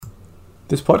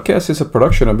This podcast is a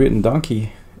production of Mutant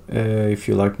Donkey. If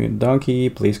you like Mutant Donkey,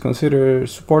 please consider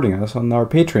supporting us on our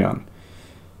Patreon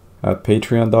at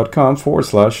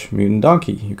patreon.com/Mutant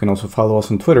Donkey. You can also follow us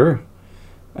on Twitter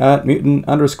at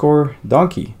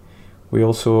Mutant_Donkey. We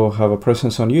also have a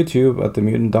presence on YouTube at the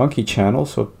Mutant Donkey channel,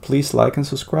 so please like and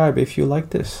subscribe if you like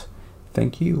this.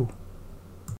 Thank you.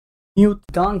 Mute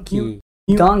Donkey.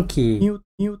 Donkey.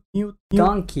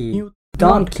 Donkey. Donkey.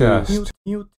 Donkey.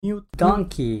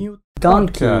 Donkey. Donkey.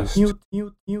 Podcast.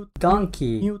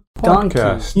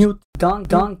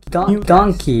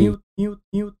 Donkey.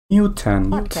 Mutant.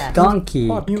 Donkey.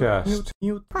 Podcast.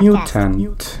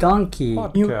 Mutant. Donkey.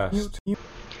 Podcast.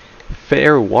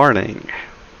 Fair warning.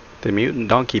 The Mutant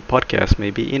Donkey podcast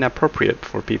may be inappropriate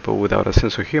for people without a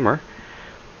sense of humor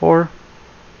or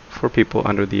for people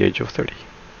under the age of 30.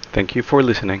 Thank you for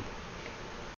listening.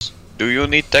 Do you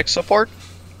need tech support?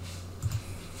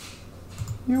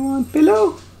 You want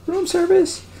pillow? Room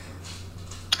service?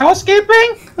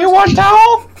 Housekeeping? You want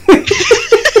towel?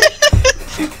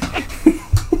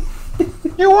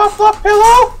 You want fluff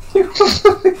pillow? You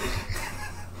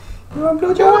want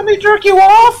blowjob? You want me to jerk you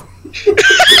off?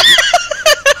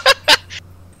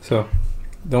 So,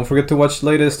 don't forget to watch the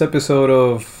latest episode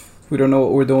of We Don't Know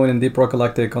What We're Doing in Deep Rock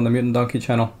Galactic on the Mutant Donkey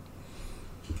channel,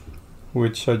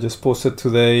 which I just posted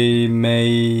today,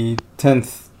 May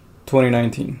 10th,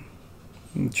 2019.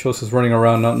 It shows us running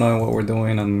around not knowing what we're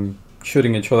doing and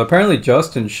shooting each other. Apparently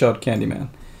Justin shot Candyman.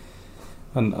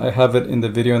 And I have it in the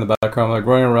video in the background, like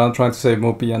running around trying to save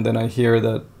Moopy, and then I hear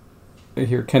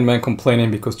Candyman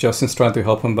complaining because Justin's trying to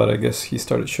help him, but I guess he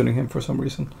started shooting him for some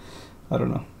reason. I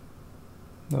don't know.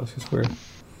 That was just weird.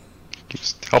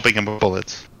 Keeps helping him with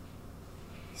bullets.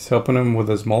 He's helping him with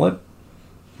his mullet?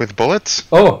 With bullets?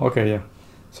 Oh, okay, yeah.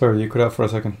 Sorry, you cut out for a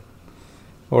second.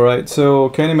 Alright, so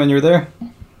Candyman, you're there?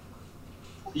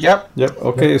 Yep. Yep,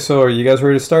 okay, so are you guys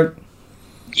ready to start?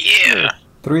 Yeah!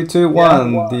 3, 2,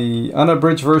 1, the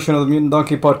unabridged version of the Mutant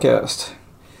Donkey podcast.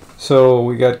 So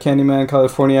we got Candyman,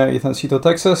 California, Ethancito,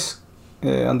 Texas,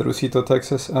 Andrewcito,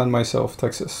 Texas, and myself,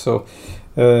 Texas. So,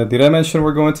 did I mention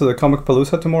we're going to the Comic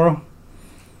Palooza tomorrow?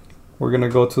 We're gonna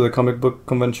go to the comic book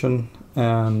convention,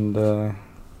 and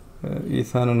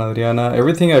Ethan and Adriana,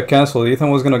 everything got canceled.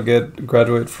 Ethan was gonna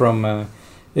graduate from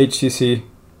HCC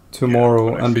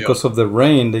tomorrow, and because of the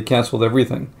rain, they canceled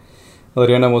everything.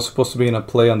 Adriana was supposed to be in a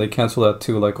play, and they canceled that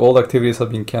too. Like, all activities have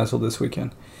been canceled this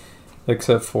weekend,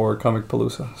 except for Comic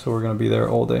Palooza. So we're gonna be there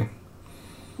all day.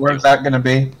 Where's that gonna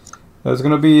be? It's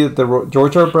gonna be at the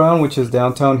George R. Brown, which is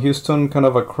downtown Houston, kind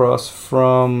of across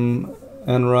from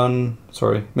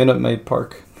Minute Maid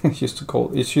Park. It used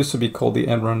to be called the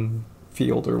Enron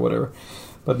Field or whatever,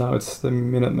 but now it's the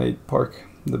Minute Maid Park,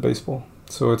 the baseball.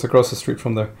 So it's across the street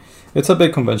from there. It's a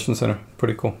big convention center,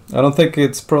 pretty cool. I don't think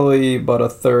it's probably about a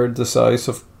third the size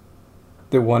of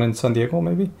the one in San Diego,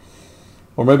 maybe,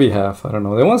 or maybe half. I don't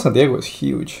know. The one in San Diego is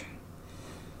huge.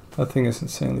 That thing is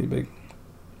insanely big.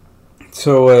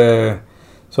 So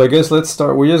I guess let's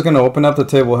start. We're just gonna open up the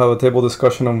table, have a table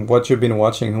discussion on what you've been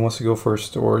watching. Who wants to go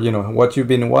first, or what you've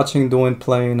been watching, doing,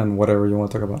 playing, and whatever you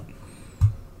want to talk about.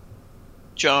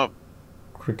 Jump.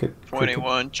 Cricket.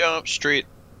 21 Jump Street.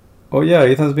 Oh yeah,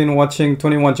 Ethan's been watching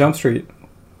 21 Jump Street.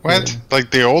 What? Yeah. Like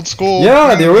the old school?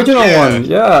 Yeah, the original one.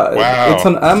 Yeah, Wow. It's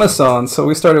on Amazon. So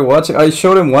we started watching. I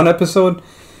showed him one episode,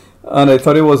 and I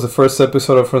thought it was the first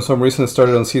episode. For some reason, it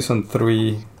started on season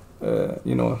 3.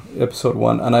 Episode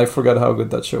 1, and I forgot how good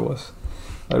that show was.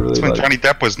 I really That's when liked Johnny it.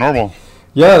 Depp was normal.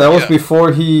 Yeah, that was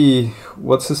before he,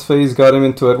 what's his face, got him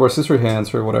into Edward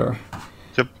Scissorhands or whatever.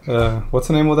 Yep. What's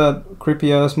the name of that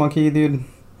creepy ass monkey dude?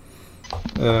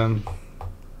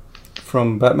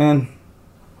 From Batman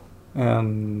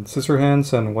and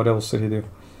Scissorhands, and what else did he do?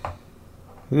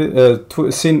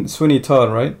 Sweeney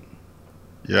Todd, right?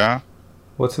 Yeah.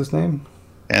 What's his name?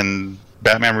 And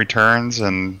Batman Returns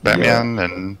and Batman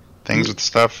and things with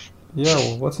stuff. Yeah,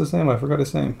 well, what's his name? I forgot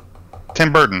his name.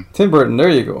 Tim Burton. Tim Burton, there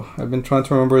you go. I've been trying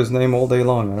to remember his name all day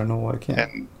long. I don't know why I can't.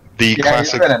 And the Yeah,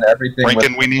 classic he's been in everything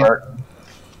Frankenweenie.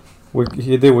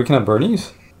 He did Weekend at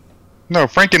Bernie's? No,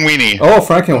 Frankenweenie. Oh,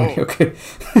 Frankenweenie, okay.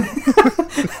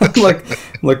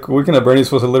 like Weekend at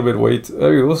Bernie's was a little bit it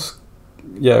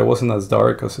wasn't as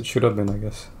dark as it should have been, I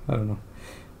guess. I don't know.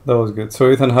 That was good. So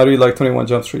Ethan, how do you like 21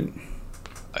 Jump Street?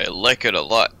 I like it a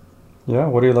lot. Yeah,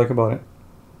 what do you like about it?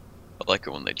 I like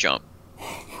it when they jump.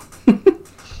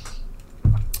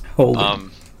 Hold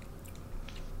on.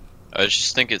 I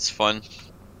just think it's fun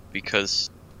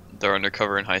because they're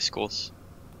undercover in high schools,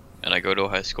 and I go to a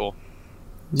high school.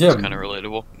 Yeah, It's kind of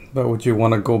relatable. but would you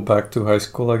want to go back to high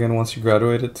school again once you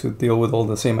graduated to deal with all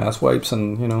the same ass wipes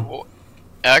and,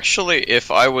 Actually, if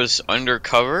I was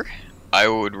undercover, I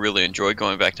would really enjoy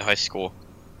going back to high school,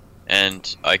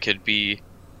 and I could be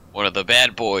one of the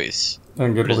bad boys.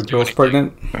 And get all the Just do girls anything.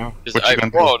 pregnant. Oh, Just what you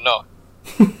gonna do? whoa, no.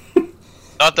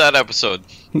 Not that episode.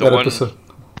 That episode.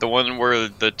 The one where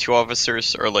the two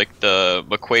officers are like the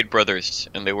McQuaid brothers,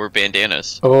 and they wear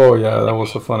bandanas. Oh yeah, that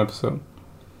was a fun episode.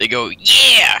 They go,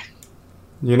 yeah!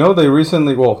 You know, they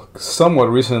recently, well, somewhat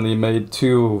recently, made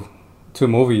two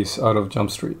movies out of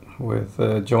Jump Street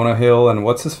with Jonah Hill and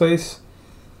what's his face,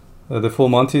 the Full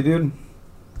Monty dude.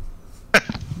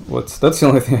 That's the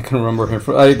only thing I can remember him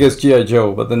from. I guess G.I.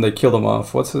 Joe, but then they killed him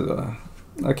off. What's it?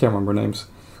 I can't remember names.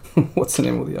 What's the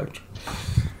name of the actor?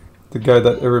 The guy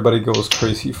that everybody goes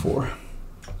crazy for.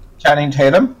 Channing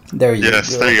Tatum. There you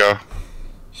Yes, go. there you go.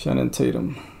 Shannon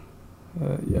Tatum.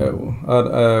 Yeah,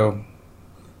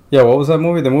 what was that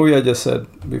movie? The movie I just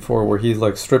said before, where he's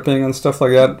like stripping and stuff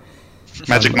like that.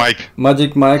 Magic Mike.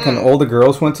 Magic Mike and all the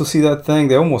girls went to see that thing.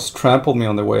 They almost trampled me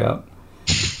on the way out.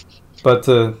 But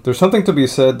there's something to be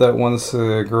said that once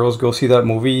girls go see that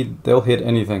movie, they'll hit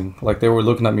anything. Like they were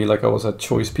looking at me like I was a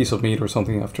choice piece of meat or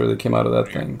something after they came out of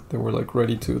that thing. They were like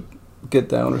ready to get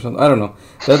down or something. I don't know.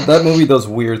 That movie does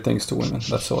weird things to women.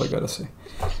 That's all I gotta say.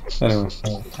 Anyway.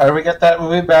 How do we get that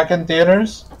movie back in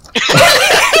theaters?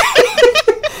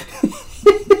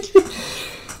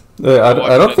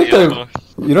 I don't think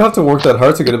you don't have to work that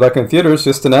hard to get it back in theaters.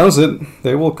 Just announce it.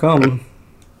 They will come.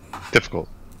 Difficult.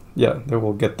 Yeah, they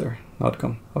will get there. Not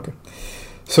come. Okay.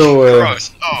 So.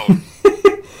 Gross. Oh.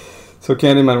 So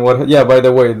Candyman, what? Yeah. By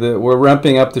the way, we're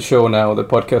ramping up the show now. The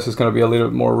podcast is going to be a little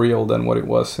bit more real than what it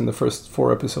was in the first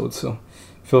 4 episodes. So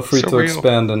feel free to real.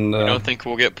 expand and. You don't think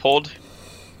we'll get pulled?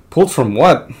 Pulled from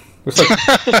what? There's like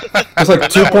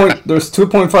there's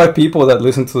 2.5 people that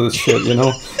listen to this shit. You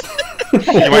know. You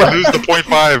might lose the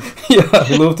 0.5. Yeah,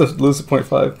 you lose the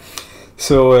 0.5.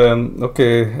 So,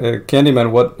 okay,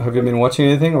 Candyman, what have you been watching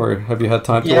anything, or have you had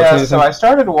time to watch anything? Yeah, so I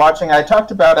started watching. I talked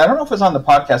about. I don't know if it was on the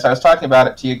podcast. I was talking about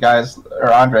it to you guys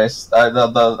or Andres.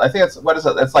 I think it's what is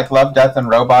it? It's like Love, Death, and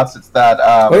Robots. It's that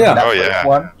Netflix Oh, yeah.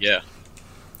 one. Yeah.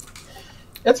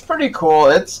 It's pretty cool.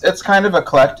 It's kind of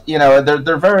eclectic. You know,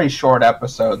 they're very short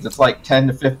episodes. It's like 10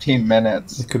 to 15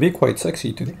 minutes. It could be quite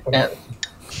sexy too.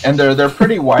 And they're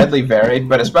pretty widely varied,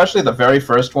 but especially the very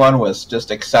first one was just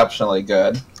exceptionally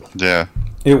good. Yeah.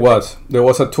 It was. There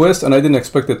was a twist, and I didn't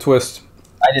expect the twist.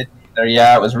 I didn't either.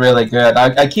 Yeah, it was really good.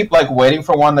 I keep like waiting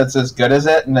for one that's as good as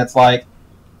it, and it's like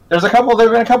there've been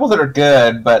a couple that are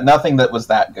good, but nothing that was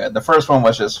that good. The first one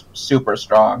was just super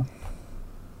strong.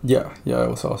 Yeah, it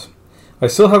was awesome. I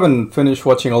still haven't finished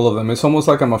watching all of them. It's almost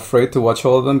like I'm afraid to watch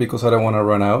all of them because I don't want to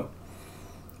run out.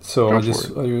 So I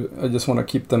just want to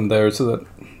keep them there so that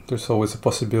there's always a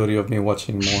possibility of me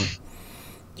watching more.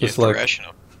 Just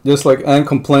like Anne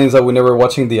complains that we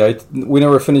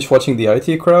never finished watching the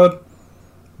IT Crowd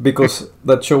because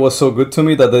that show was so good to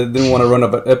me that they didn't want to run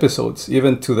up episodes.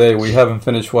 Even today, we haven't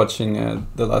finished watching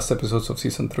the last episodes of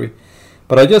season 3.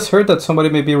 But I just heard that somebody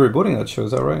may be rebooting that show.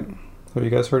 Is that right? Have you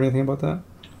guys heard anything about that?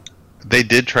 They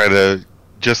did try to,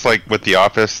 just like with The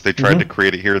Office, they tried to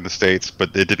create it here in the States,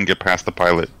 but it didn't get past the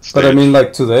pilot stage. But I mean,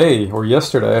 like today or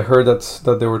yesterday, I heard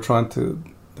that they were trying to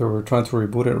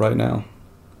reboot it right now.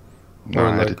 No,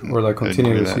 or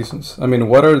continue the seasons. I mean,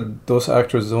 what are those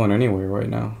actors doing anyway right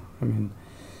now? I mean,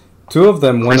 2 of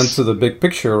them went into the big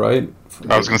picture, right?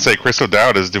 I was going to say, Chris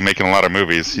O'Dowd is making a lot of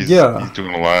movies. He's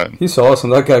doing a lot. He's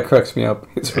awesome. That guy cracks me up.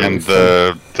 It's really and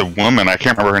funny. the woman, I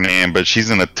can't remember her name, but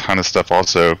she's in a ton of stuff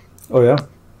also. Oh, yeah?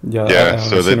 Yeah,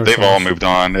 so they've all moved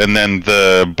on. And then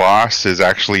the boss is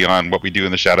actually on What We Do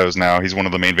in the Shadows now. He's one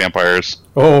of the main vampires.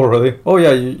 Oh, really? Oh,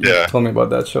 yeah, you told me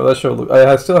about that show. That show,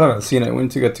 I still haven't seen it. We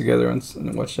need to get together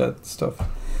and watch that stuff.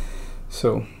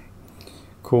 So,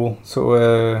 cool. So,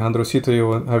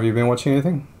 Andresito, have you been watching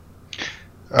anything?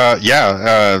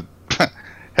 Yeah.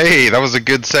 Hey, that was a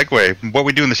good segue. What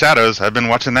We Do in the Shadows. I've been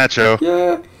watching that show.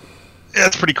 Yeah. Yeah,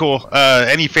 it's pretty cool.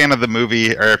 Any fan of the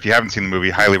movie, or if you haven't seen the movie,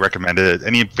 highly recommend it.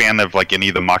 Any fan of like any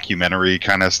of the mockumentary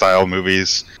kind of style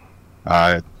movies,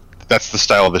 that's the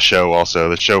style of the show. Also,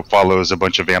 the show follows a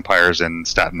bunch of vampires in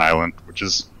Staten Island, which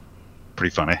is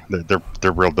pretty funny.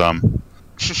 They're real dumb.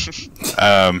 So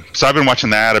I've been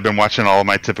watching that. I've been watching all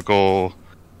my typical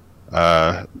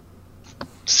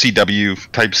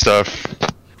CW type stuff.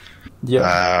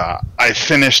 Yeah. I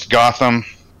finished Gotham.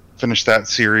 Finished that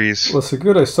series. Well, so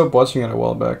good. I stopped watching it a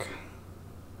while back.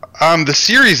 The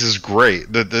series is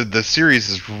great. The series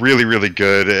is really, really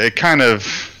good. It kind of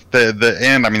the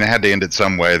end. I mean, they had to end it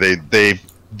some way. They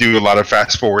do a lot of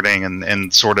fast forwarding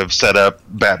and sort of set up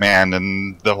Batman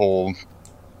and the whole.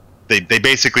 They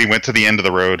basically went to the end of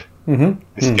the road.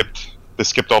 Mm-hmm. They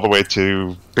skipped all the way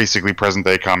to basically present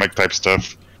day comic type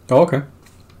stuff. Oh, okay.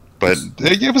 But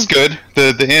it was good.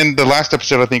 The end, the last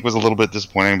episode, I think, was a little bit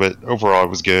disappointing, but overall, it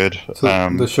was good. So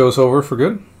the show's over for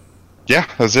good? Yeah,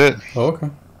 that's it. Oh, okay.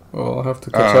 Well, I'll have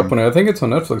to catch up on it. I think it's on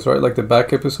Netflix, right? Like the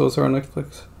back episodes are on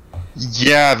Netflix?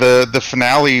 Yeah, the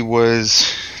finale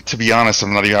was, to be honest,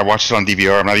 I watched it on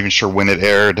DVR. I'm not even sure when it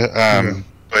aired.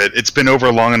 But it's been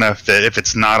over long enough that if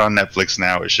it's not on Netflix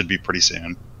now, it should be pretty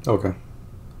soon. Okay.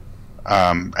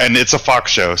 And it's a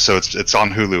Fox show, so it's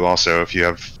on Hulu also. If you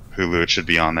have Hulu, it should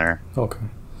be on there. Okay.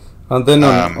 And then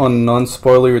on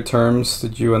non-spoilery terms,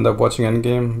 did you end up watching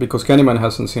Endgame? Because Candyman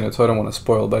hasn't seen it, so I don't want to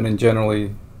spoil. But in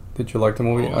generally, did you like the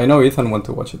movie? I know Ethan went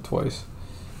to watch it twice.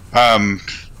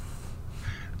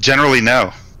 Generally,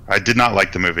 no. I did not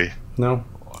like the movie. No.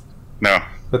 No.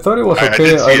 I thought it was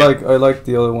okay. I like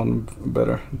the other one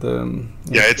better.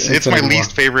 It's my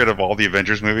least favorite of all the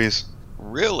Avengers movies.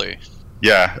 Really?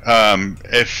 Yeah.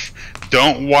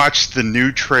 Don't watch the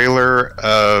new trailer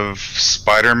of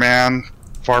Spider-Man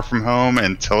Far From Home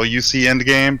until you see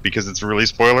Endgame, because it's really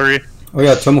spoilery. Oh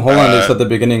yeah, Tom Holland is at the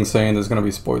beginning saying there's gonna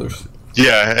be spoilers.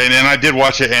 Yeah, and I did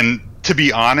watch it, and to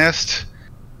be honest,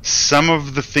 some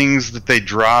of the things that they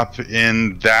drop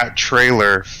in that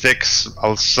trailer fix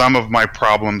some of my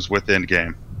problems with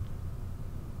Endgame.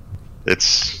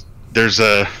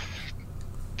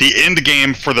 The end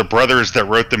game for the brothers that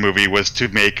wrote the movie was to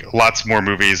make lots more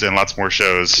movies and lots more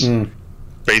shows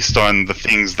based on the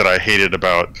things that I hated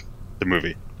about the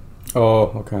movie. Oh,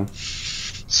 okay.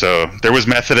 So there was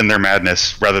method in their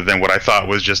madness rather than what I thought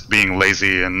was just being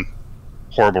lazy and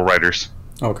horrible writers.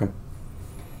 Okay.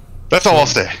 That's all I'll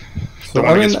say. So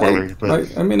I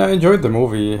enjoyed the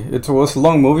movie. It was a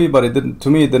long movie, but it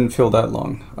didn't feel that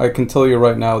long. I can tell you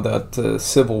right now that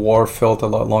Civil War felt a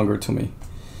lot longer to me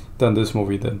than this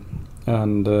movie did.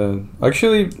 And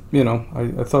actually,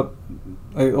 I thought,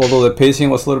 although the pacing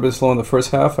was a little bit slow in the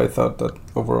first half, I thought that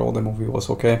overall the movie was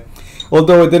okay.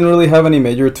 Although it didn't really have any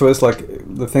major twists, like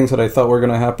the things that I thought were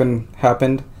going to happen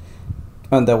happened,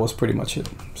 and that was pretty much it.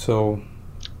 So,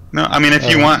 no, I mean, if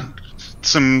you want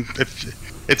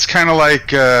it's kind of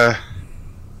like Lord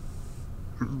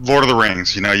of the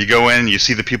Rings. You go in, you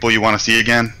see the people you want to see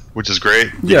again, which is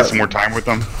great. You get some more time with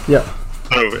them. Yeah.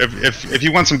 So if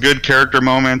you want some good character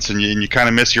moments and you kind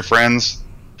of miss your friends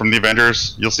from the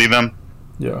Avengers, you'll see them.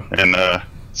 Yeah. And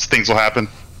things will happen.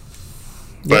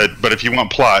 But if you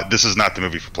want plot, this is not the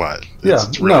movie for plot.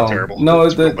 It's really terrible. No,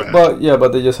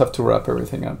 but they just have to wrap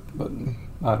everything up. But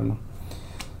I don't know.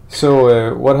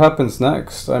 So what happens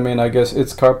next? I mean, I guess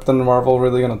it's Captain Marvel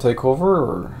really going to take over,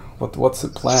 or what's the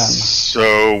plan?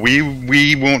 So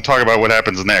we won't talk about what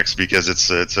happens next, because it's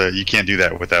you can't do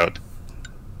that without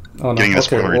getting the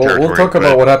spoilery territory. We'll talk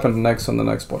about what happened next on the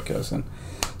next podcast then.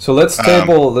 So let's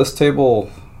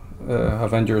table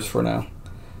Avengers for now.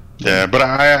 Yeah, but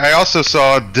I also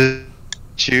saw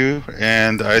Pikachu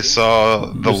and I saw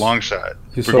The Long Shot.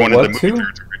 You saw what too?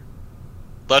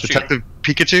 Detective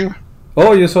Pikachu.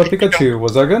 Oh, you saw Pikachu.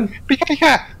 Was that good?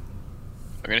 Pika. I'm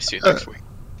gonna see it next week.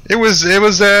 It was.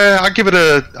 I'll give it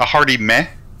a hearty meh.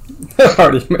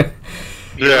 Hearty meh.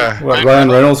 Yeah. What, Ryan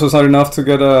Reynolds was not enough to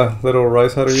get a little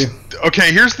rise out of you?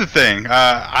 Okay, here's the thing.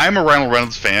 I'm a Ryan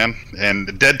Reynolds fan, and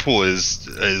Deadpool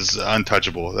is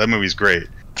untouchable. That movie's great.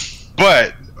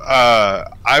 But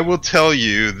I will tell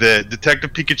you that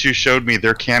Detective Pikachu showed me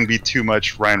there can be too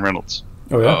much Ryan Reynolds.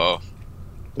 Oh yeah.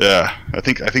 Yeah, I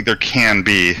think there can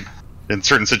be, in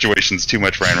certain situations, too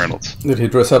much Ryan Reynolds. Did he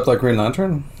dress up like Green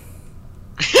Lantern?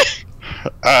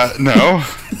 No.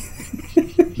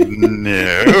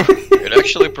 No. I'd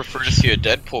actually prefer to see a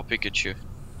Deadpool Pikachu.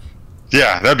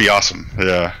 Yeah, that'd be awesome.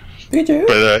 Yeah. Pikachu.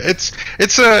 But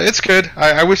it's good.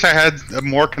 I wish I had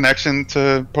more connection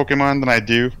to Pokemon than I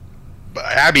do. But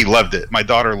Abby loved it. My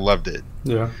daughter loved it.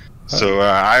 Yeah. So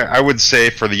I would say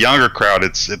for the younger crowd,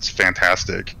 it's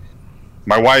fantastic.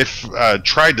 My wife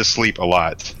tried to sleep a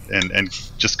lot and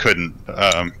just couldn't.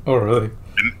 Oh really?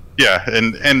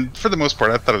 And for the most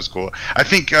part, I thought it was cool. I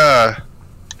think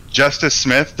Justice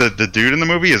Smith, the dude in the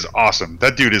movie, is awesome.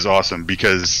 That dude is awesome,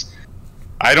 because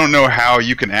I don't know how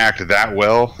you can act that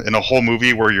well in a whole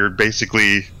movie where you're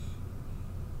basically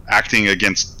acting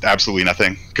against absolutely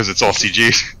nothing, because it's all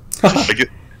CG.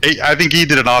 I think he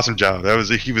did an awesome job.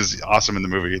 He was awesome in the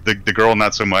movie. The girl,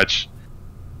 not so much.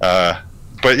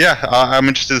 But yeah, I'm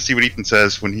interested to see what Ethan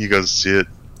says when he goes to see it.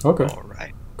 Okay. All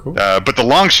right. Cool. But The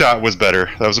Long Shot was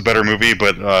better. That was a better movie,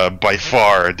 but by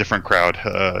far a different crowd.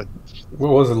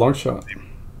 What was The Long Shot?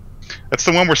 That's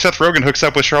the one where Seth Rogen hooks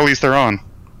up with Charlize Theron.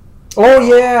 Oh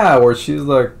yeah, where she's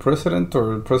like president's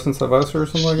advisor or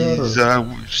something like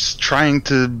that.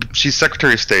 She's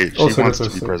Secretary of State. She wants to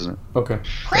be president. Okay.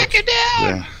 Crack it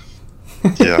down.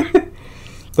 Yeah.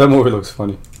 That movie looks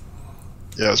funny.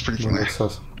 Yeah, it was pretty It funny. looks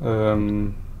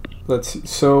awesome. Let's see.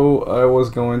 So I was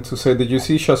going to say, did you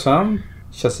see Shazam?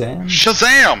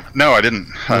 Shazam! No, I didn't.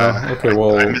 No? Okay,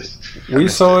 well, I we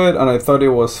missed saw it, and I thought it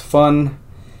was fun,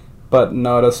 but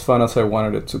not as fun as I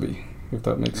wanted it to be, if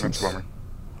that makes That's sense. a bummer.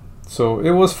 So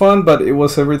it was fun, but it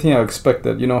was everything I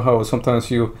expected. You know how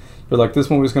sometimes you're like, this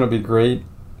movie's gonna be great,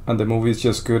 and the movie's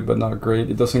just good but not great.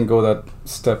 It doesn't go that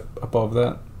step above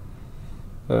that.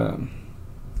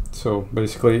 So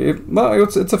basically,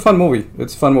 it's a fun movie.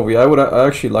 It's a fun movie. I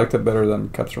actually liked it better than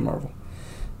Captain Marvel.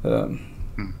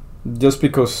 Just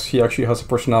because he actually has a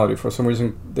personality. For some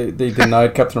reason, they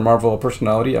denied Captain Marvel a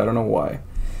personality. I don't know why.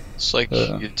 It's like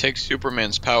you take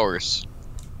Superman's powers,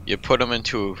 you put him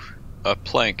into a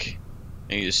plank,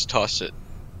 and you just toss it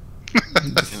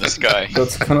in the sky.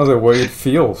 That's kind of the way it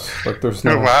feels. Like there's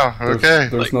no. Oh, wow, okay.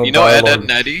 There's Like, no you know Ed, dialogue. Ed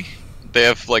and Eddie? They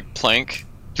have like plank.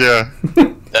 Yeah.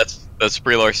 That's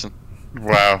Brie Larson.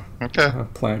 Wow. Okay.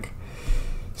 Plank.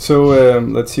 So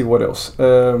let's see what else.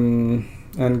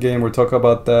 Endgame. We'll talk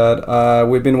about that.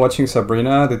 We've been watching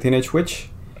Sabrina, the Teenage Witch,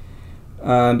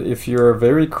 and if you're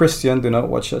very Christian, do not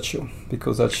watch that show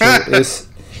because that show is.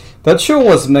 That show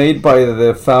was made by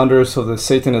the founders of the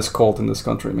Satanist cult in this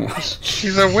country, man.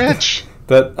 She's a witch.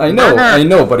 That I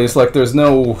know, but it's like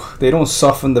they don't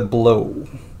soften the blow.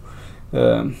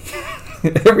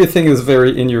 Everything is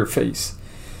very in your face.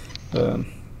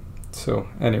 So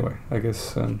anyway, I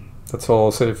guess that's all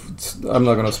I'll say. I'm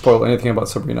not gonna spoil anything about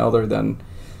Sabrina other than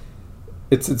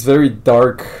it's very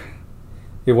dark.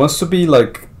 It wants to be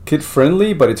like kid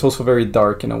friendly, but it's also very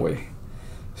dark in a way.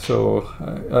 So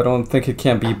I don't think it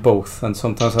can be both. And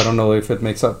sometimes I don't know if it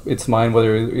makes up its mind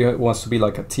whether it wants to be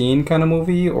like a teen kind of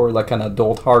movie or like an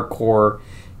adult hardcore.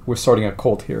 We're starting a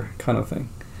cult here kind of thing.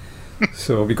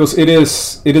 So because it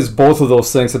is both of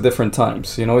those things at different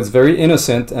times. You know, it's very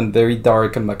innocent and very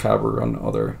dark and macabre on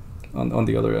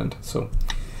the other end. So,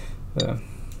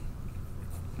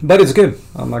 but it's good.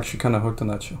 I'm actually kind of hooked on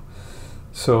that show.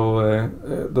 So,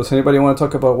 does anybody want to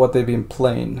talk about what they've been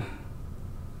playing?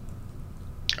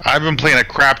 I've been playing a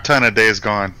crap ton of Days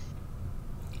Gone.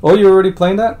 Oh, you're already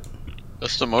playing that?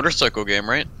 That's the motorcycle game,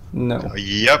 right? No.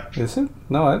 Yep. Is it?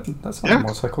 No, that's not a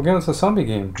motorcycle game. It's a zombie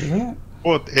game, isn't it?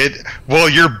 Well,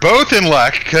 you're both in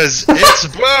luck because it's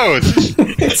both.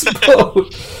 It's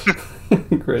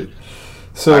both. Great.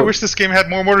 So I wish this game had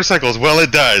more motorcycles. Well,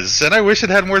 it does, and I wish it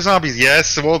had more zombies.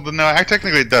 Yes. Well, no,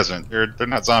 technically it doesn't. They're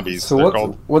not zombies. So They're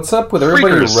called what's up with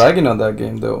everybody freakers. ragging on that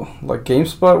game though? Like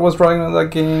GameSpot was ragging on that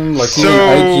game. Like So-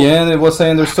 even IGN, it was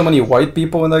saying there's so many white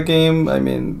people in that game. I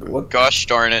mean, what? Gosh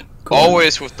darn it. Come on.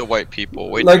 Always with the white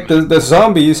people. Wait Like the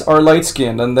zombies are light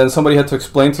skinned, and then somebody had to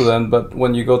explain to them. But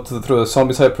when you go through the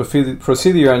zombicide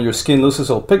procedure and your skin loses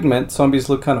all pigment, zombies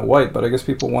look kind of white. But I guess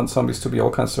people want zombies to be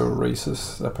all kinds of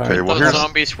races. Apparently, Okay, well, thought here's-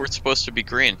 zombies were supposed to be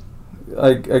green.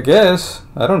 I guess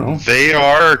I don't know. They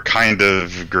are kind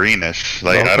of greenish.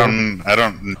 Like Okay. I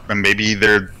don't. Maybe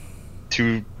they're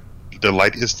too.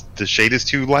 The shade is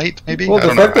too light. Maybe. Well, I the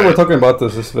don't fact know. that we're talking about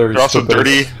this is very. They're also stupid.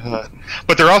 dirty,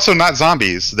 but they're also not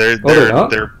zombies. They're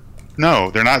not?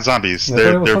 no, they're not zombies. I thought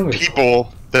it was They're zombies.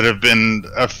 people that have been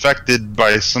affected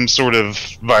by some sort of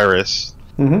virus.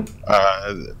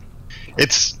 Mm-hmm.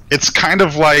 It's kind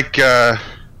of like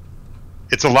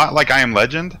it's a lot like I Am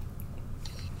Legend,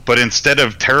 but instead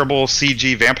of terrible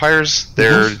CG vampires,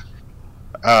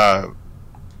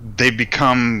 they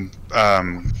become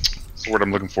what's the word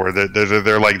I'm looking for?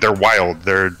 They're wild.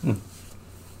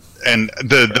 And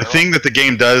the thing that the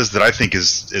game does that I think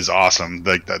is awesome.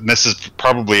 Like this is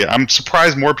probably I'm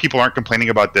surprised more people aren't complaining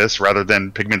about this rather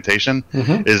than pigmentation.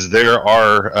 Mhm. Is there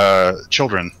are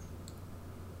children.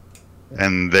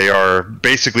 And they are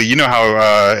basically, you know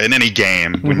how in any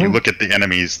game, when you Mhm. look at the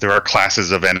enemies, there are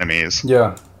classes of enemies.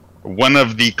 Yeah, One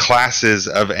of the classes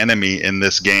of enemy in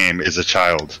this game is a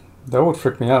child. that would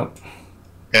freak me out.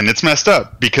 And it's messed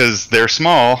up because they're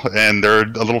small and they're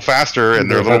a little faster and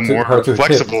they're a little more hard to hit.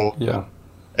 flexible. Yeah.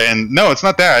 And no, it's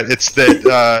not that. It's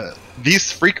that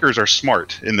these freakers are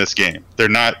smart in this game. They're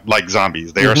not like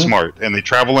zombies. They are Mhm. smart and they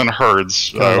travel in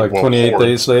herds. Like 28 hordes.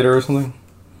 days later or something.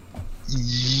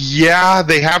 Yeah,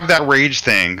 they have that rage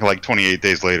thing, like 28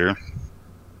 days later.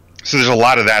 So there's a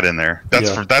lot of that in there.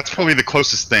 That's probably the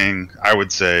closest thing I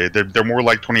would say. They're more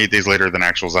like 28 days later than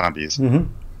actual zombies. Mm-hmm.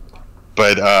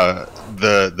 But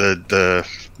the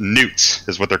newts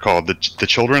is what they're called. The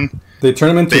children. They turn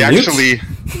them into They newts? actually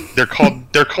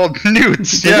they're called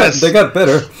newts. They Yes. they got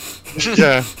better.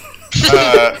 Yeah.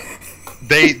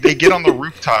 They get on the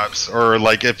rooftops, or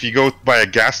like if you go by a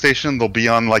gas station, they'll be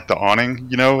on like the awning,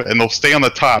 and they'll stay on the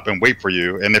top and wait for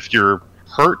you. And if you're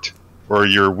hurt or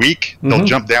you're weak, they'll Mhm.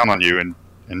 jump down on you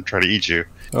and try to eat you.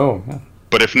 Oh, yeah.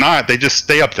 But if not, they just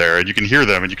stay up there, and you can hear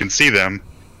them, and you can see them.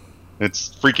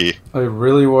 It's freaky. I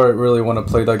really want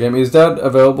to play that game. Is that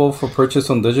available for purchase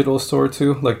on digital store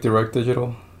too, like direct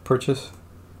digital purchase?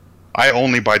 I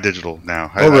only buy digital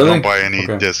now. Oh, really? I don't buy any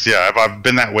discs. Yeah, I've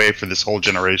been that way for this whole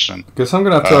generation. Because I'm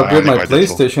gonna have to upgrade my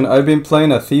PlayStation. Digital. I've been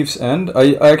playing A Thief's End.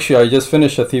 I just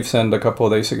finished A Thief's End a couple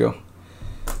of days ago.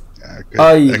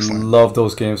 Excellent. Love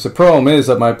those games. The problem is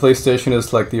that my PlayStation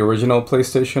is like the original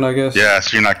PlayStation, I guess. Yeah,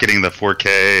 so you're not getting the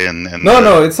 4K and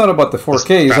No, it's not about the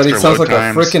 4K. It's that it sounds like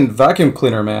a freaking vacuum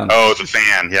cleaner, man. Oh, the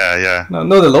fan. Yeah.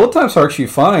 No, the load times are actually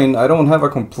fine. I don't have a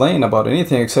complaint about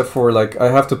anything except for like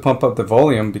I have to pump up the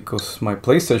volume because my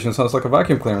PlayStation sounds like a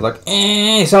vacuum cleaner. Like,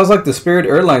 it sounds like the Spirit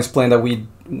Airlines plane that we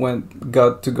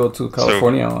got to go to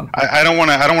California on. I don't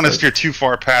want to steer too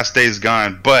far past Days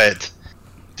Gone, but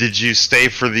did you stay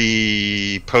for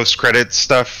the post-credit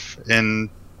stuff in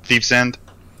Thief's End?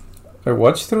 I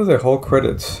watched through the whole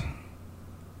credits.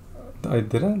 I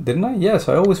didn't I? Yes,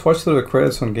 I always watch through the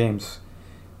credits on games.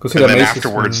 And then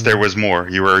afterwards, there was more.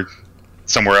 You were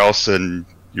somewhere else, and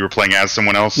you were playing as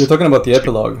someone else. You're talking about the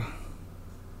epilogue.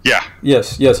 Yeah.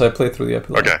 Yes, I played through the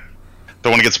epilogue. Okay.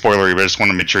 Don't want to get spoilery, but I just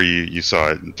want to make sure you saw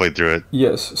it and played through it.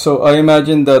 Yes, so I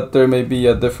imagine that there may be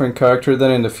a different character than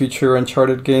in the future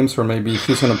Uncharted games, or maybe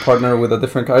he's going to partner with a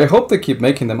different... I hope they keep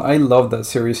making them. I love that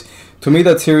series. To me,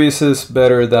 that series is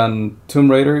better than Tomb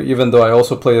Raider, even though I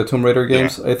also play the Tomb Raider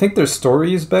games. Yeah. I think their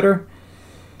story is better.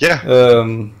 Yeah,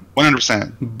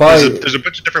 100%. There's a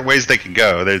bunch of different ways they can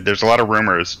go. There's a lot of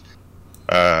rumors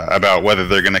about whether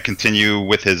they're going to continue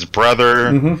with his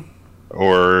brother... Mm-hmm.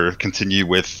 or continue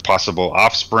with possible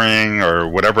offspring, or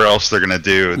whatever else they're going to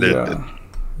do.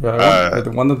 I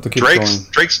want them to keep going.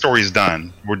 Drake's story's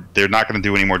done. They're not going to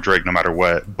do any more Drake no matter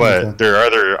what. But there are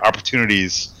other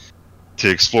opportunities to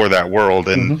explore that world.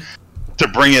 And to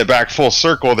bring it back full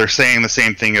circle, they're saying the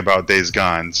same thing about Days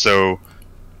Gone. So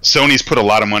Sony's put a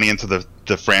lot of money into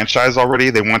the franchise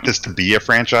already. They want this to be a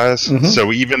franchise.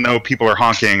 So even though people are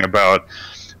honking about...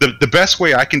 The best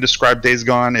way I can describe Days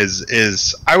Gone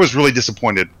is I was really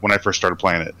disappointed when I first started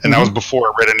playing it. And that was before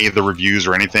I read any of the reviews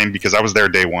or anything, because I was there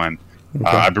day one.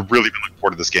 I've really been looking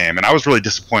forward to this game. And I was really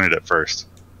disappointed at first.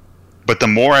 But the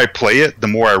more I play it, the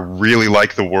more I really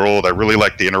like the world. I really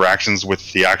like the interactions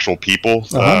with the actual people.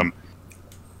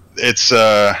 It's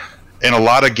in a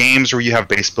lot of games where you have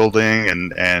base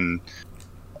building and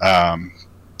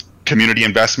community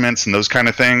investments and those kind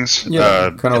of things. Yeah,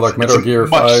 kind of like Metal Gear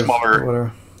 5 or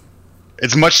whatever.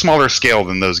 It's much smaller scale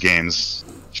than those games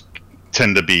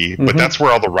tend to be, but that's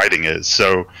where all the writing is.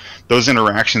 So those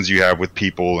interactions you have with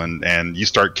people, and you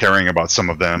start caring about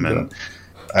some of them, and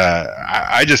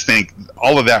I just think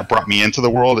all of that brought me into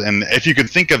the world. And if you could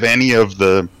think of any of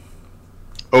the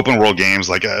open world games,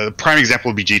 like a prime example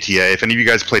would be GTA. If any of you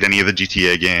guys played any of the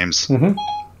GTA games,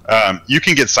 you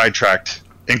can get sidetracked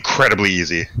incredibly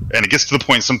easy, and it gets to the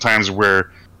point sometimes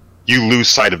where you lose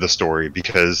sight of the story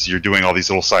because you're doing all these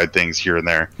little side things here and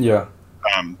there.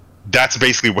 That's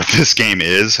basically what this game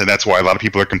is, and that's why a lot of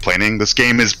people are complaining. This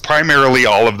game is primarily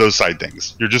all of those side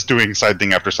things. You're just doing side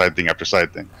thing after side thing after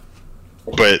side thing.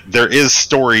 But there is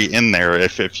story in there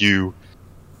if you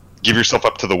give yourself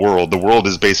up to the world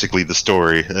is basically the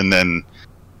story, and then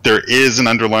there is an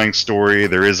underlying story.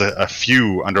 There is a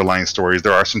few underlying stories.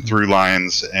 There are some through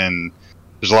lines, and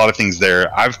there's a lot of things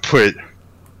there. I've put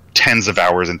tens of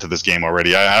hours into this game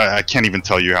already. I can't even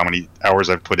tell you how many hours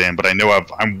I've put in, but I know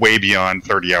I'm way beyond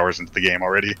 30 hours into the game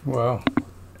already. Wow.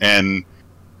 And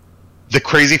the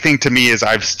crazy thing to me is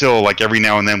I've still, like, every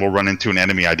now and then will run into an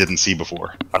enemy I didn't see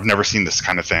before. I've never seen this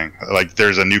kind of thing. Like,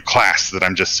 there's a new class that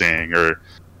I'm just seeing, or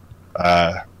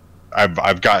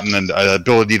I've gotten an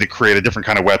ability to create a different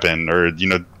kind of weapon, or,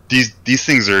 these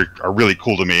things are really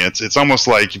cool to me. It's almost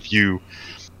like if you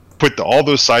put all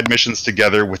those side missions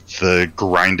together with the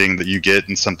grinding that you get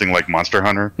in something like Monster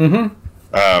Hunter.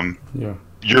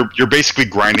 You're basically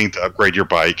grinding to upgrade your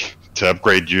bike, to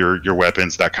upgrade your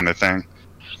weapons, that kind of thing.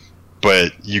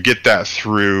 But you get that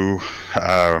through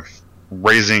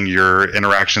raising your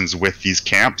interactions with these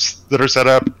camps that are set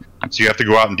up. So you have to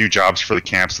go out and do jobs for the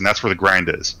camps, and that's where the grind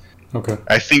is. Okay.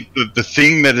 I think the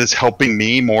thing that is helping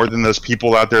me more than those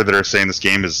people out there that are saying this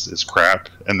game is crap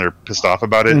and they're pissed off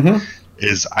about it,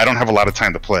 is I don't have a lot of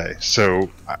time to play. So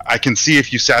I can see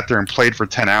if you sat there and played for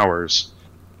 10 hours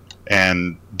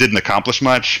and didn't accomplish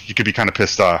much, you could be kind of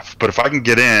pissed off. But if I can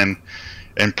get in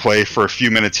and play for a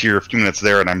few minutes here, a few minutes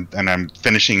there, and I'm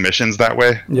finishing missions that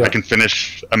way, I can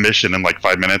finish a mission in like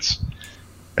 5 minutes,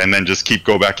 and then just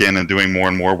go back in and doing more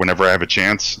and more whenever I have a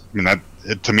chance. I mean,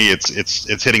 to me,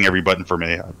 it's hitting every button for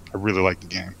me. I really like the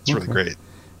game. It's really great.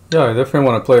 Yeah, I definitely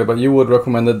want to play it, but you would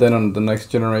recommend it then on the next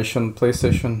generation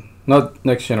PlayStation? Not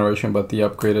next generation, but the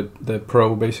upgraded, the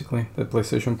Pro, basically, the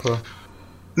PlayStation Pro.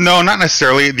 No, not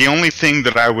necessarily. The only thing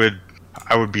that I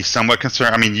would be somewhat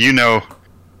concerned. I mean,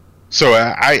 so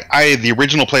the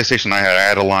original PlayStation I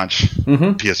had a launch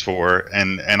PS4,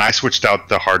 and I switched out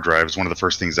the hard drive. It was one of the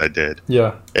first things I did.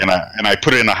 Yeah. And I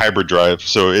put it in a hybrid drive,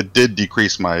 so it did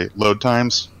decrease my load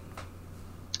times.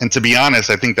 And to be honest,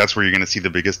 I think that's where you're going to see the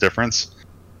biggest difference.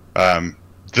 The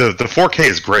 4K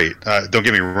is great. Don't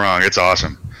get me wrong; it's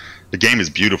awesome. The game is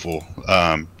beautiful,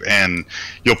 and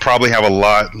you'll probably have a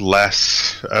lot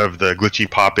less of the glitchy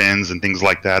pop-ins and things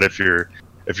like that if you're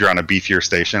on a beefier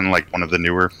station like one of the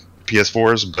newer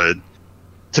PS4s. But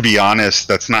to be honest,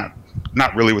 that's not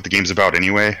really what the game's about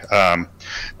anyway.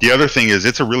 The other thing is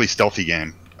it's a really stealthy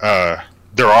game.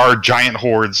 There are giant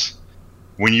hordes.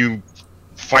 When you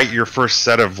fight your first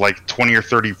set of like 20 or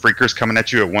 30 freakers coming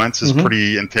at you at once is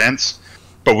pretty intense.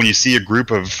 But when you see a group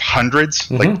of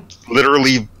hundreds, like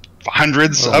literally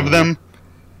hundreds of them,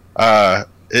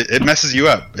 it messes you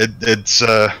up.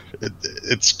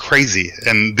 It's crazy,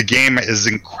 and the game is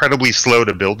incredibly slow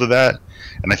to build to that,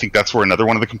 and I think that's where another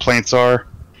one of the complaints are.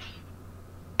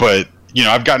 But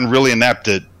I've gotten really inept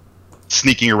at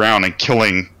sneaking around and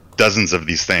killing dozens of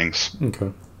these things.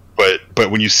 Okay. But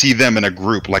when you see them in a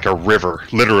group, like a river,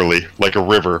 literally like a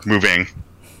river moving,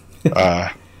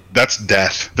 that's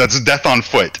death. That's death on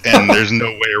foot, and there's no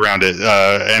way around it.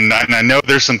 And I know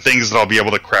there's some things that I'll be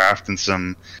able to craft and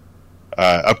some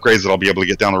upgrades that I'll be able to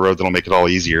get down the road that'll make it all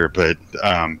easier. But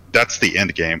that's the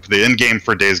end game. The end game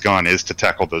for Days Gone is to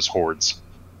tackle those hordes.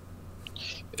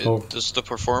 Does the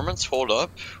performance hold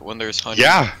up when there's hundreds?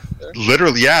 Yeah,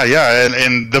 literally, yeah.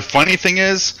 And the funny thing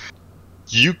is,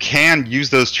 you can use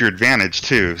those to your advantage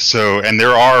too. So, and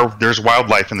there's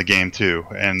wildlife in the game too,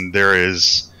 and there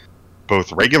is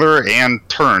both regular and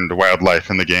turned wildlife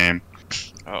in the game.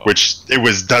 Which it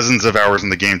was dozens of hours in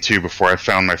the game too before I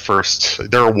found my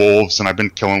first. There are wolves, and I've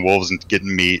been killing wolves and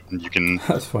getting meat, and you can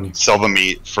That's funny. sell the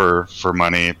meat for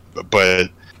money. But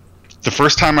the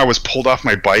first time I was pulled off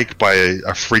my bike by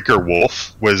a freaker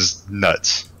wolf was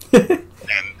nuts.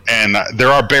 and there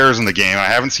are bears in the game. I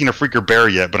haven't seen a freaker bear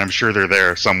yet, but I'm sure they're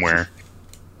there somewhere.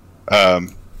 The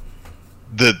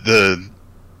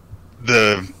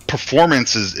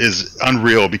performance is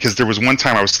unreal, because there was one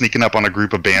time I was sneaking up on a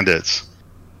group of bandits,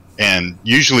 and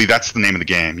usually that's the name of the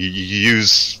game. You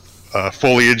use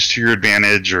foliage to your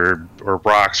advantage, or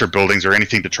rocks or buildings or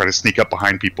anything to try to sneak up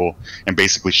behind people and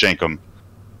basically shank them.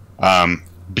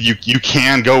 But you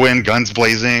can go in guns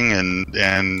blazing,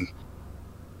 and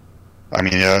I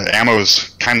mean,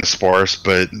 ammo's kind of sparse,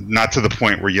 but not to the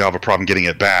point where you have a problem getting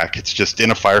it back. It's just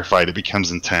in a firefight, it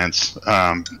becomes intense.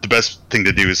 The best thing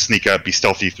to do is sneak up, be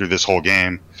stealthy through this whole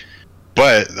game.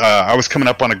 But I was coming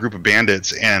up on a group of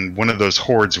bandits, and one of those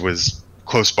hordes was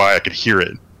close by. I could hear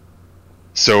it.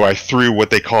 So I threw what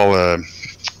they call I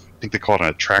think they call it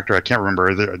a tractor. I can't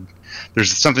remember.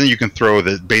 There's something you can throw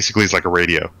that basically is like a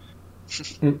radio.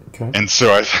 Okay. And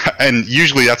so and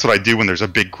usually that's what I do when there's a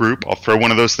big group. I'll throw one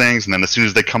of those things, and then as soon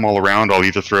as they come all around, I'll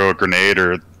either throw a grenade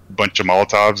or a bunch of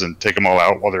Molotovs and take them all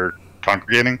out while they're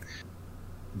congregating.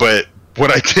 But what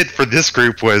I did for this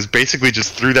group was basically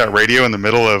just threw that radio in the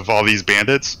middle of all these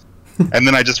bandits, and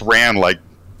then I just ran like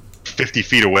 50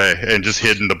 feet away and just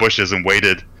hid in the bushes and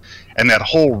waited. And that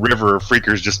whole river of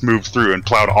freakers just moved through and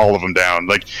plowed all of them down.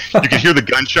 Like, you could hear the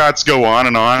gunshots go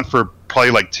on for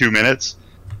probably like 2 minutes.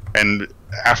 And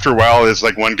after a while, there's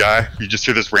like one guy, you just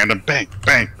hear this random bang,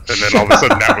 bang, and then all of a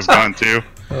sudden that was gone too.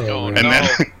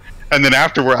 And then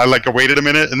afterward, I waited a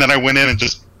minute, and then I went in and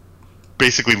just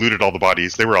basically looted all the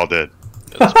bodies. They were all dead.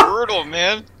 That's brutal,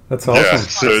 man. That's awesome. Yeah,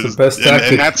 so that's the best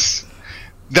tactic. And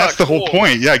that's the whole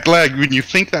point. Yeah, glad when you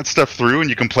think that stuff through and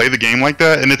you can play the game like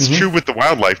that, and it's true with the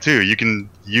wildlife too. You can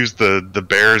use the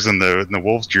bears and the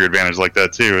wolves to your advantage like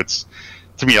that too.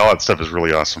 To me, all that stuff is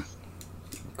really awesome.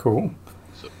 Cool.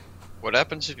 What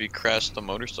happens if you crash the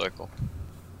motorcycle?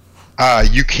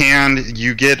 You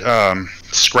get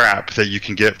scrap that you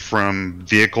can get from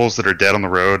vehicles that are dead on the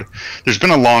road. There's been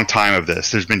a long time of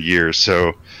this. There's been years.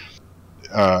 So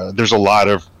there's a lot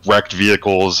of wrecked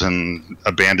vehicles and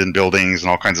abandoned buildings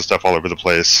and all kinds of stuff all over the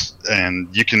place. And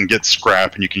you can get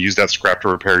scrap, and you can use that scrap to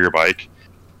repair your bike.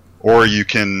 Or you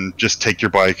can just take your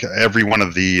bike. Every one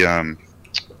of the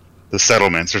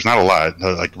settlements, there's not a lot.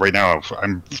 Like right now,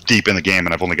 I'm deep in the game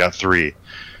and I've only got 3.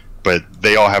 But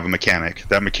they all have a mechanic.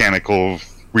 That mechanic will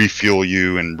refuel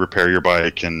you and repair your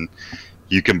bike, and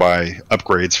you can buy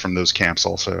upgrades from those camps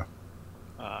also.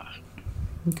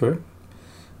 Okay.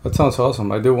 That sounds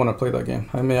awesome. I do want to play that game.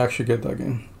 I may actually get that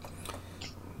game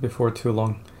before too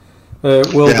long.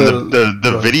 Well, Yeah, and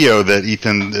the video that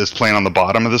Ethan is playing on the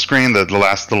bottom of the screen, the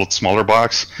last little smaller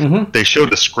box, they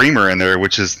showed a screamer in there,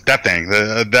 which is that thing.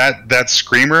 That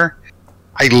screamer,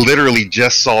 I literally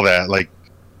just saw that like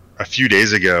a few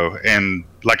days ago, and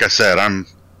like I said, I'm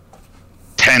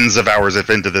tens of hours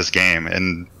into this game,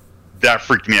 and that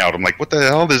freaked me out. I'm like, what the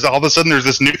hell? There's all of a sudden there's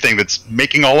this new thing that's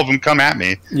making all of them come at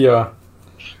me. Yeah.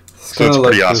 It's kind of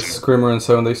like the Screamer in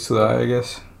 7 Days to Die, I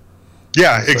guess.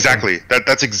 Yeah, exactly.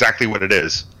 That's exactly what it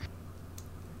is.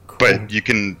 Cool. But you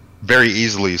can very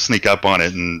easily sneak up on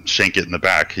it and shank it in the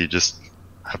back. You just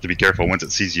have to be careful. Once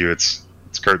it sees you, it's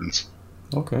curtains.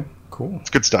 Okay, cool. It's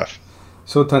good stuff.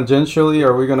 So tangentially,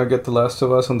 are we going to get The Last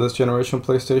of Us on this generation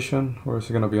PlayStation, or is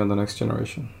it going to be on the next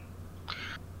generation?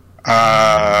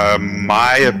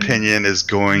 My opinion is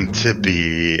going to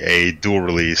be a dual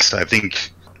release. I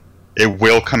think it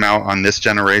will come out on this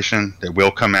generation. It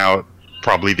will come out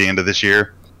probably the end of this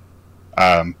year.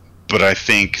 But I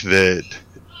think that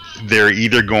they're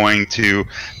either going to...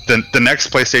 The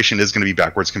next PlayStation is going to be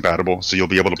backwards compatible, so you'll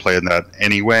be able to play in that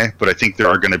anyway. But I think there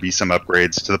are going to be some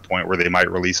upgrades to the point where they might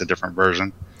release a different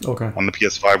version on the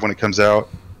PS5 when it comes out.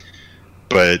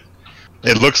 But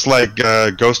it looks like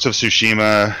Ghost of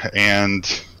Tsushima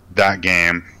and that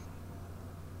game,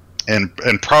 and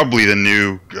probably the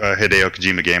new Hideo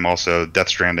Kojima game also, Death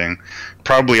Stranding.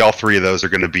 Probably all three of those are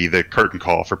going to be the curtain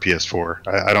call for PS4.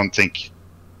 I don't think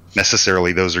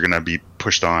necessarily those are going to be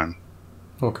pushed on.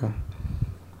 Okay.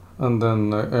 And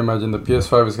then I imagine the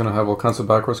PS5 is going to have all kinds of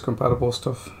backwards compatible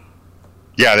stuff.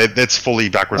 Yeah, it's fully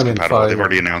backwards compatible. They've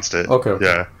already announced it. Okay.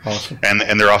 Yeah. Awesome.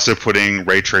 And they're also putting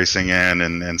ray tracing in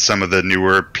and some of the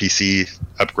newer PC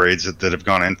upgrades that have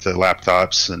gone into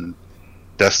laptops and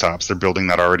desktops. They're building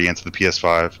that already into the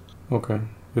PS5. Okay.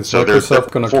 Is so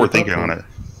Microsoft going to forward thinking on it.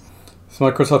 Is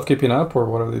Microsoft keeping up, or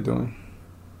what are they doing?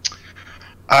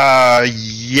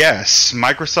 Yes,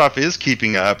 Microsoft is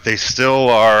keeping up. They still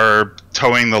are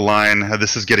towing the line.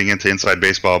 This is getting into inside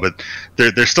baseball, but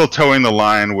they're still towing the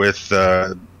line with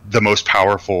the most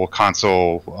powerful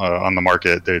console on the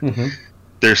market.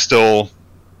 They're still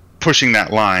pushing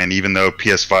that line, even though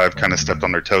PS5 kind of stepped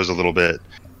on their toes a little bit.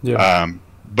 Yeah.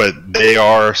 But they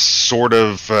are sort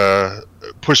of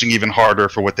pushing even harder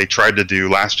for what they tried to do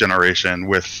last generation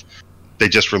with. They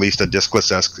just released a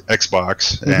discless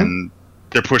Xbox, and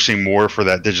they're pushing more for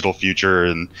that digital future,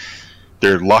 and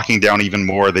they're locking down even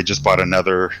more. They just bought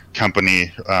another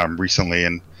company recently,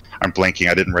 and I'm blanking.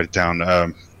 I didn't write it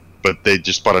down, but they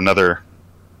just bought another.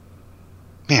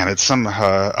 Man, it's some.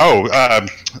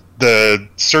 The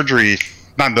surgery,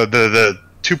 not the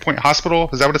 2 Point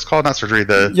Hospital. Is that what it's called? Not surgery.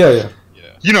 Yeah.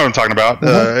 You know what I'm talking about.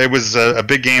 It was a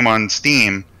big game on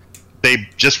Steam. They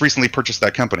just recently purchased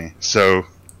that company, so.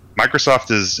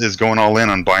 Microsoft is going all in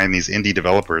on buying these indie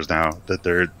developers now. That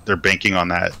they're banking on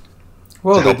that.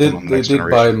 Well, they did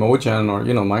buy Mojang or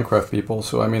Minecraft people.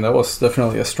 So I mean that was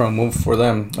definitely a strong move for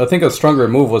them. I think a stronger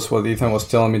move was what Ethan was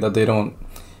telling me, that they don't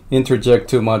interject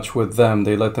too much with them.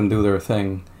 They let them do their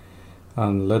thing,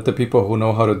 and let the people who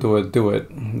know how to do it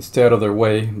and stay out of their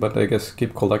way. But I guess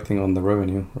keep collecting on the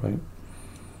revenue, right?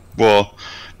 Well,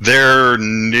 their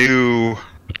new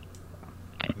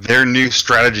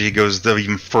strategy goes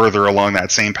even further along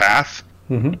that same path,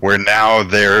 where now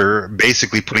they're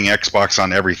basically putting Xbox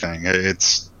on everything.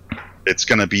 It's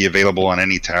going to be available on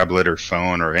any tablet or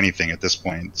phone or anything at this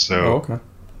point. So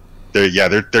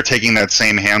they're taking that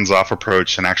same hands-off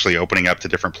approach and actually opening up to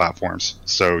different platforms.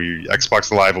 So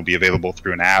Xbox Live will be available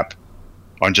through an app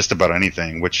on just about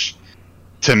anything, which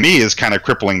to me is kind of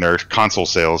crippling their console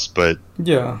sales. But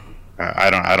yeah.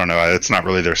 I don't know. It's not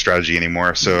really their strategy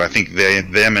anymore. So I think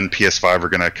them and PS5 are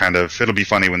going to kind of... It'll be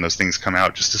funny when those things come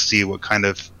out just to see what kind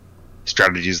of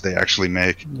strategies they actually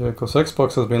make. Yeah, because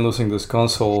Xbox has been losing this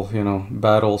console,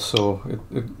 battle, so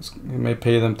it may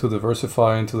pay them to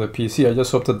diversify into the PC. I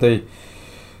just hope that they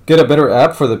get a better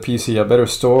app for the PC, a better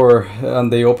store,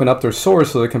 and they open up their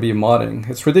source so there can be modding.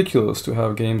 It's ridiculous to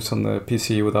have games on the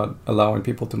PC without allowing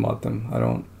people to mod them.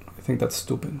 I think that's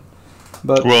stupid.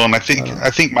 But, well, and I think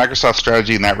Microsoft's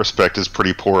strategy in that respect is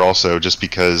pretty poor also, just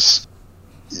because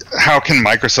how can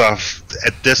Microsoft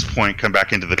at this point come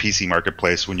back into the PC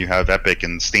marketplace when you have Epic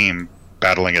and Steam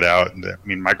battling it out? I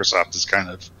mean, Microsoft is kind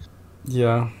of...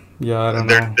 Yeah, I don't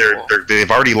know. They've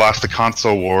already lost the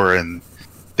console war, and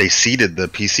they ceded the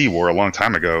PC war a long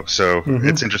time ago, so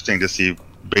it's interesting to see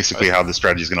basically how the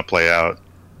strategy is going to play out.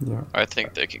 Yeah, I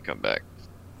think they can come back.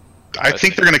 I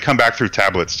think they're going to come back through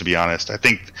tablets, to be honest. I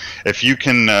think if you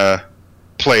can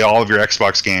play all of your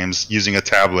Xbox games using a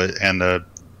tablet and a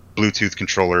Bluetooth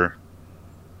controller,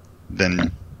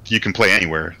 then you can play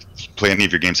anywhere. Play any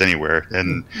of your games anywhere.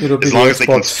 And as long as they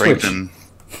can strengthen...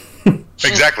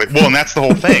 Exactly. Well, and that's the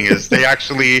whole thing is they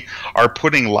actually are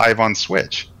putting Live on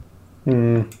Switch.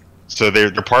 So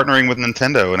they're partnering with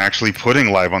Nintendo and actually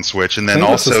putting Live on Switch, and then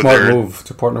also that's a smart move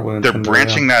to partner with Nintendo. They're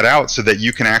branching that out so that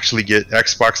you can actually get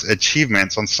Xbox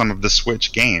achievements on some of the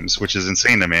Switch games, which is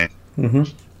insane to me.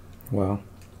 Wow.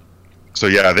 So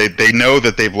yeah, they know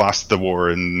that they've lost the war,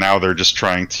 and now they're just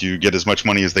trying to get as much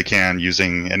money as they can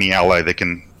using any ally they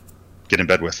can get in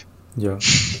bed with. Yeah.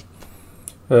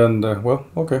 And well,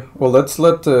 okay. Well, let's see,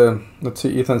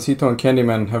 Ethancito and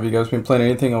Candyman. Have you guys been playing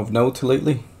anything of note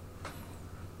lately?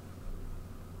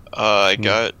 I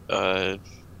got a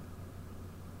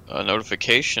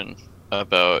notification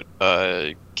about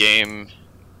a game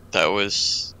that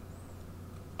was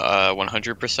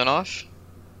 100% off.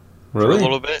 Really? For a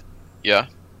little bit. Yeah.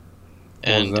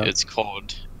 And it's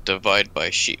called Divide by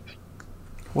Sheep.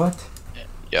 What?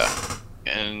 Yeah.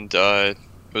 And it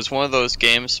was one of those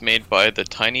games made by the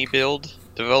Tiny Build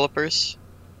developers,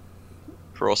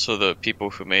 who are also the people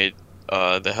who made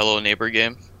the Hello Neighbor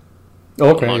game,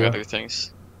 among other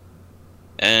things.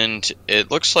 And it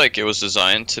looks like it was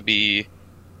designed to be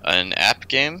an app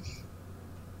game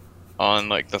on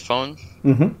like the phone,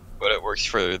 but it works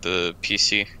for the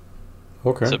PC.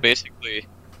 Okay. So basically,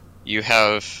 you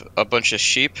have a bunch of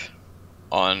sheep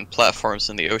on platforms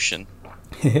in the ocean,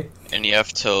 and you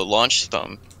have to launch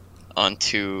them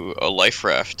onto a life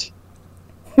raft.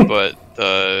 But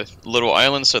the little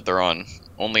islands that they're on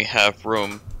only have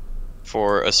room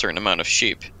for a certain amount of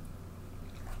sheep.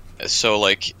 So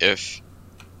like if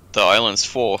the island's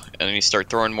full and then you start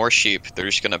throwing more sheep, they're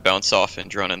just gonna bounce off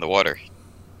and drown in the water.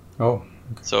 Oh.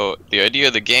 So the idea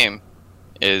of the game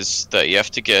is that you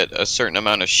have to get a certain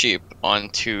amount of sheep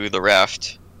onto the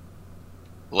raft.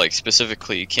 Like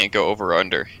specifically, you can't go over or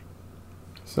under.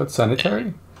 Is that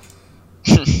sanitary?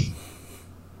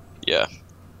 Yeah.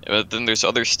 But then there's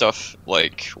other stuff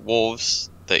like wolves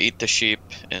that eat the sheep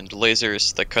and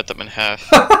lasers that cut them in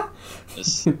half.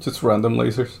 Just random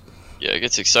lasers. Yeah, it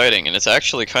gets exciting, and it's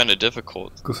actually kind of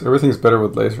difficult. Because everything's better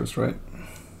with lasers, right?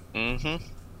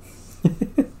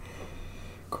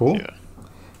 Cool. Yeah.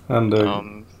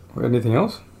 And anything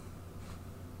else?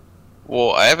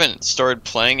 Well, I haven't started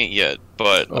playing it yet,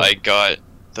 but I got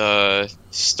the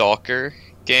Stalker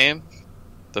game,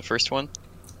 the first one.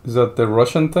 Is that the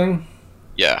Russian thing?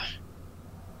 Yeah.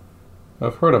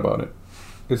 I've heard about it.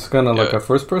 It's kind of like a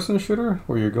first-person shooter,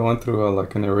 where you're going through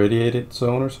like an irradiated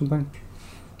zone or something?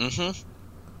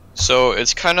 So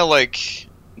it's kind of like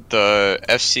the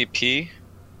FCP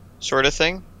sort of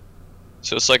thing.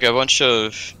 So it's like a bunch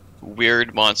of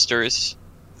weird monsters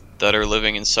that are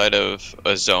living inside of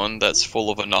a zone that's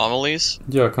full of anomalies.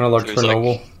 Yeah, kind of like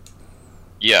Chernobyl.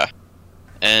 Yeah.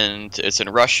 And it's in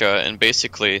Russia, and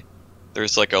basically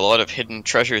there's like a lot of hidden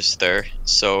treasures there,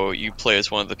 so you play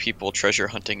as one of the people treasure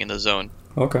hunting in the zone.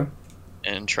 Okay.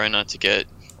 And try not to get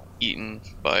eaten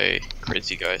by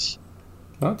crazy guys.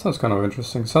 That sounds kind of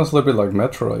interesting. Sounds a little bit like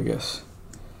Metro, I guess.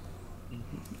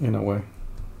 In a way.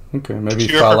 Okay, maybe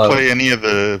Did you ever play any of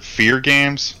the Fear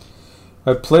games?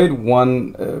 I played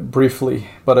one briefly,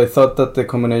 but I thought that the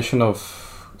combination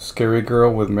of Scary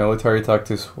Girl with military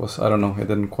tactics was, I don't know, it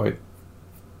didn't quite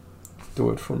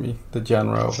do it for me, the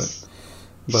genre of it.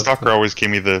 But, Stalker always gave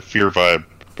me the Fear vibe,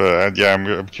 but yeah,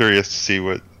 I'm curious to see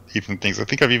what Ethan thinks. I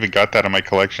think I've even got that in my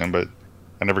collection, but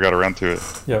I never got around to it.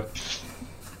 Yeah.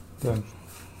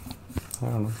 I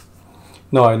don't know.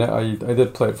 No, I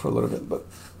did play it for a little bit, but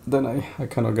then I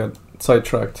kind of got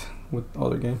sidetracked with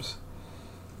other games.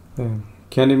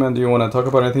 Candyman, do you want to talk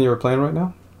about anything you're playing right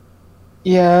now?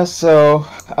 Yeah, so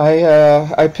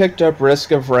I picked up Risk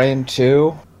of Rain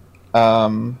 2.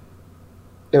 There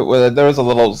was a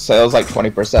little sale, it was like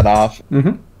 20% off.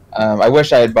 I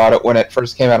wish I had bought it when it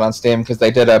first came out on Steam, because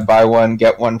they did a buy one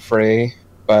get one free.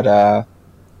 But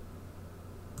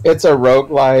it's a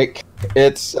roguelike.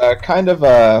 It's kind of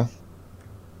a,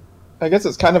 I guess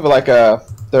it's kind of like a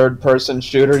third-person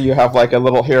shooter. You have like a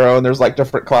little hero, and there's like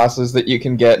different classes that you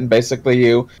can get, and basically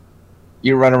you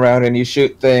run around and you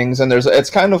shoot things. And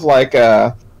it's kind of like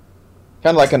an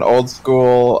old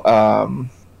school, like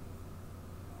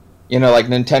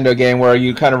Nintendo game where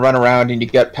you kind of run around and you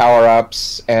get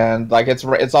power-ups, and like it's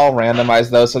all randomized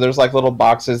though. So there's like little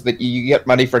boxes that you get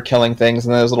money for killing things,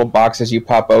 and those little boxes you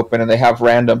pop open, and they have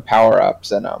random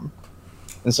power-ups in them.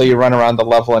 And so you run around the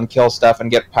level and kill stuff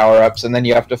and get power-ups, and then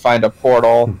you have to find a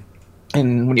portal.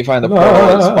 And when you find the portal,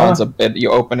 it spawns you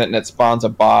open it and it spawns a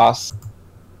boss.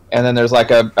 And then there's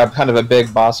like a kind of a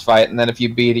big boss fight, and then if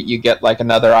you beat it, you get like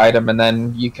another item, and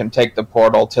then you can take the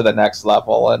portal to the next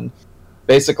level. And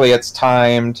basically it's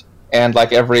timed, and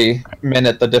like every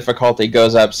minute the difficulty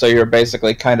goes up, so you're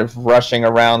basically kind of rushing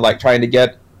around, like trying to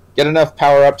get get enough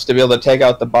power-ups to be able to take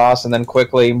out the boss, and then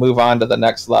quickly move on to the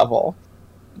next level.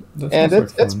 And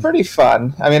it's pretty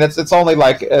fun. I mean, it's only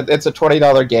like it's a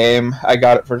 $20 game. I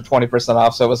got it for 20%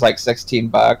 off, so it was like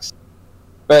 $16.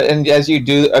 But and as you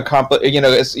do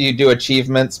as you do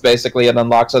achievements, basically it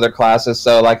unlocks other classes.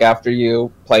 So like after you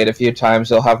play it a few times,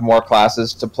 you'll have more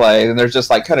classes to play. And there's just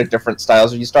like kind of different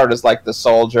styles. You start as like the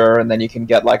soldier, and then you can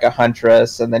get like a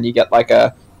huntress, and then you get like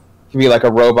you can be like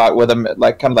a robot with a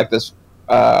like kind of like this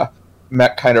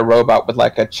mech kind of robot with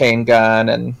like a chain gun,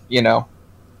 and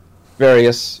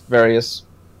various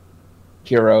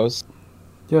heroes.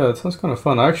 Yeah, it sounds kind of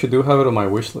fun. I actually do have it on my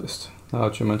wish list. Now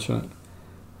that you mention it.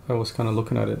 I was kind of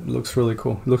looking at it. It looks really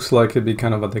cool. It looks like it'd be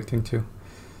kind of addicting too.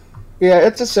 Yeah,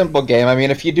 it's a simple game. I mean,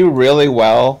 if you do really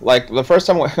well, like the first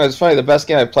time, it was funny, the best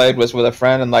game I played was with a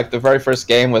friend, and like the very first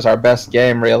game was our best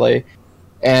game, really.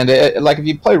 And like if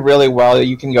you play really well,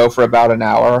 you can go for about an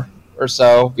hour or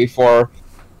so before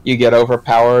you get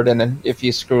overpowered, and then if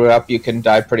you screw up, you can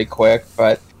die pretty quick.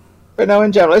 But no,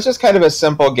 in general, it's just kind of a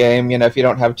simple game. If you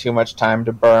don't have too much time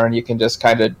to burn, you can just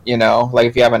kind of, like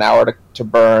if you have an hour to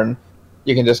burn,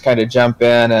 you can just kind of jump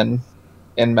in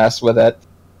and mess with it.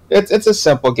 It's a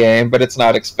simple game, but it's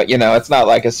not it's not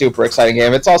like a super exciting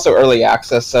game. It's also early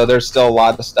access, so there's still a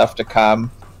lot of stuff to come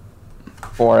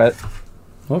for it.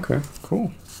 Okay,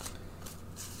 cool.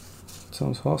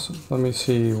 Sounds awesome. Let me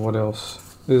see what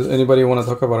else. Does anybody want to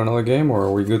talk about another game, or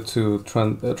are we good to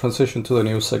transition to the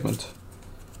news segment?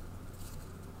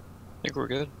 I think we're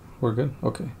good. We're good?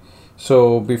 Okay.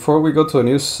 So before we go to a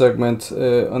news segment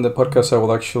on the podcast, I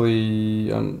will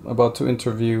actually, I'm about to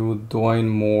interview Dwayne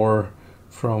Moore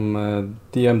from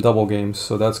DM Double Games.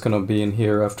 So that's going to be in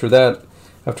here. After that,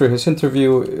 after his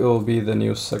interview, it will be the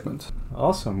news segment.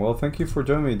 Awesome. Well, thank you for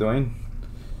joining me, Dwayne.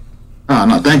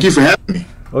 No, thank you for having me.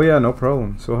 Oh, yeah, no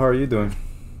problem. So how are you doing?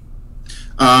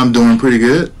 I'm doing pretty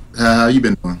good. How you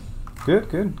been doing? Good,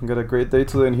 good. Got a great day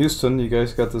today in Houston. You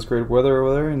guys got this great weather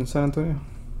over there in San Antonio?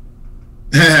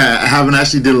 I haven't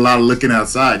actually did a lot of looking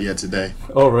outside yet today.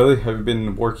 Oh, really? Have you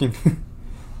been working?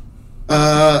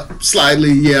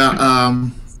 Slightly, yeah.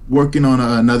 Working on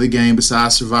another game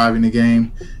besides surviving the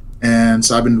game, and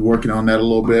so I've been working on that a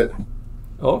little bit.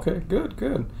 Okay, good,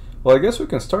 good. Well, I guess we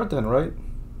can start then, right?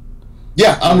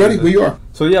 Yeah, I'm ready. Where you are?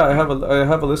 So yeah, I have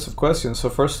a list of questions. So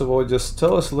first of all, just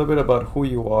tell us a little bit about who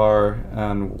you are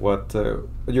and what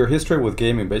your history with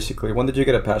gaming. Basically, when did you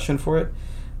get a passion for it,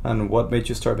 and what made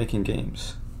you start making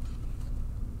games?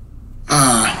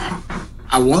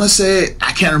 I want to say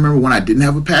I can't remember when I didn't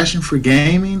have a passion for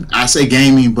gaming. I say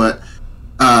gaming, but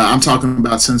I'm talking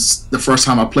about since the first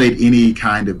time I played any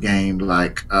kind of game,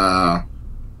 like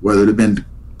whether it had been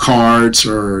cards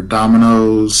or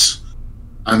dominoes.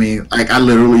 I mean, like I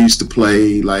literally used to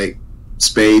play like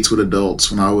spades with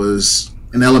adults when I was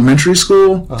in elementary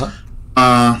school.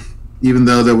 Even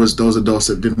though there was those adults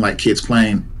that didn't like kids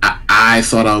playing, I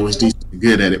thought I was decently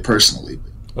good at it personally.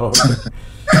 Oh, okay.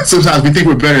 Sometimes we think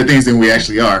we're better at things than we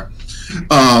actually are.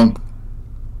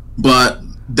 But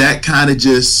that kind of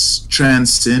just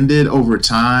transcended over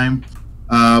time.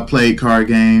 Played card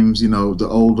games, the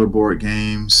older board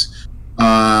games.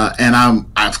 And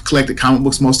I've collected comic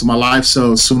books most of my life,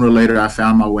 so sooner or later I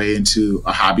found my way into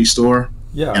a hobby store.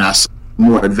 Yeah. And I saw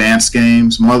more advanced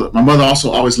games. My mother also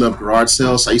always loved garage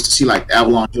sales, so I used to see like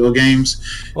Avalon Hill games.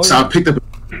 Oh, so yeah. I picked up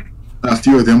a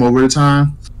few of them over the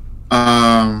time.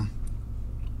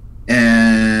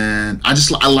 And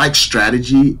I like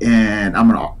strategy, and I'm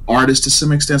an artist to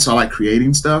some extent, so I like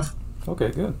creating stuff. Okay,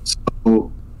 good.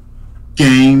 So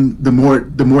the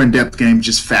more in-depth game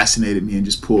just fascinated me and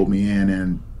just pulled me in,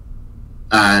 and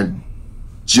the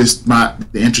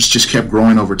interest just kept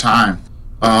growing over time.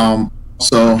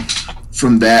 So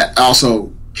from that I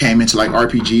also came into like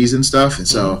RPGs and stuff, and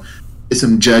so did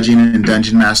some judging and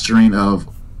dungeon mastering of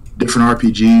different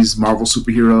RPGs, Marvel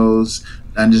superheroes,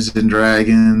 Dungeons and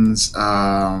Dragons.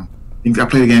 I think I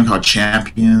played a game called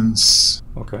Champions.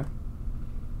 Okay.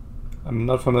 I'm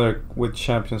not familiar with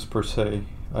Champions per se.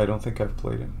 I don't think I've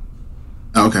played it.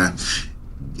 Okay.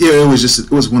 Yeah, it was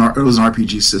an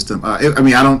RPG system.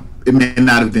 It may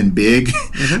not have been big.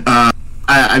 Mm-hmm.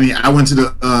 I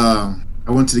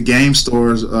went to the game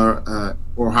stores or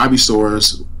hobby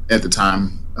stores at the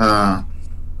time,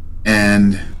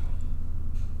 and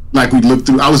like we looked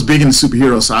through. I was big into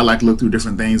superheroes, so I like to look through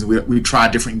different things. We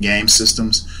tried different game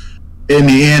systems. In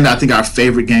the end, I think our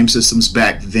favorite game systems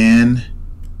back then,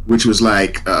 which was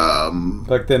like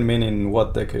back then meaning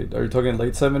what decade? Are you talking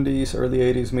late 70s, early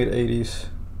 80s, mid 80s?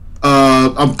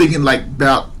 I'm thinking like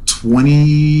about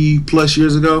 20 plus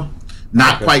years ago.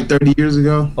 Not quite 30 years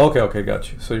ago. Okay,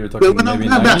 got you. So you're talking maybe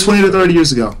about 20 to 30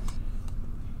 years ago.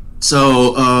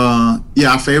 So,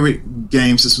 our favorite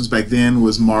game systems back then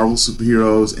was Marvel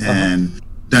Superheroes and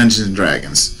Dungeons and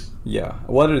Dragons. Yeah.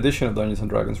 What edition of Dungeons and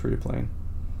Dragons were you playing?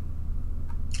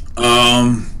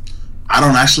 I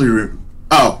don't actually.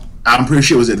 I'm pretty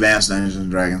sure it was Advanced Dungeons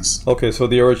and Dragons. Okay, so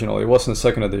the original. It wasn't the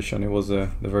second edition. It was the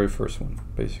very first one,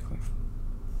 basically.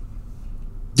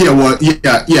 Yeah, well,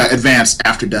 yeah, Advanced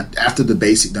after the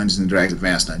basic Dungeons and Dragons,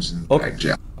 Advanced Dungeons and Dragons.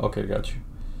 Yeah. Okay, got you.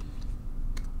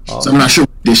 So I'm not sure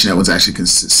what edition that was actually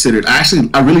considered.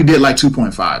 I really did like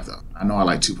 2.5 though. I know I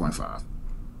like 2.5.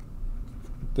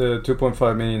 The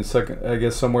 2.5 meaning second, I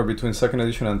guess somewhere between second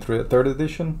edition and third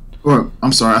edition. Or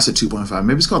I'm sorry, I said 2.5.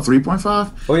 Maybe it's called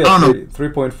 3.5. Oh yeah, I don't know.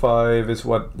 3.5 is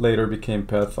what later became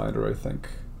Pathfinder, I think.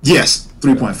 Yes,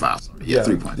 3.5. Yeah,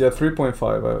 3.5. Yeah,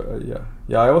 3.5.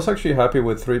 Yeah. I was actually happy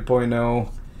with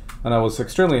 3.0, and I was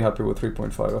extremely happy with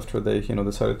 3.5 after they,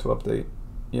 decided to update,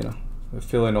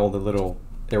 fill in all the little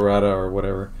errata or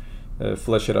whatever,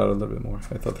 flesh it out a little bit more.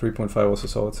 I thought 3.5 was a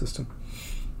solid system.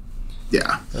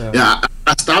 Yeah.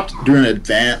 I stopped during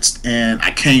Advanced, and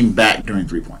I came back during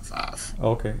 3.5.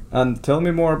 Okay, and tell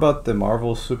me more about the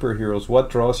Marvel superheroes. What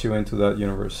draws you into that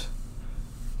universe?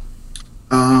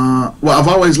 Well, I've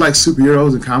always liked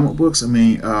superheroes and comic books. I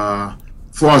mean,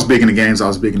 before I was big into games, I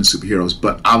was big into superheroes,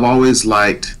 but I've always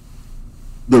liked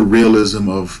the realism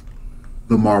of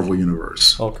the Marvel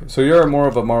universe. Okay, so you're more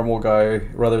of a Marvel guy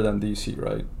rather than DC,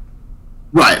 right?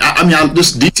 Right. I mean,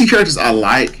 just DC characters I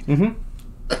like. Mm-hmm.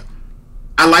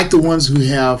 I like the ones who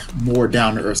have more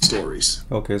down-to-earth stories.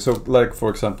 Okay, so like,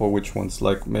 for example, which ones?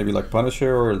 Like maybe like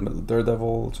Punisher or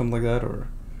Daredevil, something like that, or?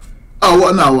 Oh,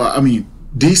 well, no, I mean,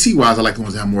 DC-wise, I like the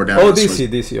ones that have more down-to-earth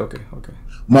stories. DC, okay.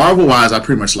 Marvel-wise, I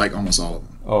pretty much like almost all of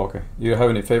them. Oh, okay. You have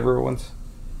any favorite ones?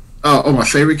 My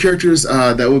favorite characters,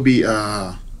 that would be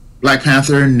Black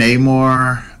Panther,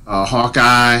 Namor,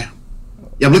 Hawkeye.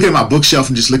 Yeah, I'm looking at my bookshelf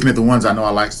and just looking at the ones I know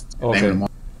I like. Okay. Naming them all.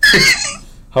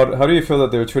 How do you feel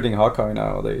that they're treating Hawkeye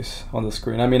nowadays on the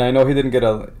screen? I mean, I know he didn't get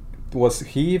was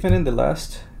he even in the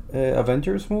last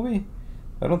Avengers movie?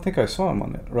 I don't think I saw him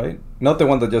on it, right? Not the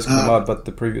one that just came out, but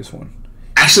the previous one.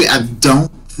 Actually, I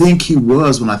don't think he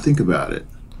was when I think about it.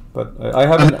 But I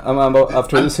haven't.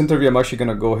 After this interview, I'm actually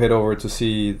gonna go head over to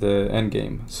see the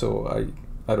Endgame. So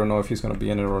I don't know if he's gonna be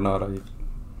in it or not.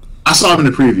 I saw him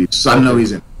in the preview, so I know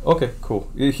he's in. Okay, cool.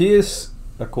 He is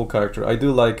a cool character. I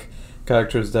do like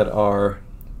characters that are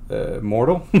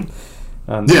mortal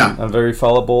and very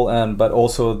fallible, but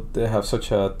also they have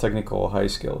such a technical high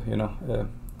skill,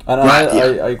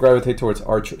 I gravitate towards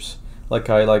archers. Like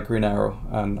I like Green Arrow,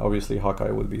 and obviously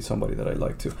Hawkeye would be somebody that I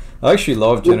like too. I actually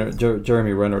love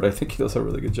Jeremy Renner. I think he does a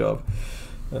really good job.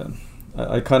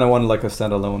 I kind of want like a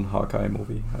standalone Hawkeye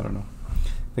movie. I don't know.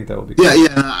 I think that would be cool.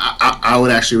 I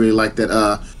would actually really like that.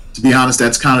 To be honest,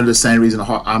 that's kind of the same reason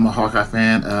I'm a Hawkeye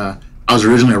fan. I was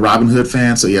originally a Robin Hood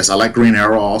fan, so yes, I like Green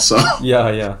Arrow also.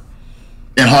 Yeah.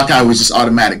 And Hawkeye was just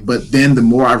automatic. But then the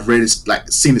more I've read,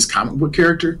 seen this comic book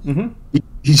character,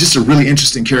 he's just a really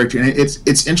interesting character, and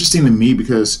it's interesting to me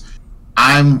because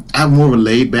I have more of a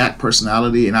laid back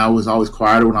personality, and I was always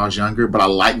quieter when I was younger. But I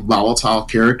like volatile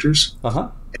characters.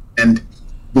 And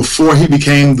before he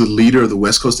became the leader of the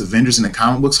West Coast Avengers in the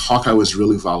comic books, Hawkeye was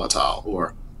really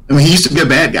volatile. He used to be a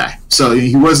bad guy, so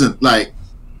he wasn't like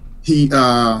he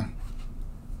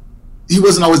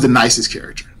wasn't always the nicest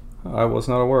character. I was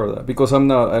not aware of that because I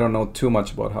don't know too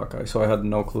much about Hawkeye, so I had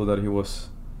no clue that he was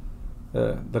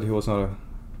not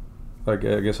I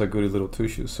guess a goody little two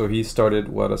shoes. So he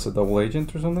started as a double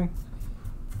agent or something?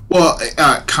 Well,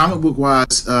 comic book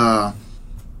wise,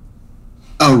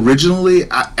 originally,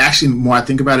 actually, more I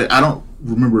think about it, I don't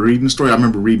remember reading the story. I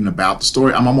remember reading about the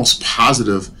story. I'm almost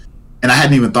positive, and I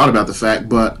hadn't even thought about the fact,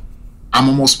 but I'm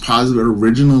almost positive that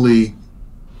originally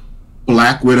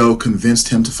Black Widow convinced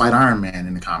him to fight Iron Man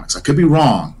in the comics. I could be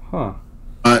wrong.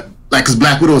 But because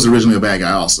Black Widow was originally a bad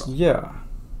guy also. Yeah.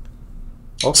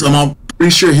 Okay. So I'm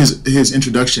pretty sure his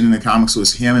introduction in the comics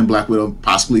was him and Black Widow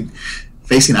possibly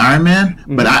facing Iron Man,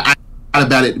 but I thought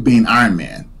about it being Iron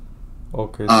Man.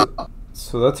 Okay.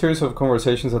 So that series of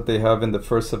conversations that they have in the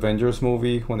first Avengers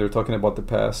movie when they're talking about the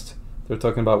past, they're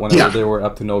talking about whenever they were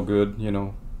up to no good,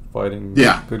 fighting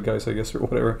good guys, I guess, or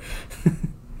whatever.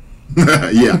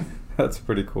 Yeah. That's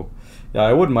pretty cool. Yeah,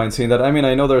 I wouldn't mind seeing that. I mean,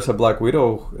 I know there's a Black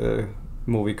Widow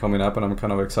movie coming up, and I'm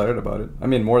kind of excited about it. I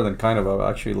mean, more than kind of, I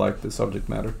actually like the subject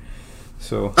matter.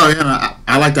 So. Oh yeah,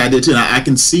 I like the idea too. And I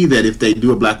can see that if they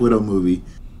do a Black Widow movie,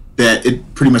 that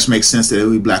it pretty much makes sense that it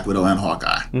would be Black Widow and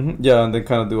Hawkeye. Yeah, and they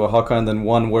kind of do a Hawkeye and then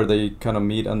one where they kind of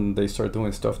meet and they start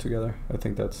doing stuff together. I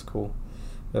think that's cool.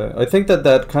 I think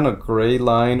that kind of gray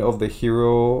line of the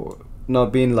hero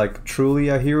not being like truly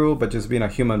a hero, but just being a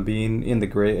human being in the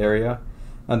gray area,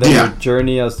 and then Yeah. their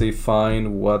journey as they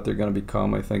find what they're gonna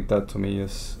become. I think that to me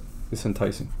is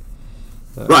enticing.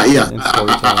 Right, yeah, in I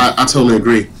storytelling. totally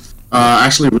agree. I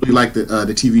actually really like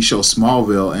the TV show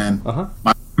Smallville, and Uh-huh.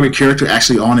 my favorite character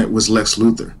actually on it was Lex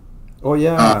Luthor. Oh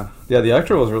yeah, yeah. The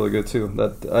actor was really good too.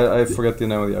 That I forget the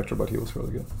name of the actor, but he was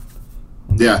really good.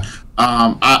 Yeah,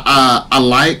 I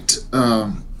liked.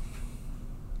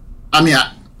 I mean,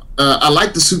 I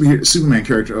like the Superman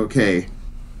character, okay,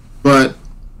 but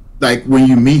like when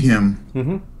you meet him,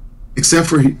 Mm-hmm. except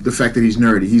for the fact that he's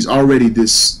nerdy, he's already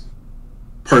this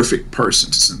perfect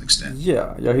person to some extent.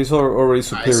 Yeah, yeah. He's already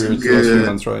superior and to those good.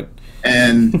 humans, right?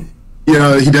 And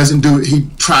he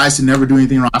tries to never do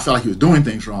anything wrong. I felt like he was doing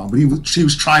things wrong, but he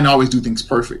was trying to always do things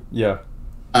perfect. Yeah,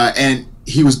 And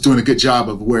he was doing a good job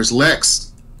of. Whereas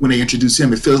Lex, when they introduce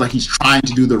him, it feels like he's trying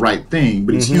to do the right thing,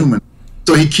 but he's human,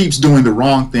 so he keeps doing the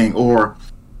wrong thing, or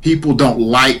people don't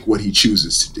like what he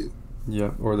chooses to do.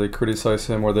 yeah. Or they criticize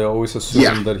him, or they always assume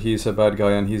Yeah. that he's a bad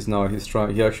guy, and he's not. He's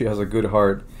trying. He actually has a good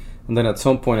heart. And then at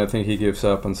some point, I think he gives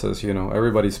up and says,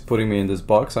 everybody's putting me in this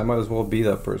box. I might as well be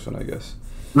that person, I guess.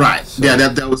 Right. So- Yeah.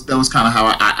 That was kind of how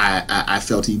I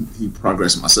felt he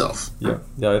progressed myself. Yeah,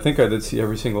 yeah. I think I did see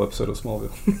every single episode of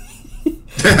Smallville.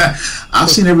 I've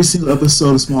seen every single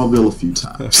episode of Smallville a few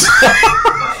times.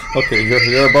 Okay,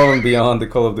 you're above and beyond the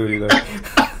Call of Duty there.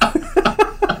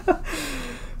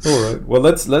 All right. Well,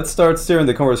 let's start steering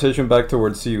the conversation back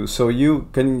towards you. So you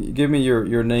can give me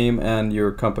your name and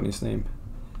your company's name.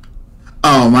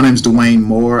 Oh, my name's Dwayne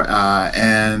Moore,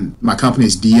 and my company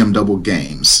is DM Double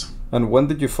Games. And when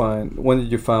did you found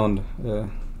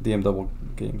DM Double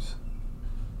Games?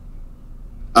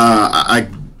 I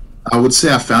would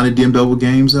say I founded DM Double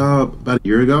Games about a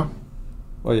year ago.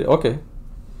 Oh yeah, okay.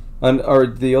 And are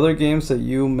the other games that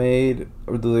you made,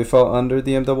 or do they fall under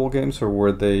DM Double Games, or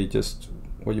were they just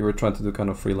what you were trying to do, kind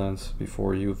of freelance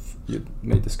before you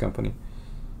made this company?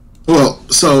 Well,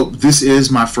 so this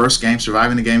is my first game.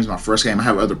 Surviving the Game is my first game. I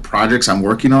have other projects I'm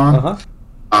working on,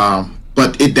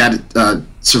 but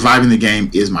Surviving the Game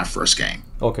is my first game.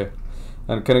 Okay.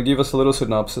 And can you give us a little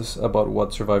synopsis about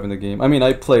what Surviving the Game? I mean,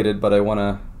 I played it, but I want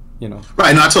to,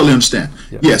 Right, no, I totally understand.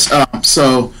 Yeah. Yes,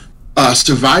 so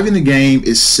Surviving the Game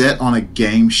is set on a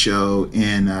game show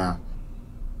in the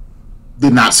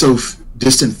not so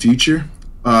distant future.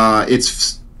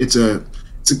 The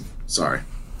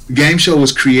game show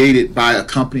was created by a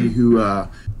company who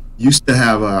used to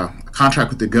have a contract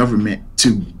with the government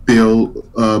to build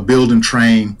and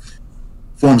train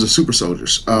forms of super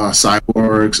soldiers,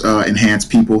 cyborgs, enhanced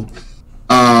people.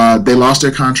 They lost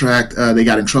their contract. They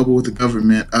got in trouble with the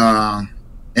government,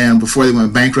 and before they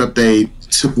went bankrupt, they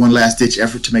took one last ditch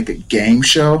effort to make a game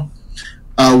show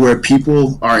where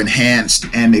people are enhanced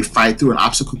and they fight through an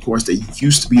obstacle course that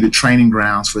used to be the training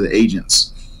grounds for the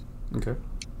agents. Okay.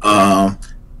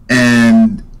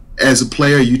 And as a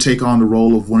player, you take on the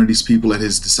role of one of these people that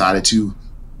has decided to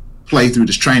play through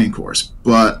this training course,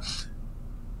 but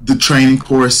the training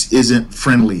course isn't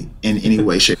friendly in any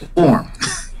way, shape, or form.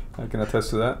 I can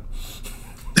attest to that.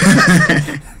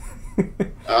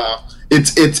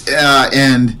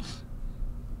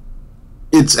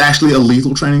 It's actually a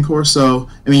lethal training course. So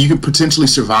I mean, you could potentially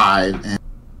survive, and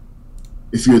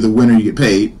if you're the winner, you get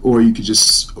paid, or you could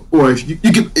if you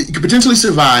could potentially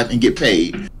survive and get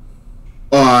paid,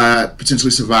 or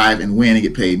potentially survive and win and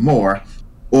get paid more,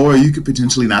 or you could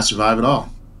potentially not survive at all.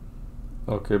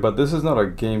 Okay, but this is not a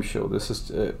game show. This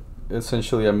is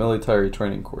essentially a military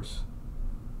training course.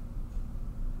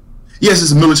 Yes,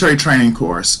 it's a military training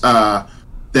course that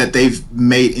they've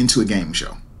made into a game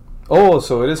show. Oh,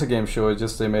 so it is a game show. It's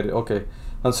just they made it. Okay.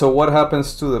 And so what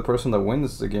happens to the person that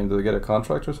wins the game? Do they get a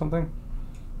contract or something?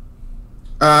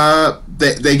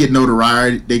 They get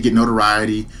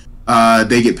notoriety.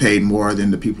 They get paid more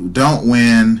than the people who don't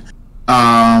win.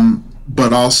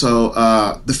 But also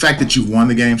the fact that you've won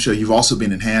the game show, you've also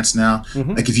been enhanced now.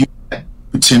 Mhm. Like if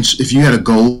you had a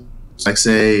goal, like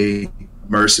say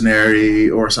mercenary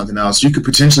or something else, you could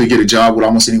potentially get a job with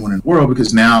almost anyone in the world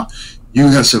because now you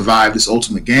have survived this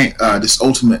ultimate game,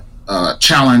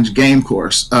 challenge game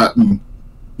course.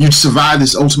 You survive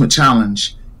this ultimate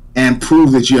challenge and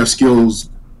prove that you have skills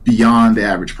beyond the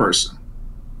average person.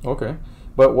 Okay.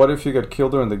 But what if you get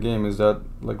killed during the game? Is that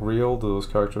like real? Do those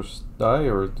characters die,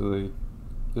 or do they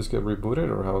just get rebooted,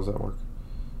 or how does that work?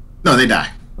 No, they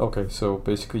die. Okay, so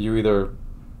basically you either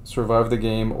survive the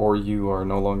game or you are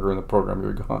no longer in the program.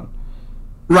 You're gone.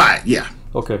 Right? Yeah.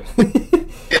 Okay.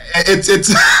 It's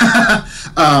it's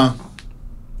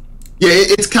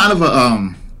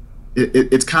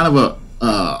kind of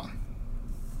a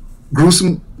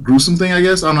gruesome gruesome thing, I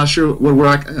guess. I'm not sure what word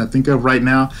I can think of right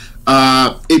now.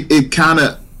 It kind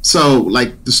of, so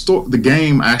like the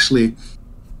game actually,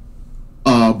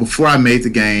 before I made the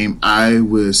game, I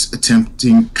was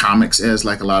attempting comics as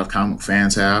like a lot of comic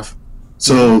fans have.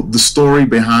 So the story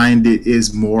behind it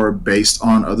is more based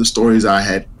on other stories I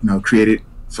had, created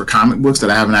for comic books that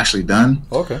I haven't actually done.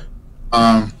 Okay.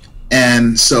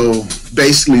 And so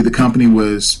basically the company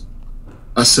was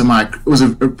it was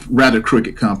a rather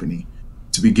crooked company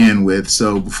to begin with.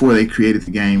 So before they created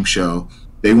the game show,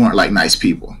 they weren't like nice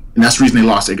people. And that's the reason they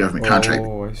lost their government contract.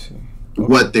 Oh, I see.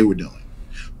 What they were doing.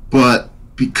 But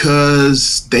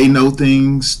because they know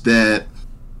things that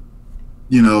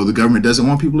the government doesn't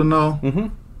want people to know,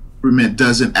 government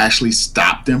doesn't actually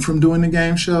stop them from doing the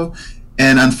game show.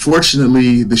 And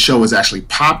unfortunately, the show is actually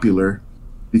popular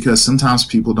because sometimes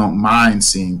people don't mind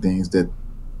seeing things that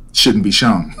shouldn't be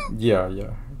shown. Yeah,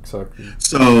 exactly.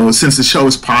 So since the show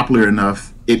is popular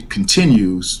enough, it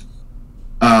continues.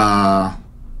 But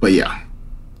yeah,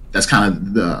 that's kind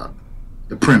of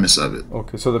the premise of it.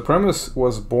 Okay, so the premise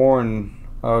was born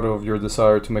out of your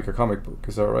desire to make a comic book,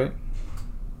 is that right?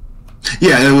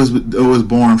 Yeah, it was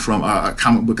born from a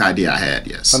comic book idea I had.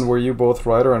 Yes. And were you both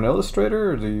writer and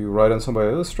illustrator, or do you write and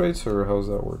somebody illustrates, or how does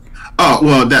that work? Oh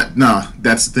well,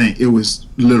 that's the thing. It was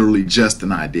literally just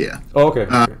an idea. Oh, okay.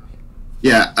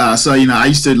 Yeah. So I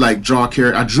used to like draw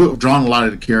drawn a lot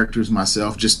of the characters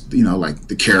myself. Just like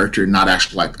the character, not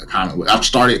actually like a comic book. I've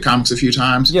started comics a few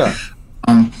times. Yeah.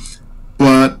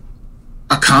 But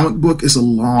a comic book is a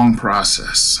long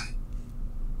process.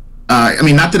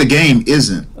 Not that a game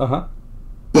isn't.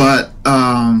 But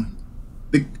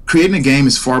creating a game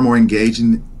is far more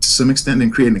engaging to some extent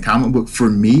than creating a comic book for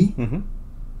me.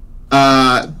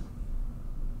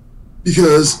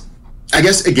 Because I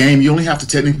guess a game, you only have to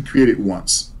technically create it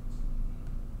once.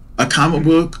 A comic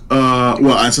book,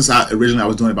 since originally I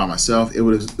was doing it by myself, it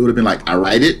would have been like I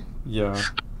write it,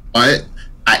 I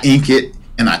ink it,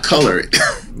 and I color it.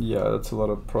 Yeah, that's a lot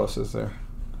of process there.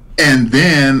 And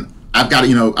then I've got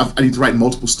to, I need to write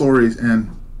multiple stories, and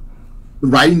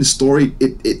writing the story,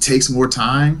 it takes more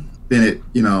time than it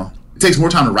takes more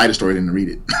time to write a story than to read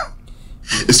it.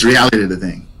 It's the reality of the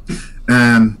thing.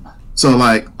 And so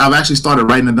like I've actually started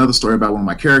writing another story about one of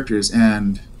my characters,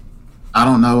 and I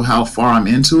don't know how far I'm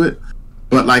into it,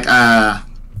 but like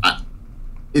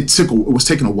it was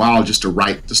taking a while just to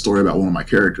write the story about one of my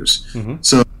characters.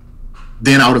 So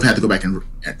then I would have had to go back and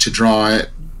to draw it,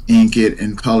 ink it,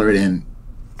 and color it, and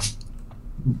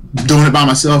doing it by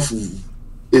myself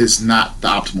is not the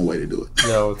optimal way to do it.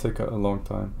 Yeah, it will take a long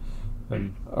time.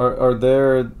 And are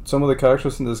there some of the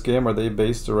characters in this game, are they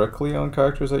based directly on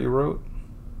characters that you wrote?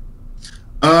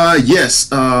 Yes.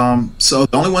 So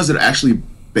the only ones that are actually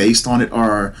based on it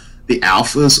are the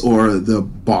alphas or the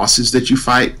bosses that you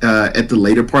fight at the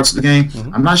later parts of the game.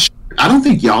 I'm not sure. I don't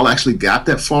think y'all actually got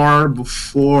that far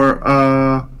before. We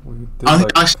did I don't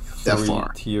think actually that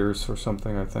far. Tiers or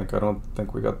something. I think. I don't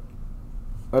think we got.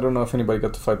 I don't know if anybody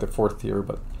got to fight the 4th tier,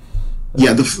 but.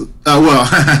 Yeah.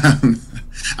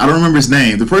 I don't remember his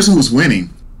name. The person who was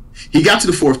winning, he got to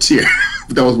the 4th tier,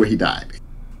 but that was where he died.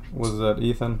 Was that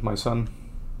Ethan, my son?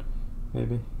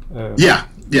 Maybe. Yeah.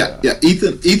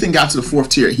 Ethan got to the 4th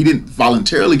tier. He didn't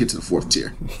voluntarily get to the 4th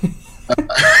tier.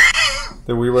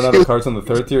 Did we run out of cards on the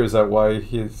 3rd tier? Is that why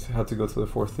he had to go to the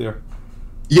 4th tier?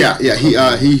 Yeah.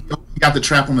 He got the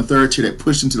trap on the 3rd tier that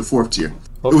pushed him to the 4th tier.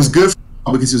 Okay. It was good for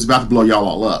him because he was about to blow y'all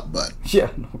all up, but yeah,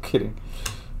 no kidding.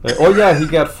 Oh yeah, he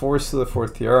got forced to the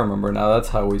 4th tier. I remember now. That's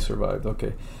how we survived.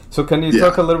 Okay. So can you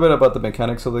talk a little bit about the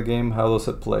mechanics of the game? How does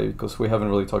it play? Because we haven't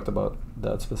really talked about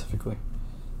that specifically.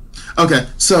 Okay,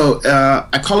 so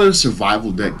I call it a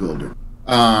survival deck builder.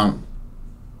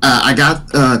 I got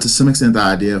to some extent the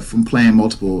idea from playing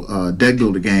multiple deck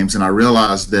builder games, and I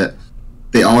realized that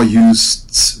they all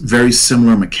use very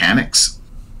similar mechanics.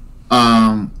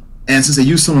 And since they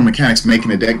use similar mechanics,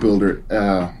 making a deck builder,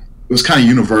 it was kind of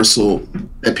universal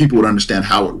that people would understand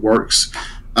how it works.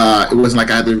 It wasn't like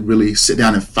I had to really sit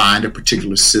down and find a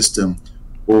particular system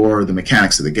or the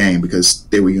mechanics of the game because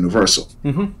they were universal.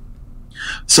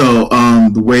 So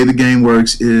the way the game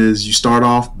works is you start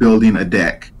off building a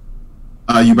deck.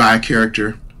 You buy a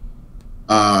character.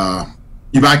 And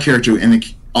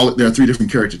there are 3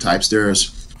 different character types.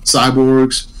 There's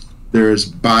cyborgs, there's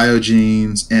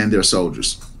biogenes, and there's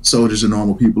soldiers. Soldiers are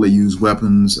normal people that use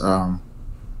weapons and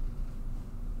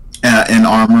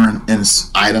armor and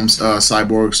items.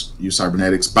 Cyborgs use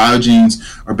cybernetics. Biogenes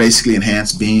are basically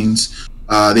enhanced beings.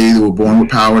 They either were born with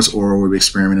powers or were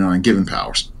experimented on given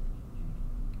powers.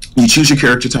 You choose your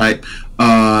character type,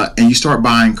 and you start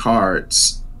buying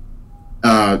cards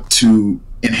to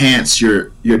enhance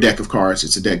your deck of cards.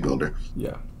 It's a deck builder.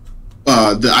 Yeah.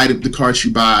 The cards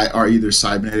you buy are either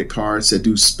cybernetic cards that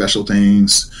do special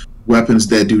things, weapons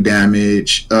that do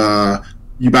damage.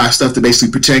 You buy stuff to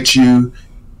basically protect you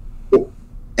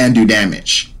and do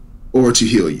damage, or to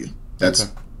heal you.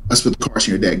 That's what the cards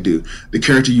in your deck do. The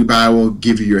character you buy will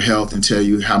give you your health and tell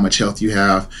you how much health you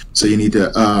have. So you need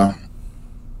to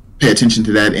pay attention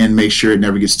to that and make sure it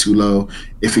never gets too low.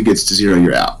 If it gets to 0,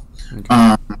 you're out.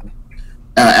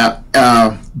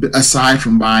 Aside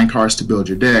from buying cards to build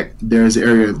your deck, there's an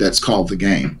area that's called the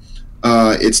game.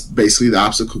 It's basically the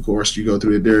obstacle course you go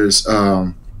through. There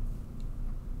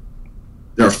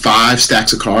are 5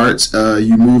 stacks of cards.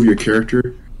 You move your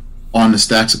character on the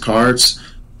stacks of cards,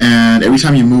 and every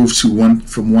time you move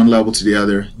from one level to the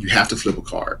other, you have to flip a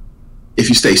card. If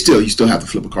you stay still, you still have to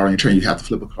flip a card. On your turn, you have to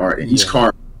flip a card, and each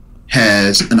card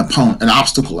has an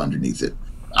obstacle underneath it.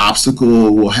 The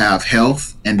obstacle will have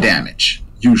health and damage,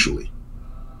 usually.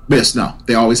 Yes, no,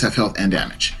 they always have health and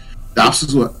damage. The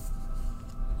obstacles,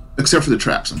 except for the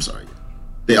traps, I'm sorry.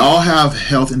 They all have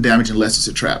health and damage unless it's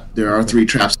a trap. There are 3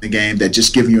 traps in the game that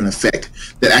just give you an effect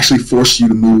that actually force you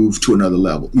to move to another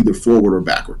level, either forward or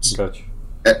backwards. Gotcha.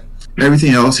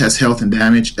 Everything else has health and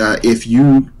damage. If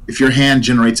your hand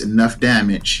generates enough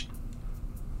damage,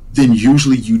 then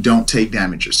usually you don't take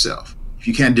damage yourself. If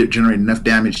you can't generate enough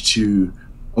damage to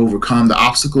overcome the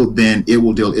obstacle, then it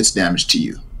will deal its damage to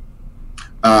you.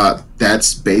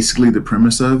 That's basically the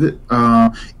premise of it.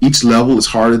 Each level is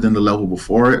harder than the level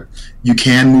before it. You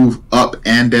can move up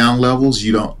and down levels.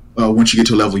 You don't. Once you get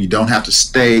to a level, you don't have to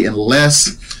stay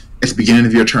unless at the beginning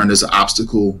of your turn there's an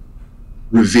obstacle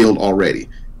revealed already.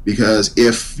 Because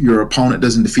if your opponent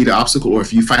doesn't defeat an obstacle, or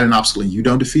if you fight an obstacle and you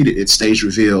don't defeat it, it stays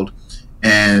revealed,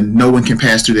 and no one can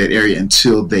pass through that area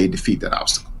until they defeat that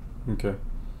obstacle. Okay.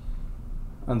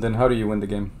 And then how do you win the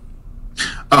game?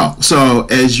 Oh, so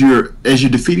as you're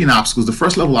defeating obstacles, the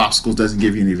first level obstacles doesn't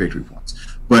give you any victory points.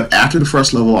 But after the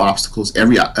first level obstacles,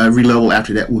 every level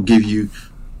after that will give you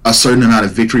a certain amount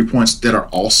of victory points that are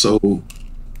also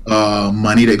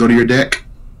money that go to your deck.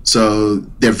 So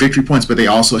they're victory points, but they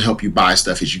also help you buy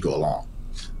stuff as you go along.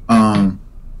 They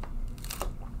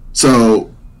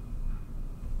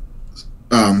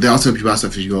also help you buy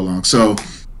stuff as you go along. So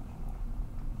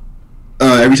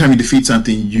every time you defeat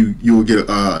something, you will get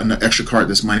an extra card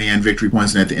that's money and victory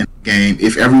points. And at the end of the game,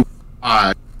 if everyone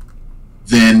dies,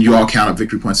 then you all count up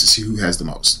victory points to see who has the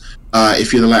most.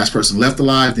 If you're the last person left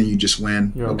alive, then you just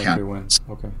win. You automatically win.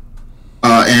 Okay.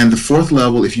 And the 4th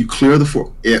level, if you clear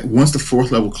once the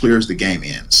 4th level clears, the game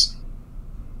ends.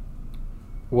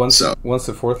 Once the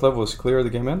 4th level is clear, the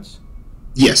game ends?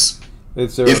 Yes.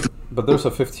 But there's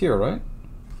a 5th tier, right?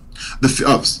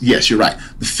 Yes, you're right.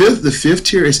 The fifth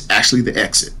tier is actually the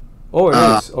exit. Oh, it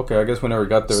is. Okay, I guess we never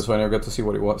got there, so I never got to see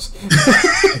what it was.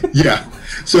 Yeah.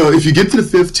 So if you get to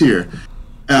the 5th tier,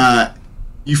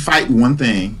 you fight one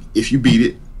thing. If you beat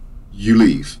it, you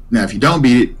leave. Now, if you don't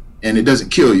beat it and it doesn't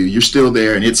kill you, you're still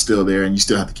there and it's still there, and you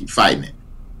still have to keep fighting it.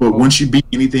 But once you beat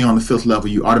anything on the 5th level,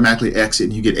 you automatically exit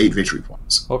and you get 8 victory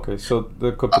points. Okay, so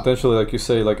there could potentially, like you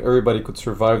say, like everybody could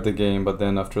survive the game, but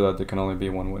then after that there can only be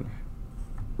one winner.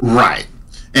 Right.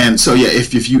 And so yeah,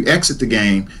 if you exit the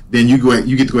game, then you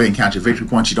get to go ahead and count your victory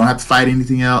points. You don't have to fight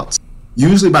anything else.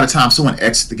 Usually by the time someone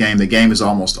exits the game is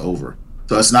almost over.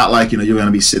 So it's not like you're going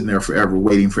to be sitting there forever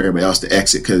waiting for everybody else to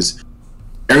exit, because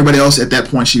everybody else at that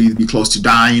point should either be close to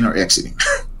dying or exiting.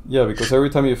 Yeah, because every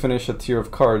time you finish a tier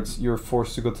of cards, you're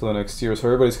forced to go to the next tier. So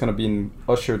everybody's kind of being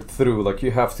ushered through. Like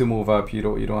you have to move up. You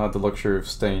don't have the luxury of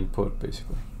staying put,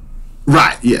 basically.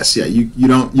 Right. Yes. Yeah. You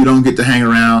don't get to hang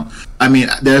around. I mean,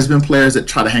 there's been players that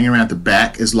try to hang around at the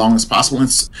back as long as possible. And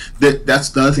that's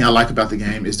the other thing I like about the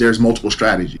game is there's multiple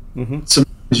strategies. Mm-hmm.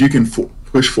 Sometimes you can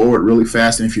push forward really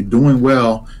fast, and if you're doing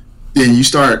well, then you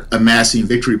start amassing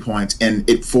victory points, and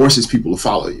it forces people to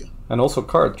follow you. And also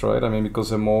cards, right? I mean, because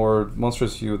the more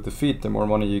monsters you defeat, the more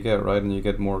money you get, right? And you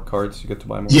get more cards. You get to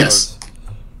buy more cards.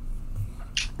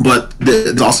 But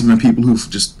there's also been people who've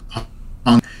just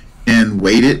hung and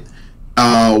waited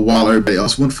while everybody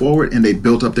else went forward, and they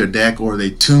built up their deck, or they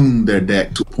tuned their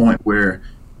deck to a point where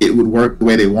it would work the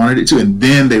way they wanted it to, and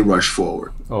then they rush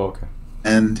forward. Oh, okay.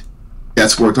 And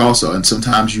that's worked also. And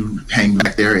sometimes you hang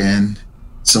back there, and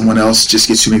someone else just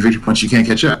gets too many victory points, you can't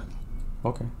catch up.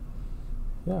 Okay.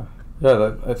 Yeah.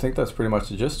 I think that's pretty much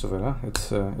the gist of it. Huh?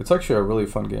 It's actually a really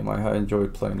fun game. I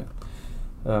enjoyed playing it.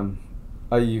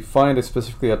 I find it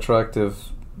specifically attractive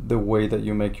the way that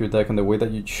you make your deck and the way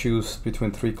that you choose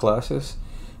between 3 classes,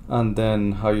 and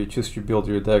then how you choose to build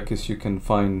your deck is you can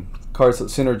find cards that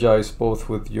synergize both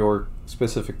with your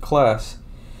specific class,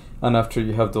 and after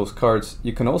you have those cards,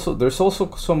 you can also there's also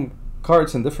some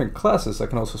cards in different classes that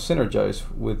can also synergize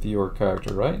with your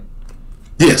character, right?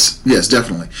 Yes,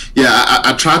 definitely. Yeah,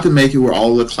 I tried to make it where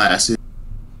all the classes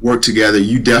work together.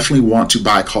 You definitely want to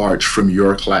buy cards from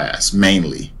your class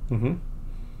mainly. Mm-hmm.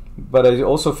 But I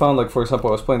also found, like, for example,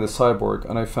 I was playing the cyborg,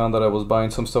 and I found that I was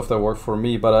buying some stuff that worked for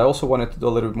me, but I also wanted to do a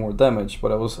little bit more damage.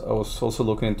 But I was also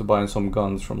looking into buying some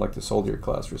guns from like the soldier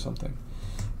class or something,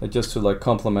 just to like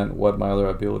complement what my other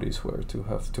abilities were,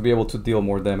 to be able to deal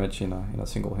more damage in a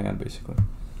single hand, basically.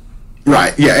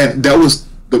 Right. Yeah, and that was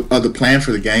the plan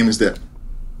for the game, is that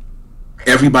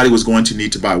everybody was going to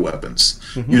need to buy weapons.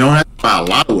 Mm-hmm. You don't have to buy a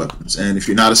lot of weapons, and if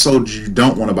you're not a soldier, you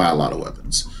don't want to buy a lot of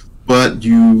weapons. But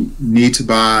you need to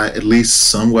buy at least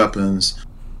some weapons,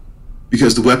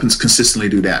 because the weapons consistently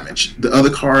do damage. The other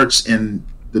cards in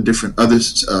the different other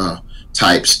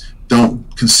types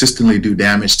don't consistently do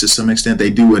damage. To some extent, they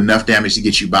do enough damage to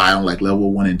get you by on like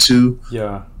level 1 and 2.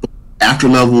 Yeah. After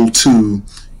level 2,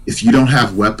 if you don't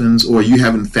have weapons, or you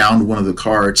haven't found one of the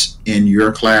cards in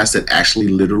your class that actually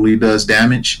literally does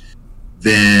damage,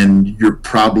 then you're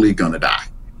probably gonna die.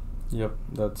 Yep.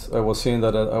 I was seeing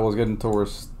that I was getting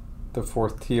towards the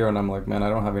 4th tier, and I'm like, man, I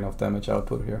don't have enough damage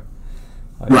output here.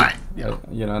 Right. Yeah.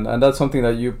 And that's something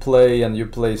that you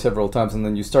play several times, and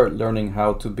then you start learning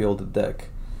how to build a deck.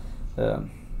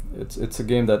 It's a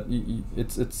game that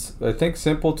it's I think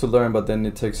simple to learn, but then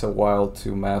it takes a while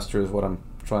to master, is what I'm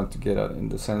trying to get at, in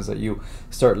the sense that you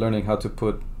start learning how to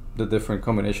put the different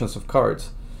combinations of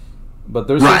cards. But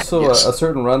there's also a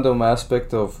certain random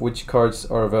aspect of which cards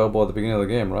are available at the beginning of the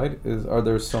game, right? Are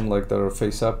there some like that are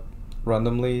face up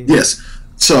randomly? Yes.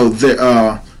 So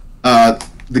the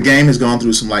game has gone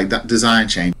through some like design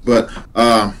change, but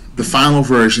the final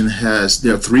version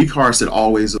there are 3 cards that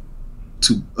always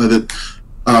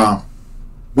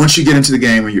once you get into the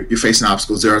game and you're facing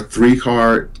obstacles, there are 3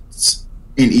 cards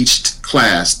in each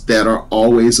class that are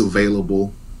always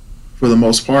available for the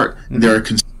most part. Mm-hmm. There are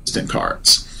consistent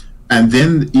cards, and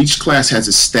then each class has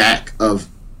a stack of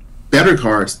better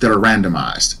cards that are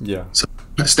randomized. Yeah. So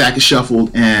a stack is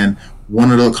shuffled, and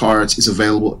one of the cards is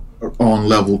available on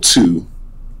level 2.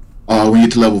 When you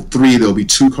get to level 3, there'll be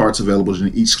 2 cards available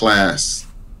in each class.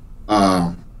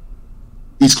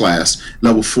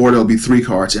 Level 4, there'll be 3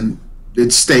 cards, and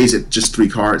it stays at just 3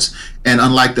 cards. And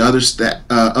unlike the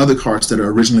other cards that are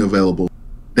originally available,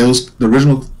 the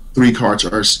original 3 cards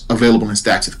are available in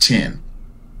stacks of 10.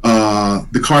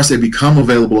 The cards that become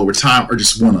available over time are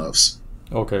just one-ofs.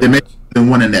 Okay. There may be more than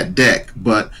one in that deck,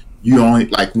 but you only,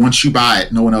 like, once you buy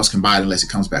it, no one else can buy it unless it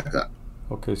comes back up.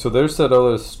 Okay, so there's that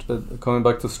other coming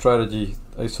back to strategy.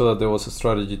 I saw that there was a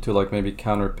strategy to like maybe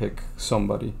counterpick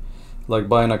somebody, like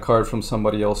buying a card from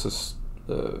somebody else's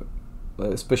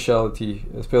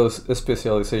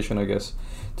specialization, I guess,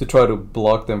 to try to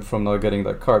block them from not getting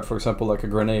that card. For example, like a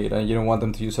grenade, and you don't want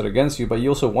them to use it against you, but you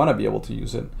also want to be able to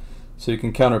use it, so you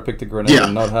can counterpick the grenade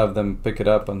and not have them pick it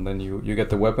up, and then you get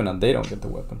the weapon and they don't get the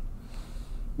weapon.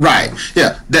 Right.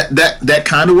 Yeah. That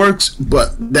kind of works,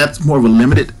 but that's more of a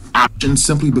limited option,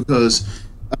 simply because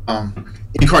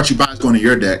any card you buy is going to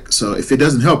your deck. So if it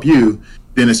doesn't help you,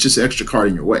 then it's just an extra card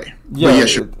in your way. Yeah. Yeah.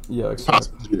 Sure. Yeah. Exactly.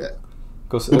 Possible to do that.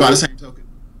 By the same token.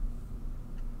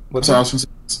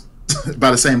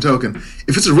 By the same token,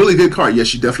 if it's a really good card,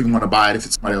 yes, you definitely want to buy it if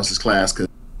it's somebody else's class, because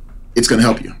it's going to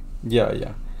help you. Yeah.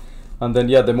 Yeah. And then,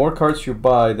 the more cards you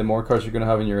buy, the more cards you're going to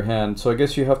have in your hand. So I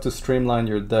guess you have to streamline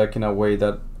your deck in a way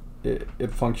that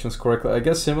it functions correctly. I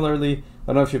guess similarly, I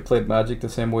don't know if you played Magic the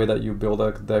same way that you build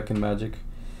a deck in Magic.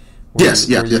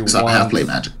 Yes, I have played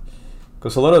Magic.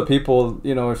 Because a lot of people,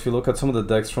 if you look at some of the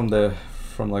decks from the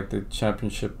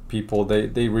championship people,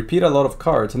 they repeat a lot of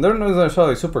cards. And they're not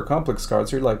necessarily super complex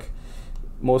cards. They're like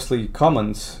mostly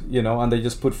commons, and they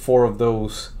just put 4 of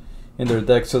those in their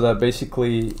deck, so that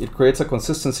basically it creates a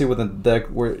consistency within the deck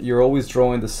where you're always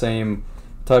drawing the same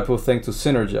type of thing to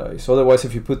synergize. Otherwise,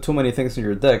 if you put too many things in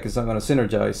your deck, it's not going to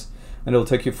synergize, and it'll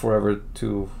take you forever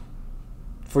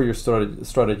for your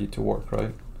strategy to work,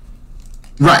 right?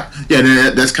 Right.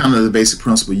 Yeah, that's kind of the basic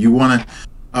principle. You want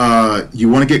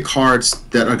to get cards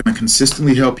that are going to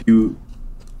consistently help you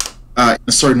in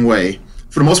a certain way.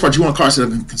 For the most part, you want cards that are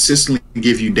going to consistently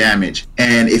give you damage.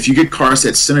 And if you get cards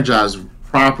that synergize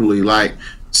properly, like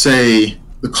say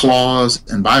the Claws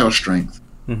and Biostrength.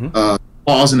 Mm-hmm.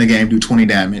 Claws in the game do 20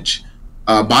 damage.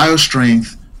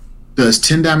 Biostrength does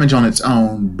 10 damage on its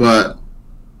own, but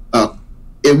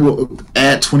it will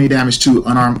add 20 damage to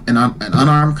an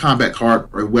unarmed combat card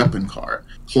or a weapon card.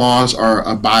 Claws are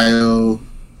a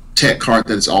biotech card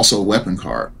that is also a weapon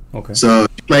card. Okay. So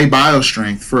you play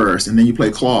Biostrength first, and then you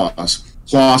play Claws.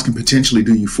 Claws can potentially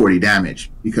do you 40 damage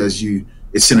because you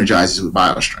it synergizes with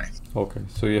Biostrength. Okay,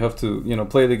 so you have to,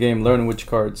 play the game, learn which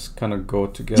cards kind of go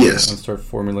together, Yes. and start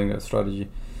formulating that strategy.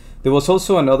 There was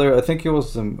also another, I think it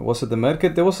was it the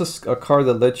medkit? There was a card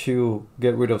that lets you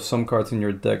get rid of some cards in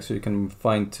your deck so you can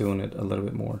fine-tune it a little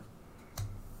bit more.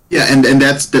 Yeah, and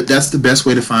that's the best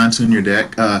way to fine-tune your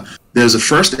deck. There's a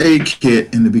first aid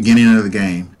kit in the beginning of the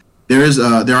game.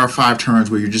 There are 5 turns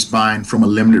where you're just buying from a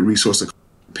limited resource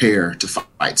pair to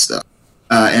fight stuff.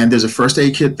 And there's a first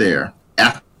aid kit there.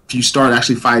 After you start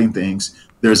actually fighting things,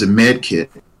 there's a med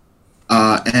kit.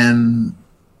 And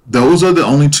those are the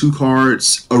only 2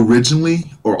 cards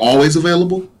originally or always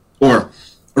available, or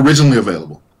originally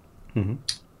available. Mm-hmm.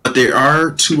 But there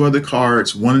are 2 other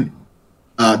cards. One,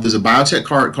 there's a biotech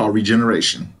card called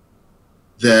Regeneration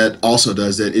that also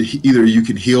does that. Either you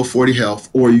can heal 40 health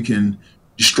or you can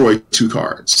destroy 2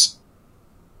 cards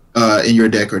in your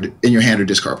deck or in your hand or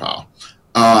discard pile.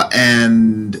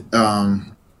 And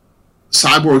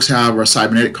cyborgs have a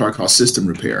cybernetic card called System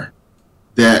Repair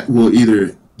that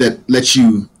lets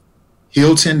you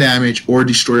heal 10 damage or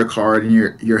destroy a card in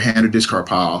your hand or discard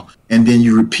pile, and then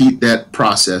you repeat that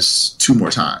process 2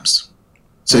 more times.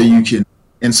 So you can,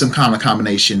 in some kind of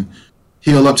combination,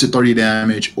 heal up to 30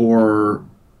 damage or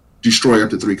destroy up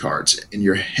to 3 cards in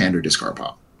your hand or discard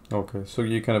pile. Okay, so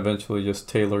you can eventually just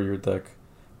tailor your deck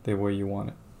the way you want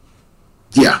it.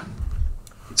 Yeah.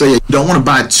 So yeah, you don't want to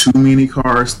buy too many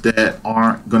cards that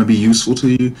aren't going to be useful to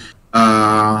you.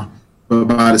 But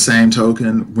by the same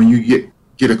token, when you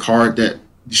get a card that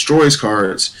destroys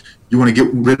cards, you want to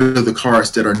get rid of the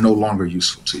cards that are no longer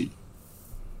useful to you.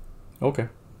 Okay,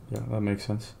 yeah, that makes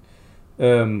sense.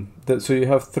 So you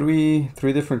have three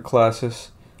different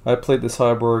classes. I played the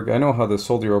Cyborg. I know how the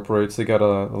Soldier operates. They got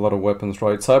a lot of weapons,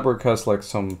 right? Cyborg has like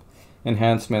some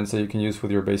enhancements that you can use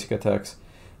with your basic attacks.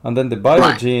 And then the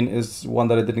Biogene is one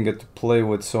that I didn't get to play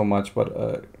with so much,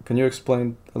 but can you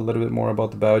explain a little bit more about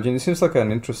the Biogene? It seems like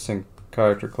an interesting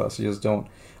character class. I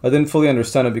didn't fully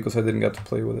understand it because I didn't get to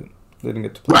play with it.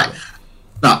 Right.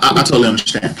 No, I totally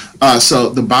understand. So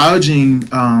the Biogene,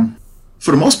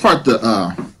 for the most part,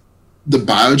 the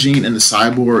Biogene and the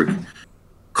Cyborg,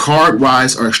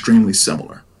 card-wise, are extremely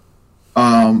similar.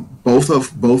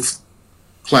 Both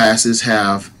classes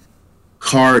have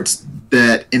cards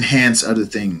that enhance other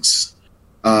things.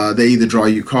 They either draw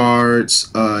you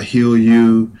cards, heal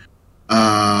you,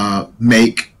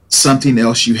 make something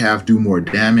else you have do more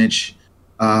damage,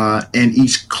 and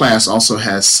each class also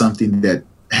has something that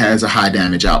has a high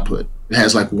damage output. It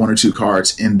has like 1 or 2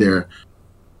 cards in their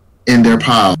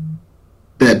pile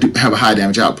that have a high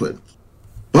damage output.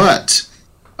 But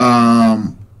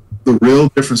the real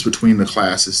difference between the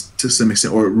classes, to some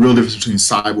extent, or real difference between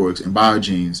cyborgs and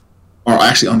biogenes, are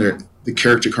actually under the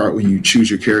character card when you choose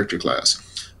your character class.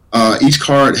 Each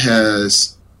character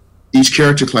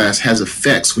class has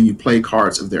effects when you play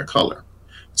cards of their color.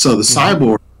 So the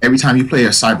cyborg, every time you play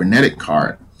a cybernetic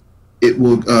card, it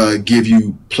will give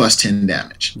you plus 10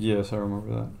 damage. Yes, I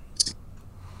remember that.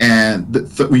 And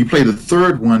when you play the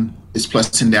third one, it's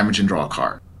plus 10 damage and draw a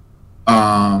card.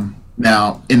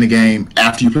 Now, in the game,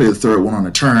 after you play the third one on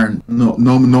a turn, no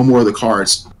more of the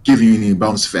cards give you any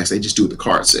bonus effects. They just do what the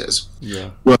card says. Yeah.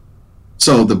 Well,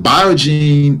 so the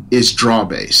Biogene is draw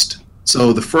based.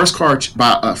 So the first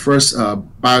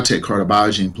biotech card a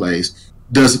Biogene plays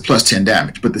does a plus 10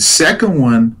 damage, but the second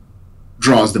one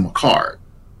draws them a card.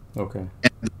 Okay.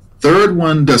 And the third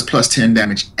one does plus 10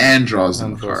 damage and draws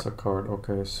them a card.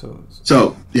 Okay,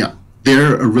 so yeah,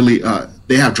 they're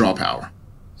they have draw power.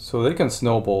 So they can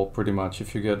snowball pretty much.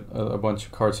 If you get a bunch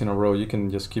of cards in a row, you can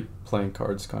just keep playing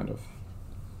cards, kind of.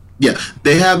 Yeah,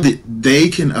 they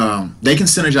can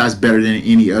synergize better than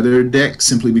any other deck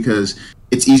simply because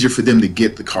it's easier for them to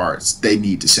get the cards they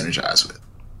need to synergize with.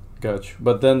 Gotcha.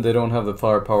 But then they don't have the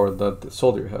firepower that the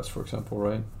Soldier has, for example,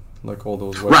 right? Like all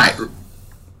those weapons.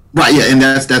 Right. Yeah, and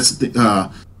that's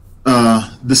the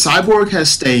Cyborg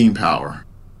has staying power.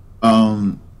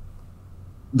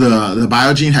 The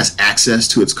Biogene has access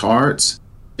to its cards,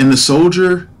 and the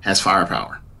Soldier has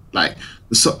firepower. Like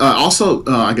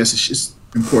I guess it's just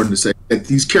important to say that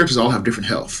these characters all have different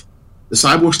health. The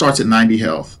Cyborg starts at 90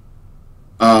 health,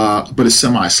 but it's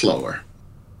semi-slower.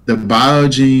 The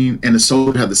Biogene and the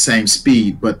Soldier have the same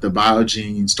speed, but the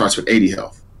Biogene starts with 80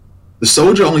 health. The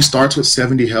Soldier only starts with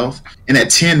 70 health, and at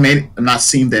 10 may not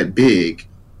seem that big,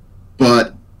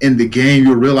 but in the game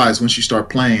you'll realize once you start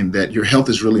playing that your health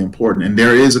is really important. And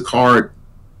there is a card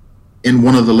in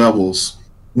one of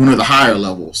the higher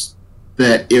levels,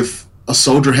 that if a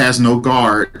soldier has no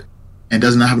guard and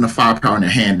does not have enough firepower in their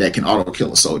hand, that can auto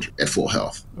kill a soldier at full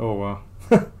health. Oh wow.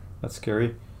 That's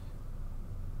scary.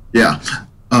 Yeah.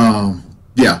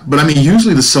 But I mean,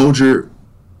 usually the soldier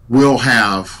will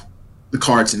have the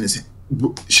cards in his.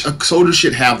 A soldier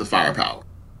should have the firepower.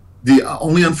 The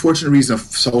only unfortunate reason a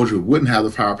soldier wouldn't have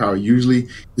the firepower usually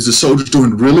is the soldier's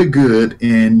doing really good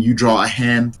and you draw a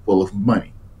handful of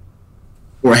money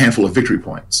or a handful of victory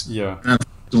points. Yeah. And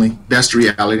unfortunately, that's the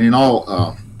reality in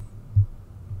all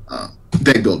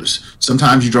deck builders.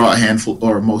 Sometimes you draw a handful,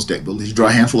 or most deck builders, you draw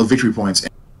a handful of victory points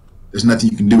and there's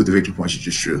nothing you can do with the victory points you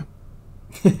just drew.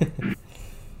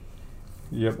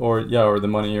 Yep, or the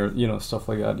money, or stuff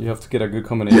like that. You have to get a good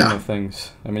combination of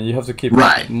things. I mean, you have to keep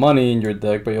money in your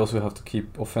deck, but you also have to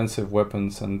keep offensive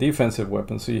weapons and defensive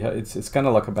weapons. So it's kind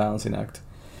of like a balancing act.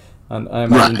 And I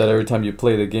imagine that every time you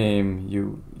play the game,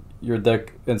 your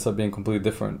deck ends up being completely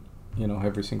different.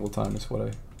 Every single time is what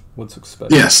I would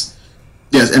expect. Yes,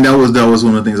 and that was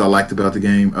one of the things I liked about the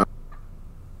game.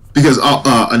 Because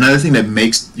another thing that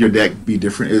makes your deck be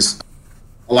different is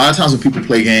a lot of times when people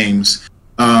play games.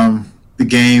 The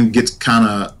game gets kind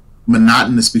of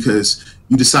monotonous because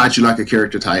you decide you like a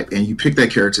character type and you pick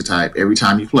that character type every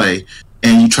time you play,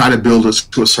 and you try to build it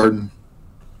to a certain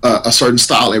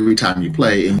style every time you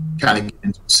play, and you kind of get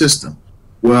into the system.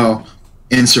 Well,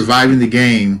 in surviving the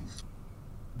game,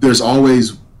 there's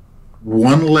always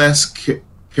one less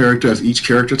character of each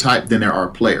character type than there are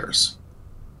players.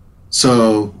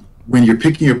 So when you're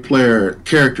picking your player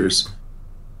characters,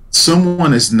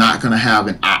 someone is not going to have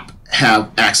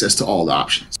have access to all the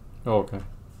options. Oh, okay.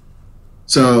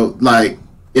 So, like,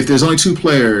 if there's only 2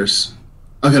 players,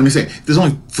 okay, let me say, if there's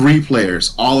only 3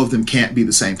 players, all of them can't be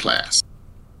the same class.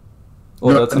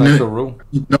 Oh, that's an actual rule?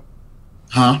 No,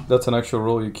 huh? That's an actual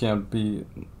rule.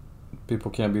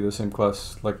 People can't be the same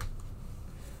class. Like,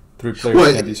 3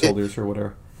 players can't be soldiers or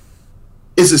whatever.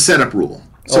 It's a setup rule.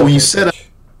 So when you set up,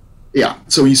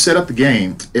 so when you set up the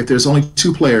game, if there's only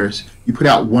 2 players, you put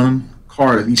out 1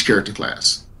 card of each character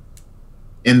class.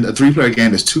 In a 3-player game,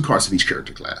 there's 2 cards of each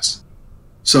character class.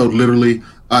 So literally,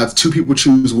 if 2 people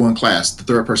choose 1 class, the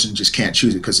third person just can't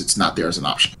choose it because it's not there as an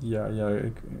option. Yeah,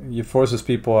 it forces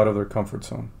people out of their comfort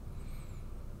zone.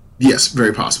 Yes,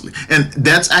 very possibly. And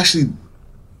that's actually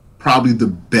probably the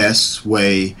best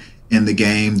way in the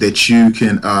game that you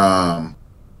can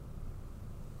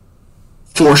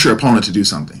force your opponent to do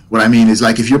something. What I mean is,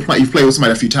 like, if you've played with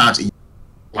somebody a few times and you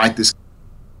like this,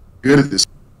 good at this,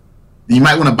 you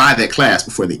might want to buy that class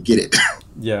before they get it.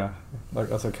 Yeah,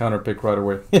 like as a counter pick right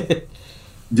away.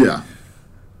 Yeah,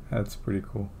 that's pretty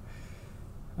cool.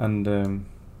 And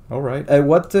all right,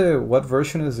 what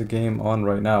version is the game on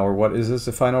right now, or what is this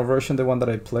the final version, the one that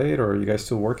I played, or are you guys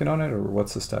still working on it, or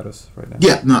what's the status right now?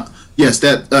 Yes,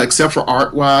 that except for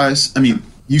art wise, I mean,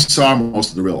 you saw most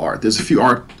of the real art. There's a few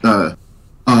arts that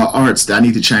I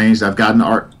need to change. I've gotten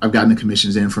the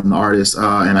commissions in from the artist,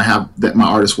 and I have my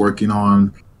artist working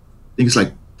on. I think it's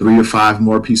like 3 or 5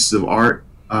 more pieces of art,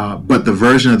 but the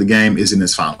version of the game is in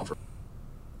its final version.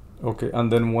 Okay,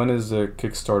 and then when is the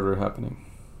Kickstarter happening?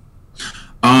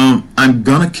 I'm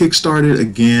gonna kickstart it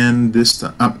again this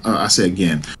time. I say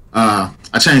again. I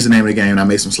changed the name of the game and I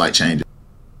made some slight changes.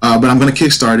 But I'm gonna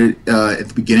kickstart it at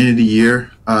the beginning of the year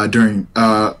during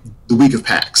the week of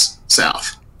PAX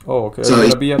South. Oh, okay. So are you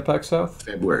gonna be at PAX South?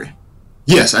 February.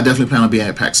 Yes, I definitely plan on being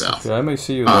at PAX South. Okay, I may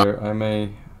see you there.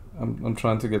 I'm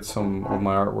trying to get some of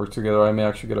my artwork together. I may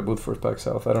actually get a booth for PAX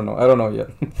South. I don't know yet.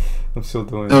 I'm still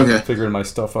figuring my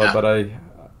stuff out. Yeah.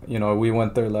 But we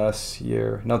went there last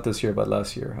year, not this year, but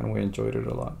last year, and we enjoyed it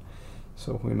a lot.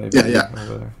 So we may be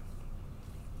over there.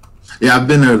 Yeah, I've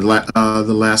been there the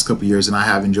last couple of years, and I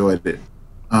have enjoyed it.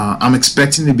 I'm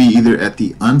expecting to be either at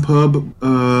the Unpub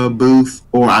booth,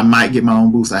 or I might get my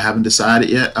own booth. I haven't decided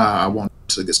yet. I want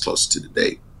to get closer to the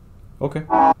date. Okay.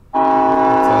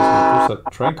 There's a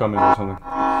train coming or something.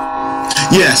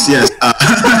 Yes.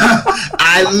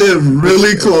 I live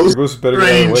really close to the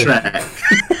train track.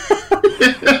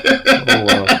 Oh,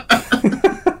 wow.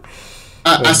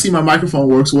 I see my microphone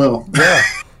works well. Yeah.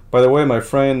 By the way, my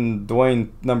friend Dwayne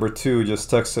number 2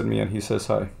 just texted me and he says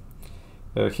hi.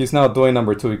 He's now Dwayne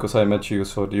number 2 because I met you,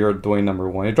 so you're Dwayne number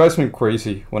 1. It drives me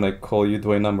crazy when I call you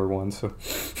Dwayne number 1. So.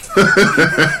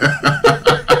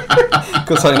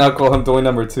 Because I now call him Dwayne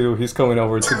number 2. He's coming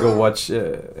over to go watch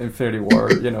Infinity War,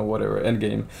 whatever,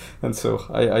 Endgame. And so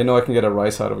I know I can get a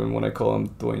rise out of him when I call him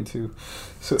Dwayne 2.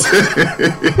 So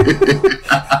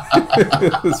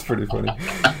it's pretty funny.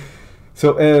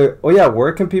 So,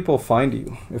 where can people find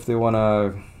you if they want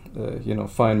to,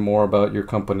 find more about your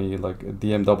company, like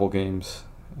DM Double Games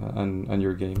and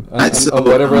your game, and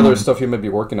whatever other stuff you may be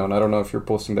working on? I don't know if you're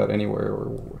posting that anywhere,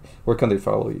 or where can they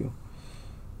follow you?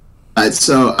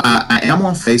 So I am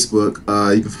on Facebook.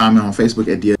 You can find me on Facebook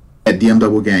at DM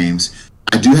Double Games.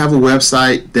 I do have a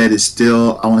website that is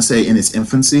still, I want to say, in its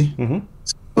infancy. Mm-hmm.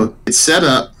 So it's set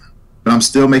up, but I'm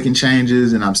still making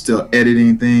changes and I'm still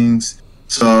editing things.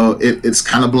 So it's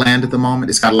kind of bland at the moment.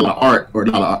 It's got a lot of art, or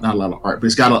not a lot of art, but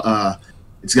it's got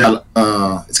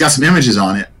some images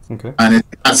on it, Okay. and it's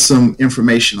got some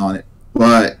information on it.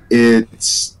 But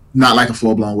it's not like a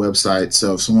full-blown website.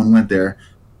 So if someone went there,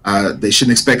 they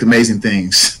shouldn't expect amazing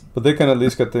things. But they can at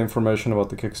least get the information about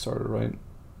the Kickstarter, right?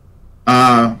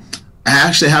 I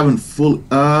actually haven't full.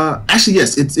 Actually,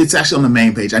 yes, it's actually on the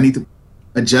main page. I need to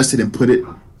adjust it and put it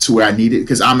to where I need it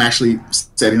because I'm actually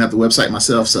setting up the website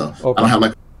myself, so Okay. I don't have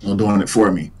like someone doing it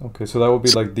for me. Okay, so that would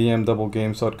be like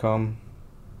dmdoublegames.com.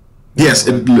 Yes,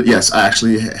 yes, I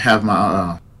actually have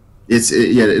my.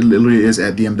 It literally is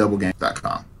at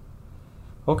dmdoublegames.com.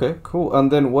 Okay, cool.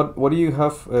 And then what do you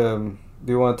have? Do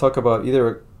you want to talk about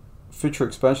either future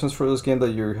expansions for this game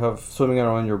that you have swimming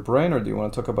around your brain, or do you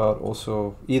want to talk about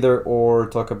also either or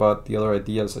talk about the other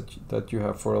ideas that you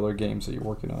have for other games that you're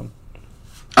working on?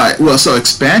 All right. Well, so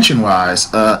expansion-wise,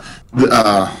 the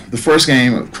first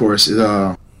game, of course, is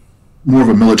more of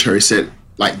a military set,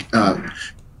 like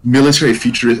military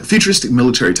futuristic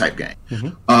military type game.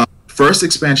 Mm-hmm. First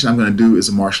expansion I'm going to do is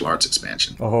a martial arts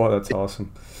expansion. Oh, that's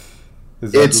awesome.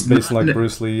 Is that It's based on not- like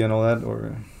Bruce Lee and all that,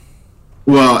 or?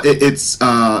 Well, it's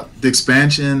the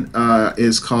expansion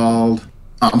is called.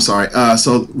 I'm sorry.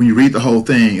 So when you read the whole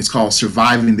thing, it's called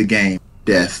 "Surviving the Game: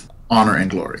 Death, Honor, and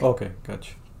Glory." Okay,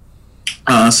 gotcha.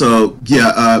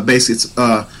 Basically, it's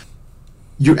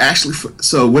you actually.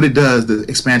 So what it does, the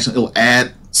expansion, it'll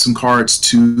add some cards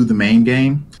to the main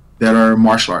game that are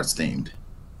martial arts themed,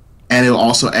 and it'll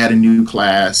also add a new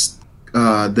class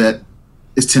that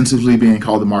is tentatively being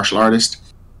called the martial artist.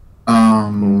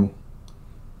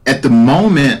 At the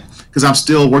moment, because I'm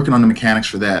still working on the mechanics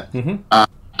for that, Mm-hmm.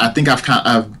 I think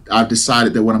I've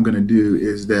decided that what I'm going to do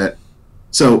is that.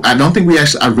 So I don't think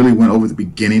I really went over the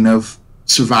beginning of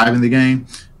surviving the game.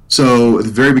 So at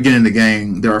the very beginning of the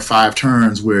game, there are 5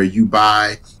 turns where you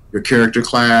buy your character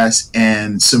class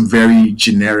and some very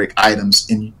generic items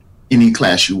in any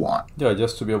class you want. Yeah,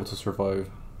 just to be able to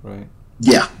survive, right?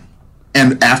 Yeah.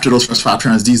 And after those first 5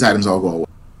 turns, these items all go away.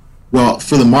 Well,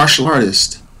 for the martial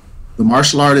artist,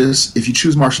 if you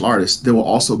choose martial artist, there will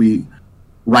also be,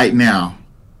 right now,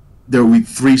 there will be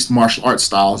 3 martial arts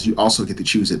styles you also get to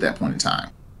choose at that point in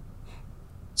time.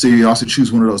 So you also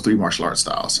choose one of those 3 martial arts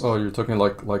styles. Oh, you're talking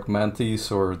like Mantis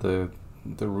or the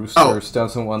rooster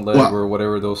stands on one leg, or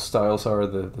whatever those styles are,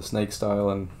 the snake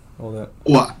style and all that.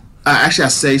 Well, actually, I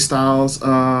say styles.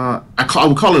 I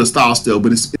would call it a style still,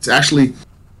 but it's actually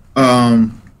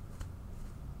the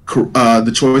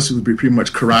choice would be pretty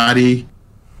much karate,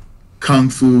 kung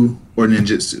fu, or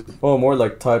ninjutsu. Oh, more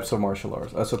like types of martial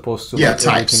arts as opposed to Yeah, like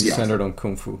types, everything yeah. centered on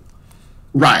kung fu.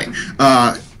 Right.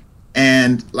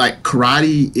 And like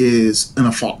karate is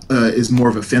more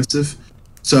of offensive.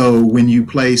 So when you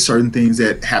play certain things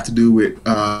that have to do with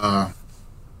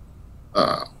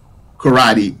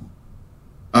karate,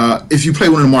 if you play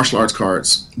one of the martial arts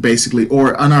cards, basically,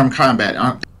 or unarmed combat.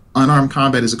 Unarmed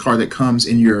combat is a card that comes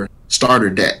in your starter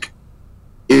deck.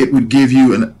 It would give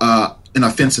you an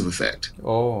offensive effect.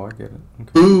 Oh, I get it.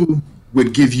 Okay. Fu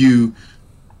would give you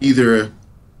either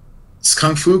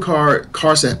kung fu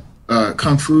cards that the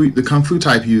kung fu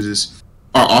type uses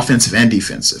are offensive and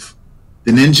defensive.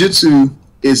 The ninjutsu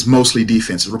is mostly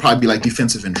defensive. It'll probably be like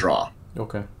defensive and draw.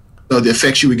 Okay. So the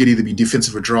effects you would get either be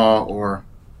defensive or draw, or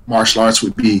martial arts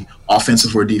would be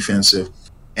offensive or defensive,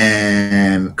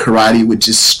 and karate would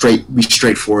just be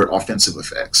straightforward offensive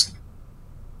effects.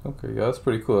 Okay, yeah, that's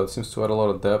pretty cool. That seems to add a lot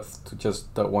of depth to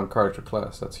just that one character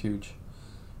class. That's huge.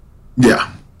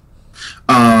 Yeah.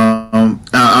 I've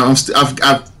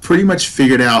pretty much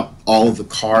figured out all of the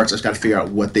cards. I just got to figure out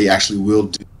what they actually will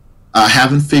do. I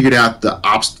haven't figured out the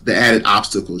added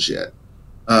obstacles yet.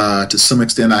 To some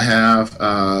extent, I have,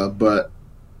 but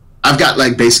I've got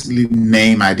like basically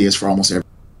name ideas for almost everything.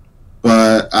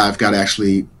 But I've got to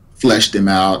actually flesh them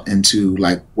out into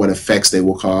like what effects they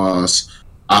will cause,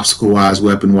 obstacle-wise,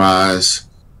 weapon-wise.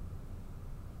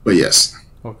 But yes.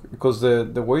 Okay, because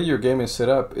the way your game is set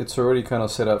up, it's already kind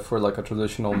of set up for like a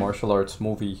traditional martial arts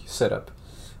movie setup,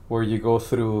 where you go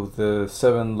through the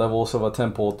 7 levels of a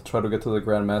temple to try to get to the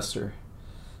Grandmaster.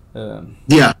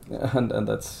 Yeah. And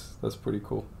that's pretty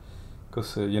cool,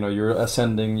 because you're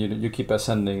ascending, you keep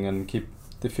ascending and keep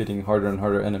defeating harder and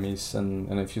harder enemies,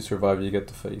 and if you survive, you get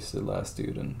to face the last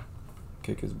dude and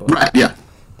kick his butt. Right. Yeah.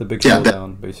 The big Yeah,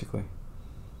 showdown, basically.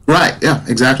 Right. Yeah.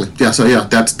 Exactly. Yeah. So yeah,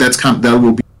 that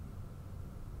will be.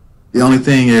 The only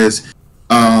thing is,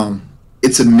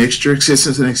 it's a mixture. Since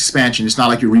it's an expansion, it's not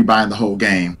like you're rebuying the whole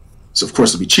game. So of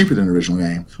course it'll be cheaper than the original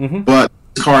game. Mm-hmm. But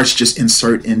cards just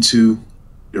insert into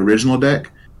the original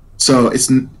deck. So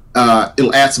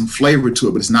it'll add some flavor to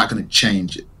it, but it's not going to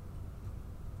change it.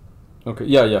 Okay,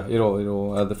 yeah.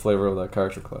 It'll add the flavor of that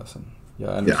character class, and yeah,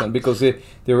 I understand because the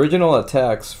original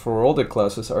attacks for all the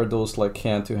classes are those like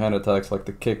hand-to-hand attacks, like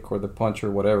the kick or the punch or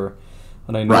whatever.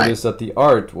 And I noticed that the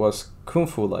art was kung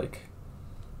fu like,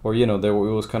 or it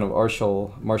was kind of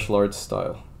martial arts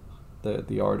style,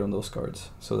 the art on those cards.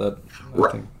 So that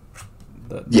I think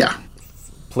that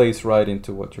plays right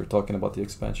into what you're talking about, the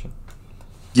expansion.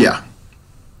 Yeah.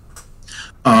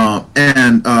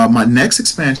 And my next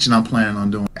expansion I'm planning on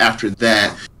doing after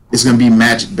that is going to be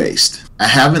magic based. I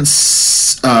haven't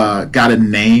got a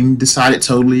name decided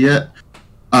totally yet.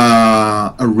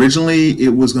 Originally, it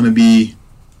was going to be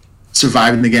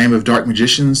Surviving the Game of Dark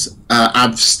Magicians.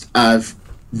 I've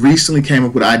recently came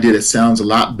up with an idea that sounds a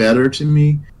lot better to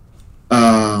me,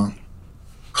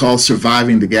 called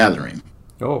Surviving the Gathering.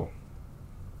 Oh,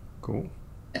 cool.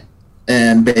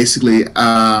 And basically,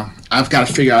 I've got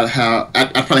to figure out how. I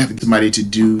probably have to get somebody to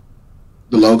do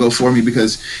the logo for me,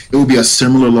 because it would be a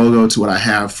similar logo to what I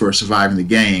have for Surviving the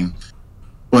Game.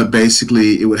 But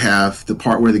basically, it would have the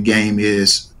part where the game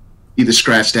is either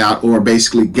scratched out or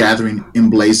basically gathering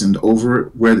emblazoned over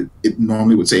it, where it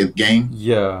normally would say game.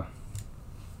 Yeah.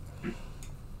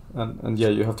 And yeah,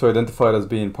 you have to identify it as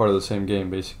being part of the same game,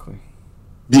 basically.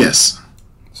 Yes.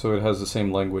 So it has the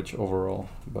same language overall,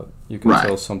 but you can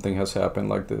tell something has happened,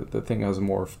 like the thing has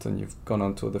morphed and you've gone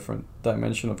on to a different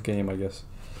dimension of game, I guess.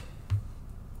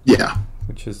 Yeah.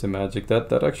 Which is the magic.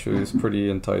 That actually is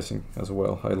pretty enticing as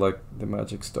well. I like the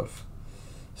magic stuff.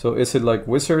 So is it like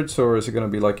wizards, or is it going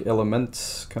to be like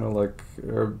elements, kind of like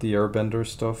the airbender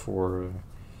stuff, or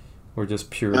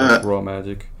just pure raw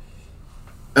magic?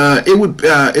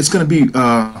 It's going to be...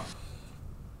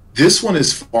 this one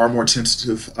is far more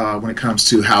tentative when it comes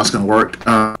to how it's going to work.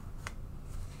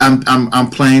 I'm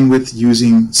playing with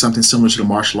using something similar to the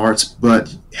martial arts,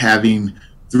 but having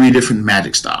 3 different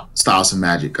magic styles of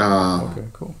magic. Okay,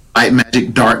 cool. Light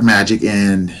magic, dark magic,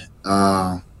 and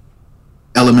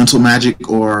elemental magic,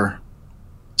 or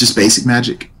just basic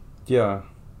magic. Yeah.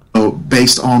 So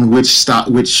based on which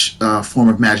form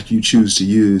of magic you choose to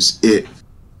use, it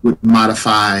would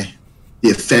modify the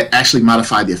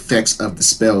effects of the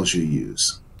spells you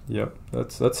use. Yep,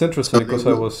 that's interesting, because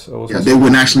I was they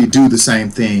wouldn't actually do the same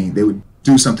thing. They would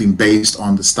do something based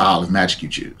on the style of magic you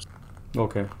choose.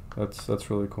 Okay, that's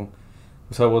really cool.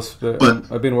 Because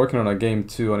I've been working on a game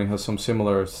too, and it has some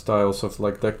similar styles of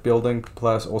like deck building,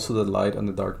 plus also the light and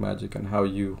the dark magic, and how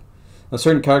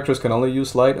certain characters can only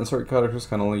use light and certain characters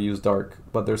can only use dark,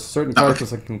 but there's certain characters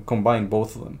that can combine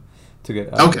both of them to get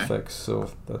added effects. So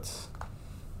that's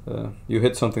you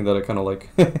hit something that I kind of like.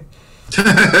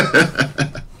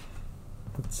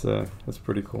 That's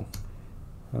pretty cool.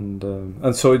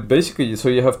 And so basically,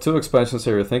 you have 2 expansions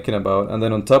that you're thinking about, and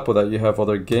then on top of that, you have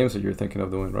other games that you're thinking of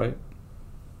doing, right?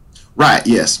 Right.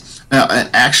 Yes. Now,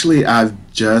 actually, I've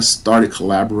just started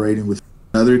collaborating with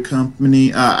another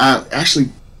company. I actually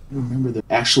remember the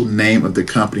actual name of the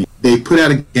company. They put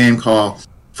out a game called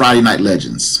Friday Night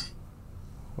Legends.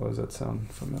 Why does that sound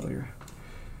familiar?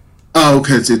 Oh,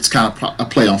 because it's kind of a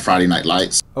play on Friday Night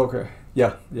Lights. Okay.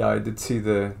 Yeah, I did see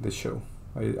the show.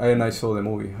 I saw the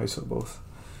movie. I saw both.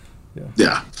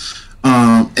 Yeah.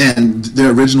 And the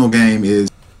original game is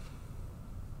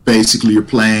basically you're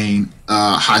playing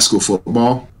high school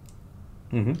football.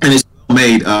 Mm-hmm. And it's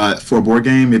made for a board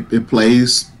game. It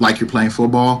plays like you're playing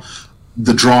football.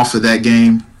 The draw for that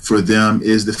game for them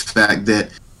is the fact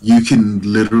that you can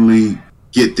literally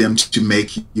get them to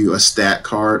make you a stat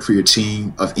card for your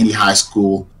team of any high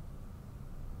school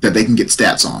that they can get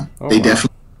stats on. They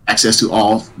definitely have access to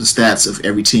all the stats of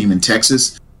every team in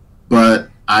Texas, but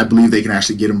I believe they can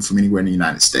actually get them from anywhere in the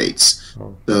United States.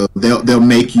 So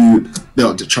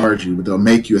they'll charge you, but they'll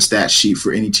make you a stat sheet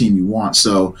for any team you want,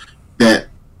 so that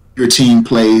your team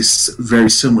plays very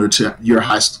similar to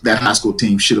that high school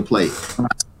team should have played.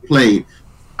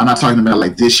 I'm not talking about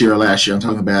like this year or last year. I'm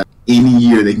talking about any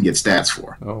year they can get stats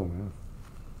for. Oh man,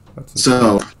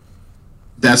 so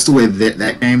that's the way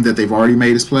that game that they've already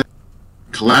made is played.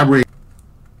 Collaborate,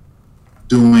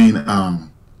 doing a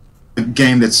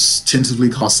game that's tentatively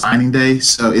called Signing Day.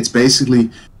 So it's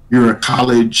basically you're a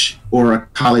college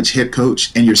head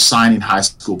coach and you're signing high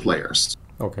school players.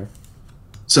 Okay.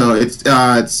 So it's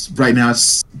right now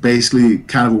it's basically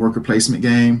kind of a worker placement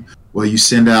game where you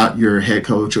send out your head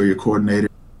coach or your coordinator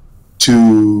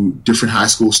to different high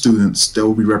school students that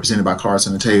will be represented by cards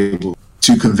on the table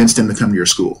to convince them to come to your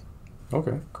school.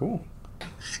 Okay, cool.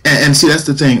 And see, that's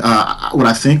the thing. What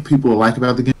I think people will like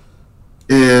about the game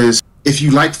is if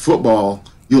you like football,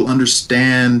 you'll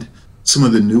understand some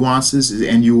of the nuances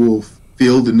and you will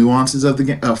feel the nuances of the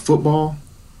game, of football.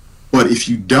 But if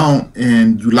you don't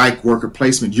and you like worker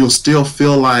placement, you'll still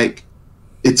feel like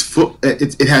it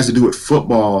has to do with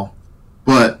football,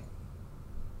 but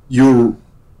you'll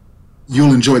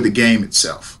enjoy the game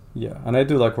itself. Yeah, and I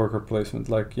do like worker placement,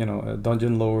 like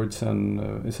Dungeon Lords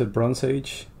and is it Bronze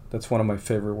Age? That's one of my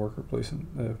favorite worker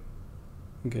placement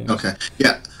games. Okay,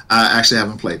 yeah, I actually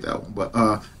haven't played that one, but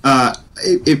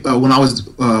when I was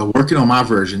working on my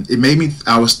version, it made me.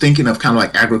 I was thinking of kind of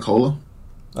like Agricola.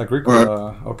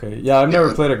 Agricola, okay, yeah, I've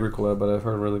never played Agricola, but I've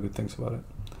heard really good things about it.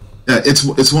 Yeah, it's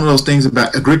one of those things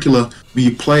about Agricola. When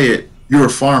you play it, you're a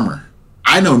farmer.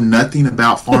 I know nothing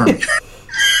about farming.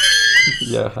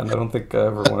 Yeah, and I don't think I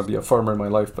ever want to be a farmer in my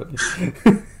life, but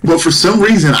but for some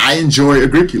reason, I enjoy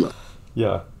Agricola.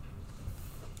 Yeah.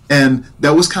 And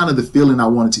that was kind of the feeling I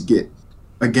wanted to get.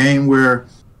 A game where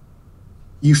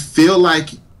you feel like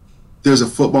there's a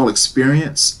football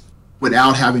experience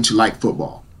without having to like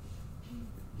football.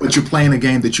 But you're playing a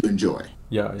game that you enjoy.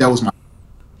 Yeah. That was my...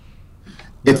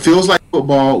 It feels like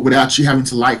football without you having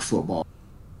to like football.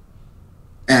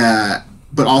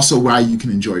 But also why you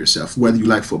can enjoy yourself, whether you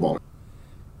like football.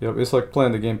 Yeah, it's like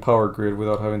playing the game Power Grid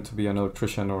without having to be an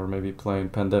electrician, or maybe playing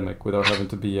Pandemic without having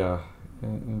to be a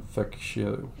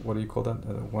what do you call that?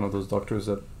 One of those doctors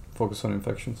that focus on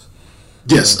infections.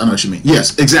 Yes, I know what you mean.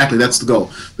 Yes, exactly. That's the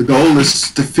goal. The goal is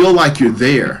to feel like you're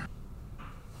there.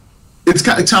 It's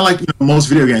kind of like most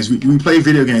video games. We play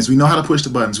video games. We know how to push the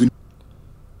buttons.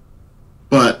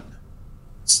 But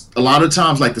a lot of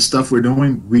times, like the stuff we're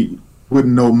doing, we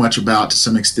wouldn't know much about to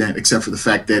some extent, except for the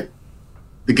fact that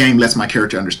the game lets my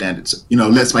character understand it. So,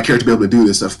 lets my character be able to do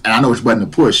this stuff, and I know which button to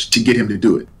push to get him to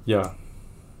do it. Yeah.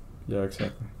 Yeah,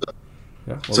 exactly.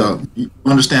 Yeah. Well, so you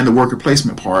understand the worker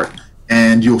placement part,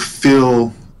 and you'll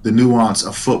feel the nuance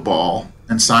of football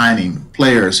and signing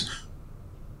players,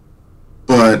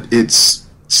 but it's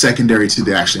secondary to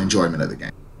the actual enjoyment of the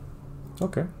game.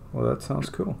 Okay. Well, that sounds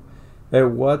cool.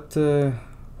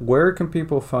 Where can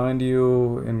people find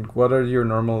you, and what are your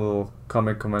normal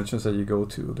comic conventions that you go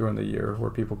to during the year where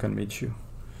people can meet you?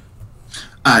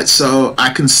 All right, so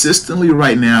I consistently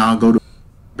right now go to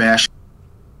Bash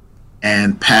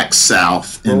and PAX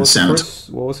South in San Antonio.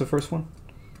 What was the first one?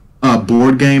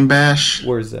 Board Game Bash.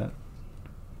 Where is that?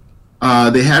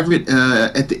 They have it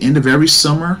at the end of every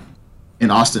summer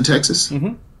in Austin, Texas.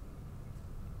 Mm-hmm.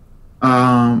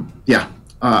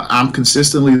 I'm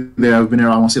consistently there. I've been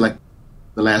there, I want to say, like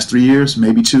the last 3 years,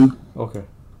 maybe 2. Okay.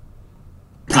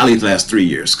 Probably the last 3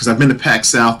 years, because I've been to PAX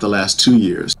South the last 2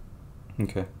 years.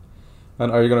 Okay.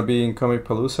 And are you going to be in Comic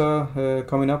Palooza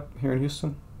coming up here in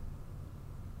Houston?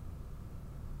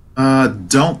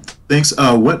 Don't think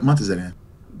so. What month is that in?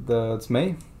 It's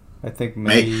May. I think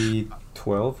May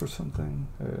 12 or something.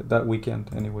 That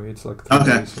weekend, anyway. It's like 3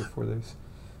 days or 4 days.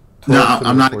 No,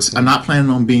 I'm not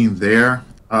planning on being there.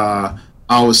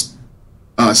 I was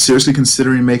seriously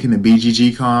considering making the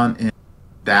BGG Con in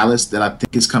Dallas that I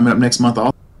think is coming up next month.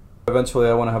 Also, eventually,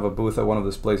 I want to have a booth at one of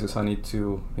these places. I need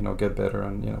to, get better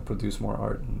and produce more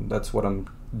art. And that's what I'm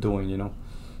doing.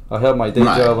 I have my day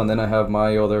job, and then I have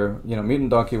my other, Mutant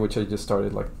Donkey, which I just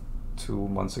started like 2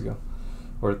 months ago,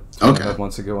 or 2.5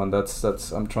 months ago, and that's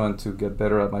I'm trying to get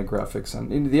better at my graphics.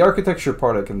 And in the architecture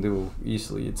part, I can do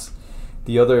easily. It's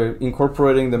the other,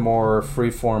 incorporating the more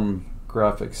freeform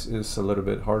graphics is a little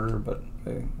bit harder, but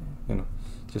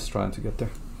just trying to get there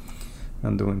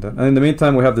and doing that. And in the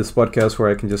meantime, we have this podcast where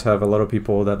I can just have a lot of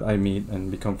people that I meet and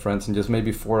become friends, and just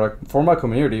maybe form a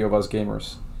community of us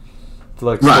gamers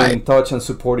to stay in touch and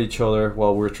support each other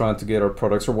while we're trying to get our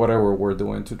products or whatever we're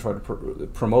doing to try to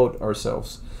promote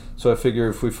ourselves. So I figure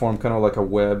if we form kind of like a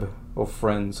web of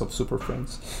friends, of super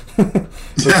friends, we can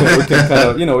kind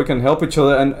of, we can help each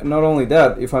other. And not only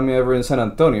that, if I'm ever in San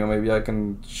Antonio, maybe I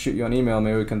can shoot you an email.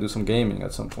 Maybe we can do some gaming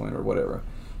at some point or whatever.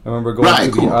 I remember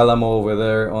going to the Alamo over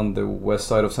there on the west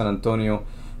side of San Antonio,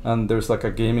 and there's like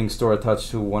a gaming store attached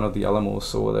to one of the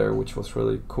Alamos over there, which was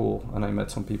really cool. And I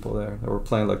met some people there that were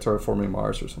playing like Terraforming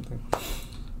Mars or something.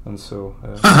 And so...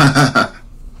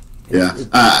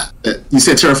 you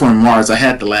said Terraforming Mars. I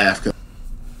had to laugh cause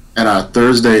at our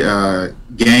Thursday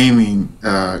gaming.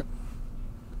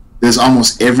 There's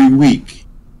almost every week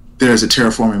there's a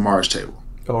Terraforming Mars table.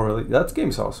 Oh, really? That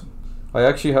game's awesome. I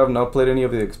actually have not played any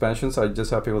of the expansions. I'm just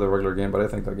happy with the regular game, but I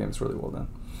think that game's really well done.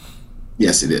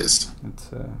 Yes, it is.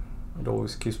 It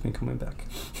always keeps me coming back.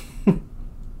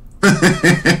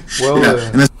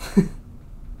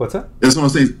 What's that? That's one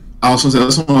of those things. I was going to say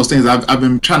that's one of those things I've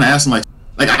been trying to ask them.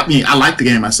 I like the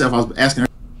game myself. I was asking her,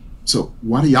 so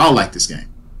why do y'all like this game?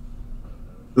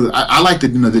 I like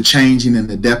the changing and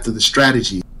the depth of the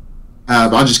strategy.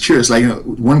 But I was just curious.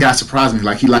 One guy surprised me.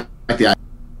 He liked the idea.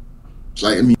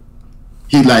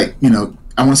 he like,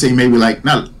 I want to say maybe like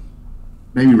not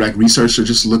maybe like researched or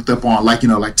just looked up on like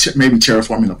maybe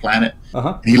terraforming the planet.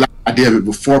 And he liked the idea of it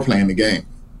before playing the game.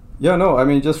 Yeah, no, I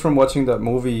mean, just from watching that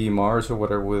movie Mars or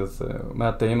whatever with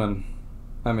Matt Damon,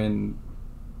 I mean,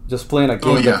 just playing a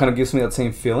game that kind of gives me that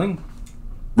same feeling.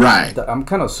 Right. I'm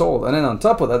kind of sold, and then on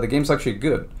top of that, the game's actually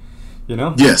good.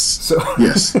 Yes. So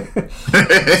yes.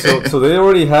 so they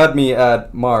already had me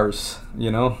at Mars,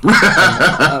 but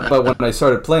when I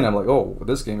started playing, I'm like, oh,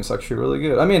 this game is actually really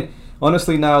good. I mean,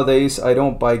 honestly, nowadays I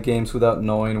don't buy games without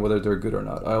knowing whether they're good or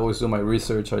not. I always do my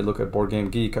research. I look at Board Game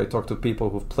Geek. I talk to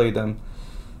people who've played them,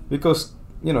 because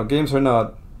games are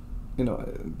not,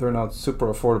 they're not super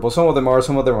affordable. Some of them are,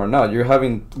 some of them are not. You're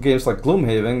having games like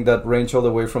Gloomhaven that range all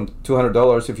the way from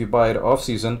 $200 if you buy it off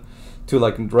season to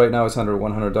like right now it's under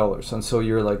 $100, and so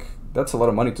you're like, that's a lot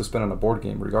of money to spend on a board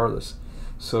game regardless.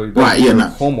 So you better do your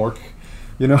homework,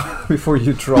 before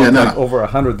you drop over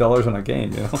 $100 on a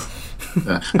game.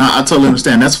 I totally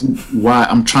understand. That's why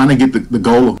I'm trying to get the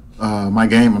goal of my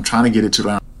game. I'm trying to get it to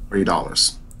around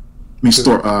 $40. I mean,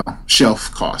 store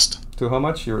shelf cost. To how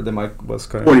much? The mic was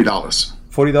kind of $40.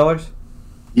 $40?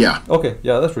 Yeah. Okay.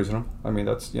 Yeah, that's reasonable. I mean,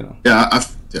 that's Yeah,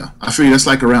 I figure that's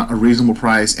like around a reasonable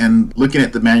price. And looking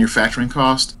at the manufacturing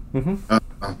cost,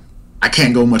 I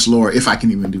can't go much lower if I can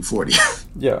even do 40.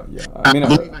 Yeah. I mean, I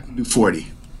believe I can do 40.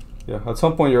 Yeah. At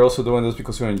some point, you're also doing this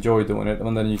because you enjoy doing it,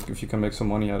 and then if you can make some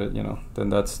money at it, then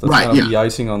that's right, kind of the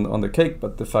icing on the cake.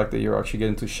 But the fact that you're actually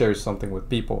getting to share something with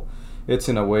people, it's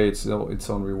in a way its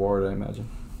own reward, I imagine.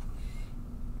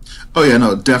 Oh yeah,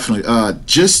 no, definitely.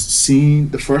 Just seeing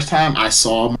the first time I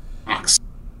saw my box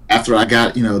after I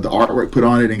got the artwork put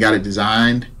on it and got it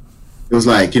designed, it was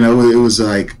like it was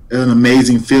like an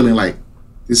amazing feeling. Like,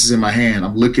 this is in my hand.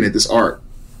 I'm looking at this art,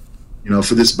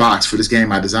 for this box, for this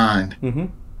game I designed,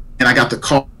 and I got the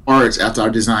cards after I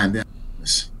designed them.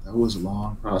 That was a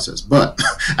long process, but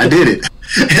I did it,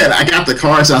 and I got the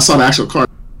cards. And I saw the actual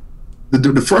cards.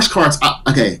 The first cards.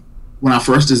 When I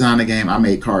first designed the game, I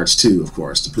made cards too, of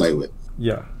course, to play with.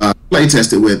 Yeah. Play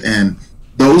tested with, and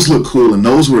those look cool, and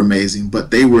those were amazing. But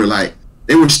they were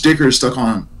stickers stuck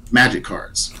on Magic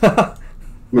cards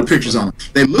with pictures on them.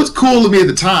 They looked cool to me at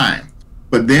the time,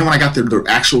 but then when I got the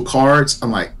actual cards,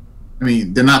 I'm like, I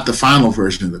mean, they're not the final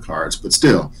version of the cards, but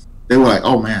still, they were like,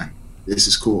 oh man, this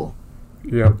is cool.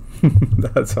 Yeah,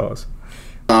 that's awesome.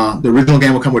 The original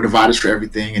game will come with dividers for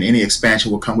everything, and any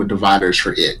expansion will come with dividers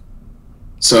for it.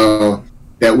 So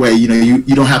that way, you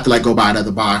don't have to like go buy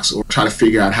another box or try to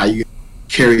figure out how you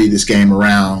carry this game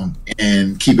around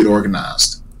and keep it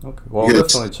organized. Okay, well, I'll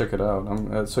definitely check it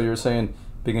out. So you're saying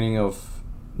beginning of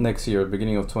next year,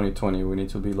 beginning of 2020, we need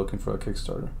to be looking for a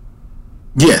Kickstarter?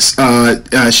 Yes,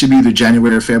 it should be either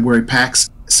January or February. PAX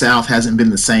South hasn't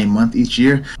been the same month each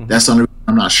year. That's the only reason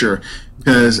I'm not sure,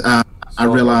 because I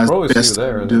realized I'll best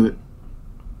to do it.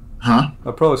 Huh?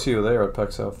 I'll probably see you there at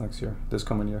PAX South next year, this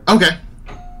coming year. Okay.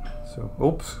 So,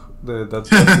 oops, that's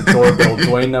the doorbell.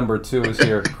 Dwayne number 2 is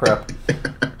here. Crap.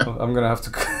 I'm gonna have to,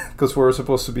 because we're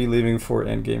supposed to be leaving for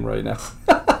Endgame right now.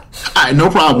 No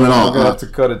problem at all. I'm gonna have to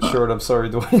cut it short. I'm sorry,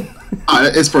 Dwayne.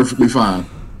 It's perfectly fine.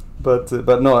 But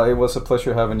no, it was a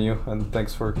pleasure having you, and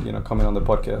thanks for coming on the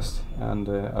podcast. And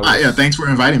thanks for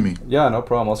inviting me. Yeah, no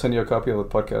problem. I'll send you a copy of the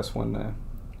podcast when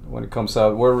it comes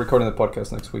out. We're recording the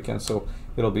podcast next weekend, so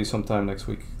it'll be sometime next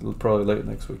week, probably late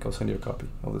next week. I'll send you a copy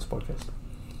of this podcast.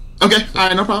 Okay, all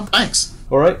right, no problem. Thanks.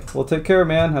 All right, well, take care,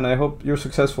 man, and I hope you're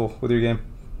successful with your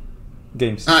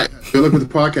games. All right, good luck with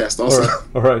the podcast also.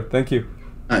 All right, thank you.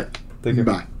 All right, take care.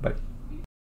 Bye.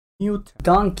 Mute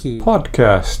Donkey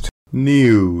Podcast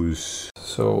News.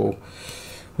 So,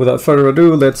 without further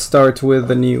ado, let's start with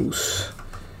the news.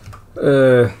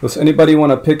 Does anybody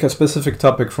want to pick a specific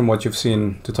topic from what you've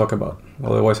seen to talk about?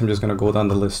 Otherwise, I'm just going to go down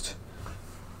the list.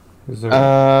 Is there...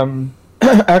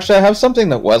 Actually, I have something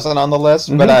that wasn't on the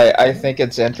list, but I think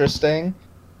it's interesting.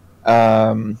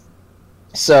 So,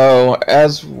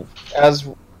 as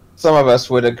some of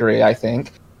us would agree, I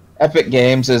think Epic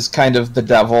Games is kind of the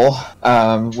devil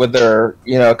with their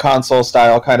console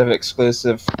style kind of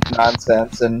exclusive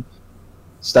nonsense and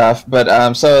stuff.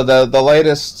 But so the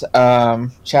latest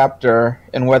chapter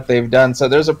in what they've done. So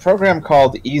there's a program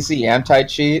called Easy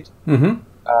Anti-Cheat.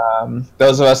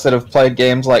 Those of us that have played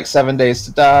games like 7 Days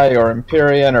to Die or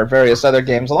Empyrean or various other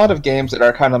games, a lot of games that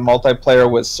are kind of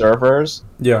multiplayer with servers,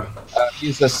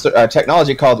 use this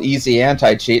technology called Easy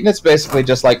Anti-Cheat, and it's basically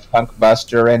just like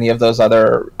Punkbuster or any of those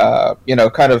other,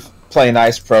 kind of play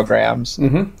nice programs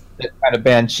that kind of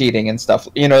ban cheating and stuff.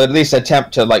 At least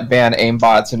attempt to like ban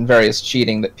aimbots and various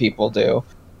cheating that people do.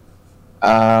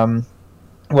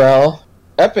 Well,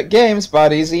 Epic Games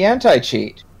bought Easy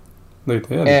Anti-Cheat. They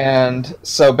did. And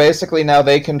so basically now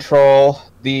they control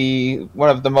one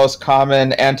of the most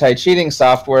common anti-cheating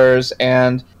softwares,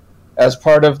 and as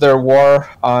part of their war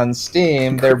on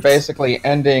Steam, they're basically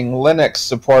ending Linux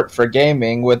support for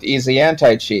gaming with Easy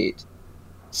Anti-Cheat.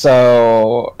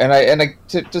 So,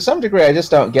 to some degree, I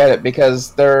just don't get it,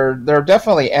 because they're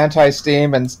definitely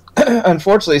anti-Steam, and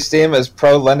unfortunately, Steam is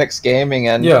pro-Linux gaming,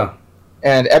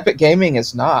 and Epic Gaming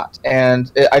is not.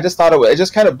 And I just thought it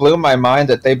just kind of blew my mind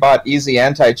that they bought Easy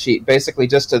Anti-Cheat basically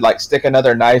just to like stick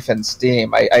another knife in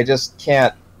Steam. I just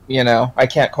can't, I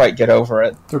can't quite get over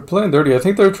it. They're playing dirty. I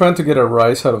think they're trying to get a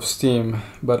rise out of Steam.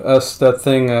 But as that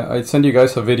thing, I sent you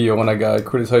guys a video when a guy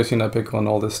criticizing Epic on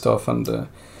all this stuff and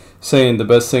saying the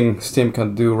best thing Steam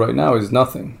can do right now is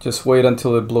nothing. Just wait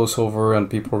until it blows over and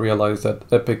people realize that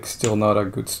Epic's still not a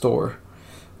good store.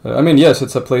 I mean, yes,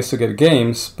 it's a place to get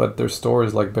games, but their store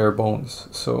is like bare bones.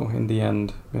 So in the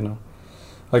end,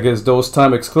 I guess those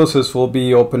time exclusives will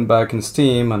be open back in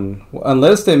Steam, and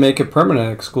unless they make it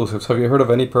permanent exclusives. Have you heard of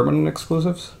any permanent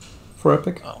exclusives for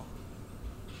Epic? Oh.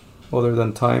 Other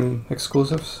than time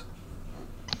exclusives?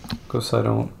 Because I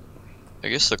don't. I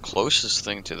guess the closest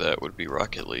thing to that would be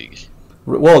Rocket League.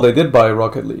 Well, they did buy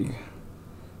Rocket League.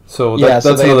 So that's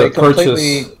so another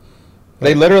purchase.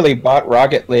 They literally bought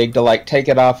Rocket League to like take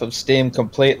it off of Steam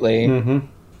completely. Mm-hmm.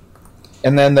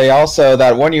 And then they also,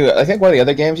 I think one of the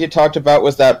other games you talked about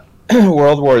was that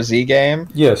World War Z game.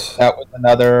 Yes. That was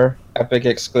another Epic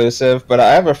exclusive. But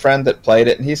I have a friend that played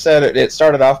it, and he said it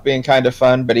started off being kind of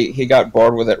fun, but he got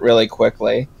bored with it really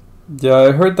quickly. Yeah,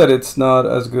 I heard that it's not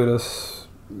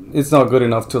good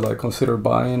enough to like consider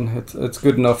buying. It's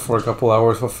good enough for a couple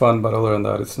hours of fun, but other than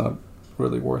that, it's not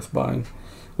really worth buying.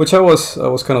 Which I was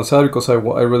kind of sad, because I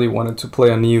really wanted to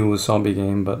play a new zombie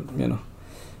game, but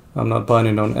I'm not buying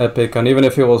it on Epic, and even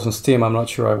if it was on Steam, I'm not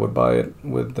sure I would buy it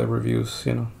with the reviews.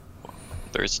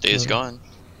 There's Days Gone.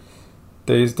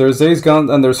 There's Days Gone,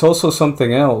 and there's also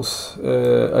something else.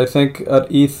 I think at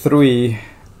E3,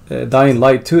 Dying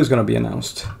Light 2 is going to be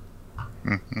announced.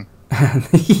 Mm-hmm.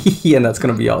 And that's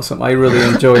going to be awesome. I really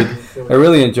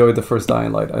enjoyed the first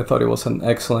Dying Light. I thought it was an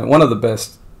excellent, one of the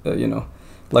best,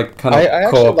 like kind of. I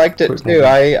actually liked it too.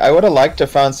 I would have liked to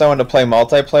found someone to play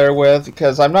multiplayer with,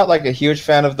 because I'm not like a huge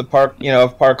fan of of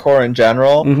parkour in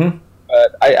general. Mm-hmm.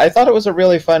 But I thought it was a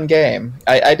really fun game.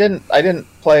 I didn't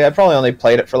play. I probably only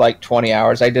played it for like 20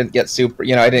 hours. I didn't get super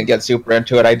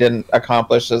into it. I didn't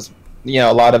accomplish a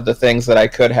lot of the things that I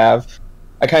could have.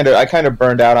 I kind of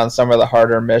burned out on some of the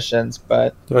harder missions,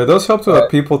 but it does help to have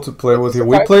people to play with you.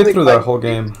 We played through that whole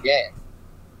game.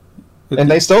 And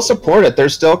they still support it.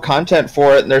 There's still content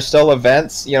for it, and there's still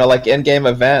events, like in-game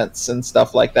events and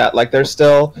stuff like that. Like, they're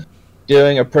still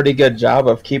doing a pretty good job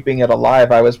of keeping it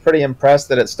alive. I was pretty impressed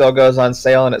that it still goes on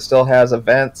sale and it still has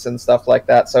events and stuff like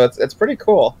that. So it's pretty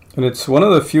cool. And it's one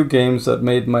of the few games that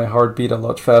made my heart beat a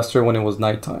lot faster when it was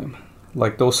nighttime.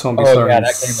 Like, those zombies are that game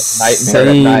is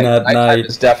nightmare at night.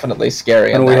 It's definitely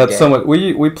scary. And we had someone.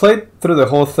 We played through the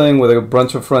whole thing with a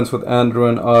bunch of friends, with Andrew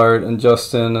and Art and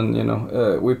Justin,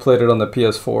 and we played it on the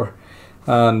PS4.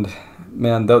 And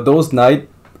man, those night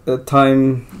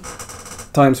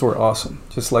times were awesome.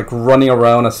 Just like running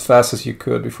around as fast as you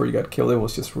could before you got killed. It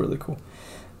was just really cool.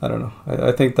 I don't know.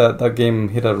 I think that game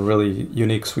hit a really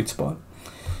unique sweet spot.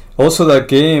 Also, that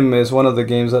game is one of the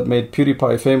games that made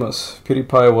PewDiePie famous.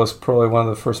 PewDiePie was probably one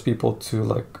of the first people to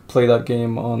like play that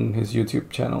game on his YouTube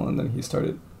channel, and then he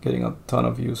started getting a ton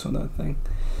of views on that thing.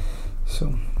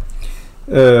 So,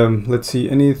 let's see,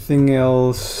 anything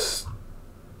else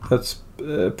that's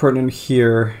pertinent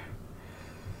here?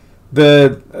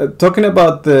 Talking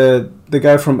about the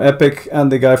guy from Epic and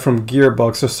the guy from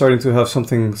Gearbox are starting to have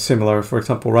something similar. For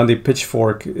example, Randy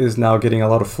Pitchfork is now getting a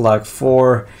lot of flack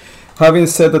for having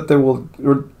said that there will,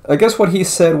 I guess what he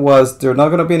said was there are not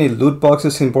going to be any loot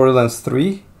boxes in Borderlands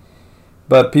 3,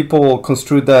 but people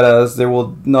construed that as there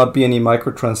will not be any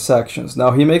microtransactions.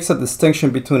 Now, he makes a distinction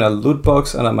between a loot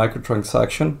box and a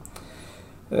microtransaction,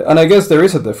 and I guess there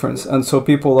is a difference. And so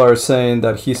people are saying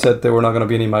that he said there were not going to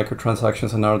be any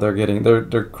microtransactions, and now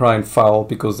they're crying foul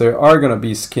because there are going to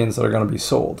be skins that are going to be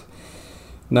sold.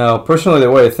 Now, personally,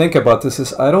 the way I think about this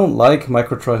is I don't like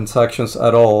microtransactions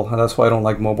at all, and that's why I don't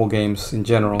like mobile games in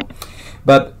general.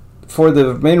 But for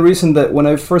the main reason that when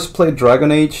I first played Dragon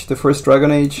Age, the first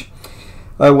Dragon Age,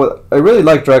 I really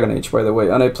liked Dragon Age, by the way,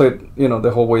 and I played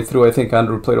the whole way through. I think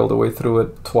Andrew played all the way through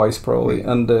it twice probably,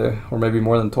 and or maybe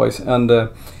more than twice. And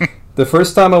the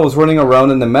first time I was running around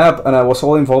in the map, and I was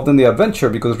all involved in the adventure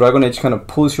because Dragon Age kind of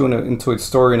pulls you into its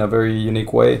story in a very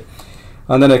unique way.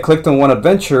 And then I clicked on one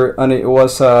adventure, and it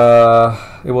was a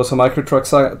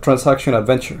microtransaction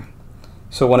adventure.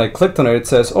 So when I clicked on it, it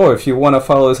says, oh, if you want to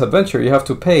follow this adventure, you have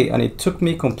to pay. And it took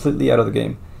me completely out of the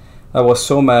game. I was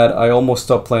so mad, I almost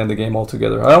stopped playing the game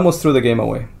altogether. I almost threw the game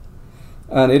away.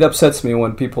 And it upsets me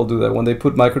when people do that, when they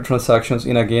put microtransactions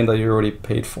in a game that you already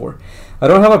paid for. I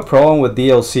don't have a problem with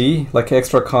DLC, like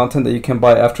extra content that you can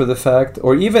buy after the fact,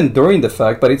 or even during the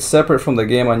fact, but it's separate from the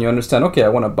game and you understand, okay, I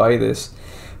want to buy this.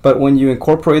 But when you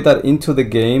incorporate that into the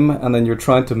game and then you're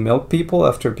trying to milk people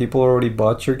after people already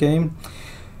bought your game,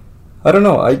 I don't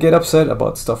know, I get upset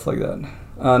about stuff like that.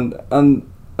 And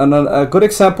a good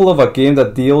example of a game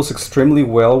that deals extremely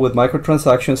well with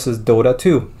microtransactions is Dota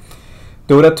 2.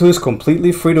 Dota 2 is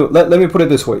completely free to... Let me put it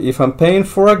this way. If I'm paying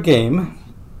for a game,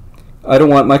 I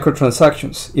don't want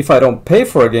microtransactions. If I don't pay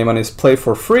for a game and it's play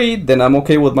for free, then I'm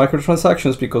okay with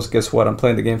microtransactions because guess what? I'm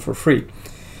playing the game for free.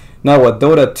 Now what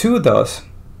Dota 2 does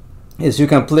is you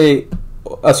can play...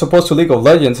 As opposed to League of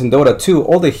Legends, in Dota 2,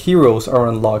 all the heroes are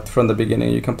unlocked from the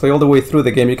beginning. You can play all the way through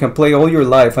the game. You can play all your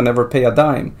life and never pay a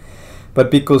dime. But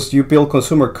because you build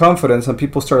consumer confidence and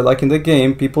people start liking the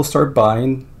game, people start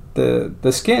buying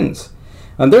the skins.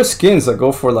 And there's skins that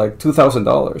go for like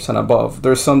 $2,000 and above.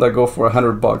 There's some that go for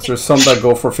 $100. There's some that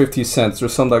go for 50 cents.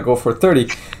 There's some that go for 30.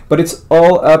 But it's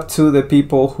all up to the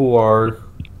people who are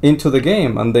into the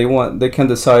game, and they can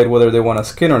decide whether they want a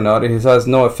skin or not. It has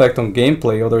no effect on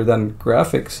gameplay other than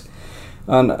graphics.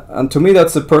 And to me,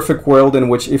 that's the perfect world in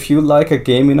which if you like a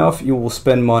game enough, you will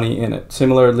spend money in it.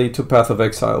 Similarly to Path of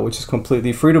Exile, which is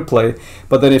completely free to play.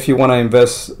 But then if you want to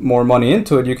invest more money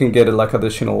into it, you can get it like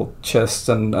additional chests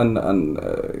and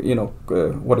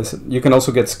what is it? You can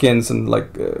also get skins and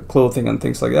like clothing and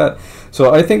things like that.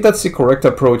 So I think that's the correct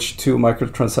approach to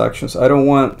microtransactions. I don't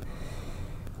want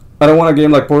a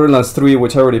game like Borderlands 3,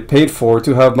 which I already paid for,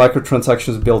 to have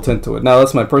microtransactions built into it. Now,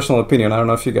 that's my personal opinion. I don't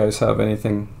know if you guys have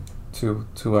anything to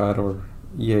add or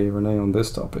yay or nay on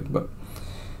this topic, but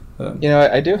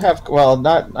I do have,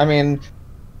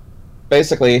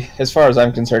 basically, as far as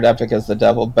I'm concerned, Epic is the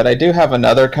devil, but I do have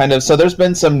another kind of, so there's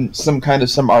been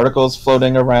some articles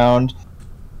floating around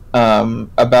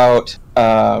about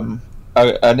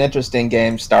an interesting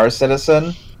game, Star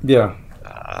Citizen. Yeah.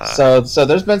 So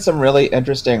there's been some really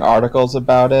interesting articles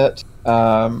about it.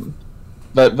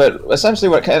 But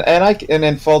essentially and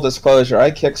in full disclosure,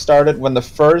 I kickstarted when the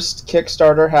first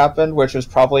Kickstarter happened, which was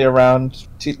probably around,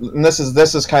 and this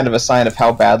is kind of a sign of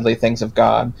how badly things have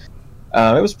gone.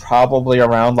 It was probably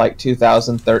around like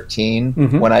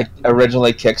 2013 when I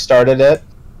originally kickstarted it,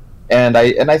 and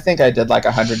I think I did like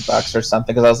 $100 or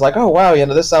something because I was like, oh wow,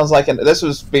 this sounds like, and this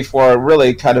was before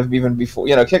really kind of even before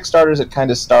Kickstarters had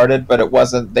kind of started, but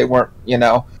they weren't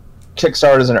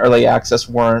Kickstarters and early access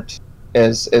weren't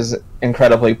as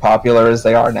incredibly popular as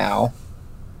they are now.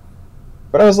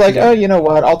 But I was like, oh, you know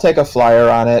what? I'll take a flyer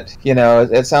on it.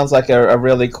 It sounds like a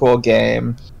really cool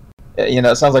game.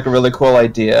 It sounds like a really cool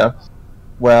idea.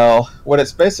 Well, what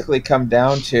it's basically come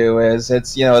down to is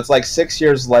it's like 6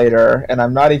 years later, and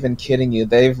I'm not even kidding you.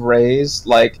 They've raised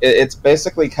it's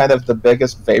basically kind of the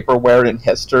biggest vaporware in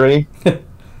history.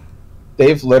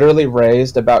 They've literally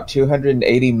raised about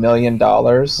 $280 million.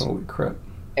 Holy crap.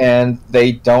 And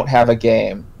they don't have a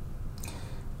game.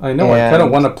 I know, I kind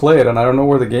of want to play it, and I don't know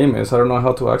where the game is. I don't know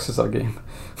how to access that game.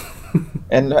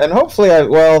 and hopefully,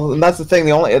 and that's the thing.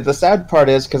 The sad part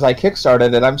is, because I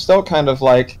kickstarted it, I'm still kind of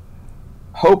like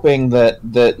hoping that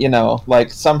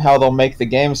somehow they'll make the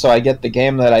game so I get the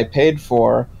game that I paid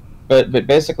for. But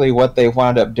basically, what they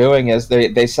wound up doing is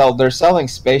they're selling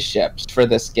spaceships for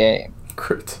this game.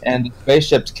 Great. And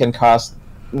spaceships can cost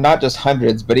not just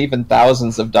hundreds, but even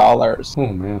thousands of dollars. Oh,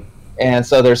 man. And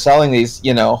so they're selling these,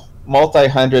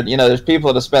 multi-hundred, there's people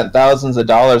that have spent thousands of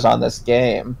dollars on this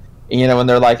game, and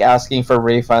they're like asking for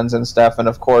refunds and stuff. And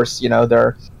of course,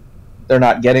 they're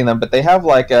not getting them, but they have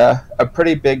like a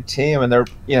pretty big team, and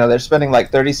they're spending like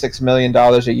 $36 million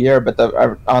a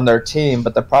year, on their team.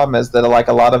 But the problem is that like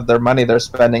a lot of their money they're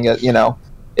spending,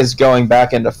 is going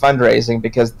back into fundraising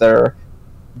because they're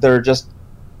just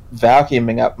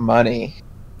vacuuming up money,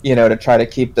 to try to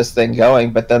keep this thing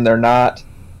going, but then they're not.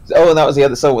 Oh, and that was the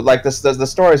other. So like the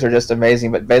stories are just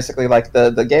amazing. But basically, like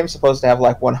the game's supposed to have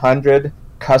like 100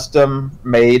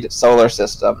 custom-made solar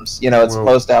systems. It's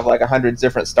supposed to have like 100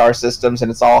 different star systems, and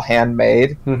it's all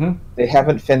handmade. They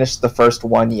haven't finished the first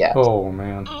one yet. Oh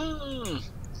man.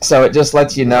 So it just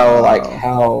lets you know like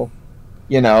how.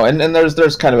 And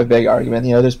there's kind of a big argument.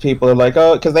 There's people who are like,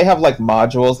 oh, because they have like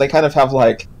modules. They kind of have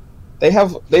like,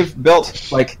 they've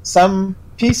built like some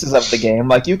pieces of the game.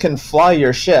 Like you can fly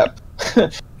your ship,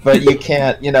 but you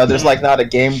can't. There's like not a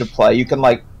game to play. You can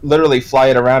like literally fly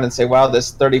it around and say, "Wow,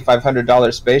 this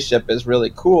 $3,500 spaceship is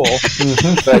really cool,"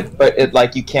 but it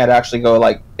like you can't actually go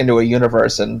like into a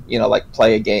universe and like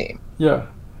play a game. Yeah.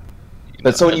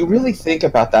 But so when you really think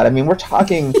about that, I mean, we're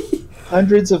talking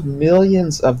hundreds of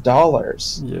millions of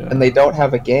dollars, and they don't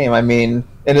have a game. I mean,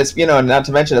 and it's not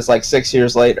to mention it's like 6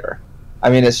 years later. I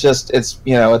mean,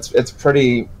 it's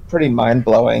pretty mind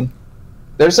blowing.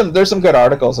 There's some good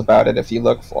articles about it if you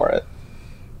look for it.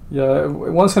 Yeah,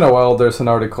 once in a while there's an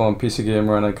article on PC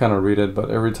Gamer and I kind of read it,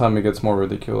 but every time it gets more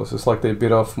ridiculous. It's like they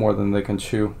bit off more than they can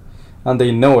chew, and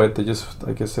they know it. They just,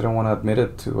 I guess, they don't want to admit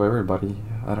it to everybody.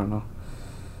 I don't know.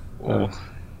 Well,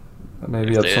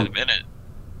 maybe if they admit it,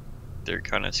 they're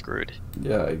kind of screwed.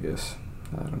 Yeah, I guess.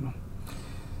 I don't know.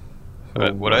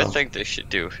 But what I think they should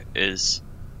do is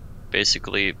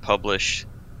basically publish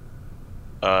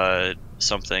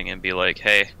something and be like,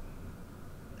 hey,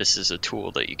 this is a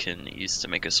tool that you can use to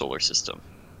make a solar system.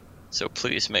 So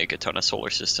please make a ton of solar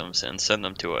systems and send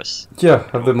them to us. Yeah,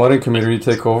 have the modding community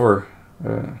take over.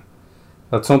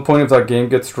 At some point, if that game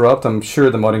gets dropped, I'm sure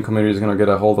the modding community is going to get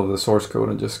a hold of the source code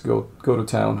and just go to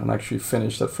town and actually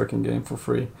finish that freaking game for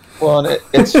free. Well, and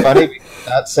it's funny because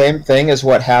that same thing is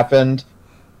what happened.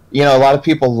 A lot of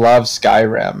people love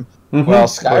Skyrim. Mm-hmm. Well,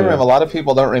 Skyrim, a lot of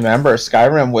people don't remember.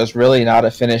 Skyrim was really not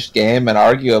a finished game, and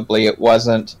arguably it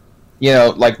wasn't.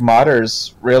 Like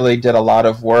modders really did a lot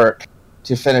of work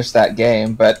to finish that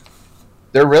game, but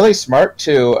they're really smart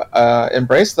to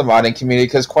embrace the modding community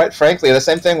because, quite frankly, the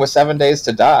same thing with 7 Days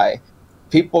to Die.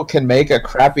 People can make a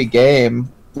crappy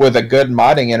game with a good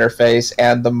modding interface,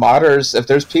 and the modders, if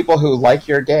there's people who like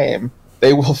your game,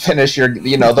 they will finish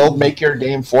they'll make your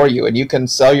game for you, and you can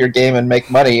sell your game and make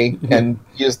money and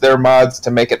use their mods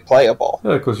to make it playable.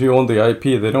 Yeah, because you own the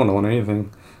IP, they don't own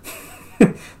anything.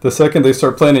 The second they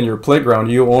start playing in your playground,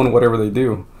 you own whatever they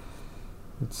do.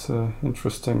 It's an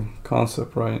interesting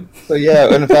concept, right? So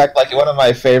yeah, in fact, like one of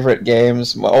my favorite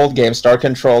games, my old game, Star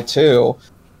Control 2,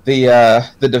 the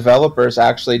developers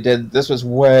actually did, this was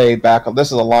way back,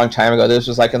 this is a long time ago, this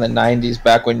was like in the 90s,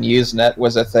 back when Usenet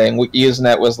was a thing.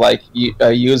 Usenet was like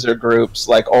user groups,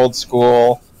 like old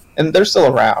school, and they're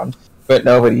still around, but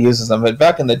nobody uses them. But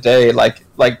back in the day, like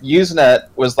Usenet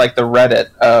was like the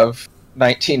Reddit of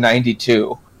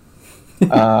 1992.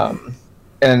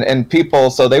 And people,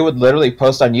 so they would literally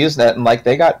post on Usenet, and like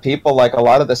they got people like a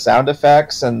lot of the sound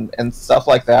effects and stuff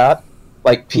like that.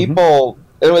 Like people,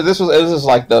 it was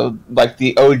like the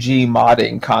OG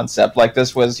modding concept. Like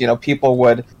this was,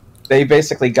 they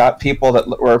basically got people that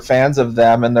were fans of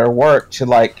them and their work to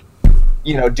like,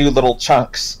 do little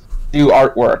chunks, do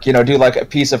artwork, do like a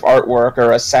piece of artwork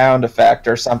or a sound effect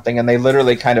or something, and they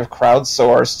literally kind of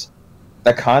crowdsourced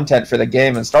the content for the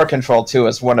game. And Star Control 2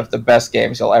 is one of the best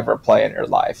games you'll ever play in your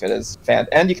life. It is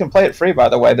and you can play it free, by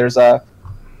the way. There's the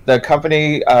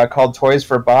company called Toys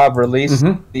for Bob released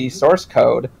the source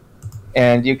code,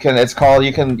 and you can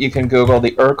Google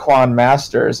the Urquan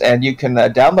Masters, and you can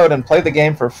download and play the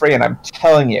game for free. And I'm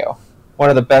telling you,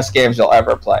 one of the best games you'll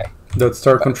ever play. That's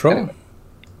Star Control. Anyway.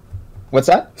 What's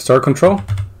that? Star Control.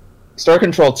 Star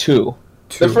Control 2.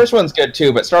 The first one's good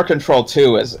too, but Star Control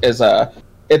 2 is a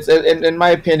it's in my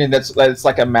opinion, it's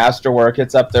like a masterwork.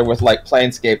 It's up there with like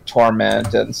Planescape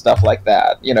Torment and stuff like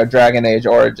that. Dragon Age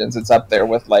Origins. It's up there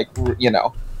with like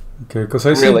Okay, because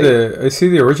I see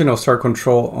the original Star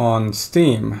Control on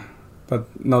Steam, but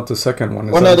not the second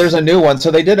one. Well, no, there's a new one. So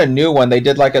they did a new one. They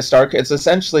did like a Star. It's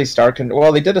essentially Star Control.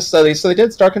 Well, they did a study. So they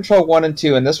did Star Control 1 and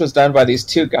 2, and this was done by these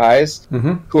two guys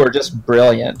who are just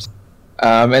brilliant.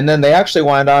 And then they actually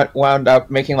wound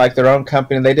up making like their own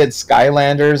company. They did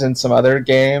Skylanders and some other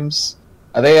games.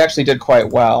 They actually did quite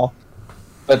well.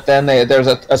 But then there's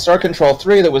a Star Control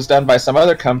 3 that was done by some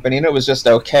other company, and it was just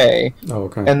okay. Oh,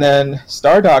 okay. And then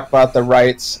Stardock bought the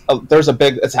rights.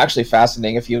 It's actually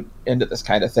fascinating if you're into this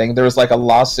kind of thing. There was like a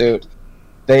lawsuit.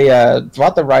 They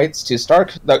bought the rights to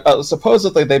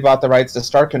supposedly they bought the rights to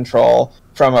Star Control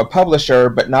from a publisher,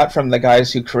 but not from the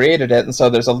guys who created it. And so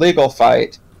there's a legal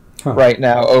fight right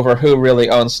now over who really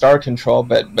owns Star Control.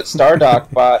 But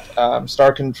Stardock bought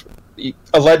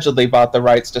allegedly bought the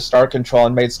rights to Star Control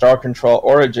and made Star Control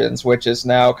Origins, which is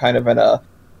now kind of in a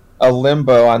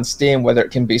limbo on Steam whether it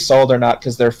can be sold or not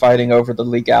because they're fighting over the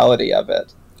legality of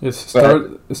it.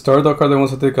 Stardock are the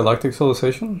ones that did Galactic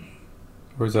Civilization?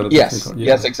 Or is that a yes,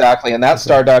 yes, exactly. And that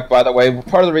Stardock, by the way,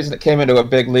 part of the reason it came into a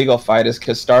big legal fight is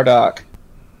because Stardock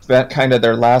spent kind of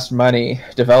their last money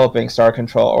developing Star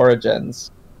Control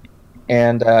Origins.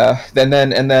 And then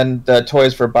the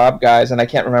Toys for Bob guys, and I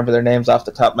can't remember their names off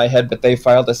the top of my head, but they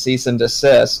filed a cease and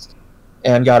desist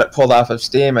and got it pulled off of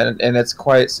Steam, and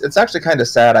it's actually kind of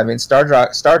sad. I mean,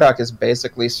 Stardock is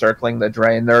basically circling the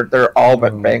drain. They're all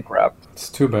but bankrupt. It's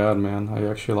too bad, man. I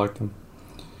actually like them.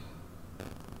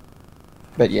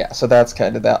 But yeah, so that's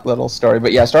kind of that little story.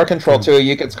 But yeah, Star Control 2,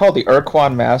 it's called the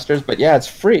Urquan Masters, but yeah, it's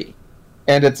free.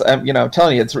 And it's I'm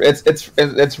telling you,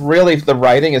 it's really, the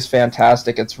writing is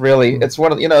fantastic. It's really, it's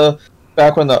one of,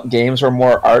 back when the games were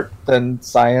more art than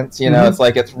science, it's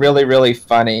like, it's really, really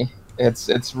funny.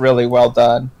 It's really well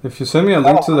done. If you send me a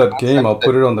link to that game, I'll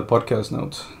put it on the podcast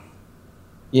notes.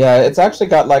 Yeah, it's actually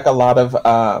got like a lot of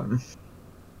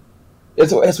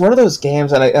it's one of those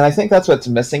games, and I think that's what's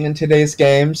missing in today's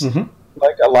games.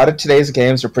 Like, a lot of today's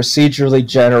games are procedurally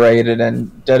generated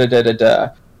and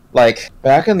da-da-da-da-da. Like,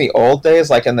 back in the old days,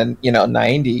 like in the,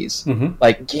 90s,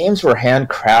 like, games were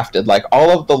handcrafted. Like,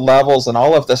 all of the levels and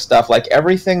all of the stuff, like,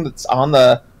 everything that's on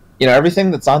the,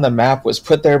 everything that's on the map was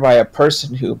put there by a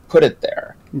person who put it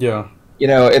there. Yeah.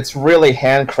 It's really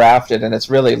handcrafted, and it's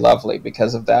really lovely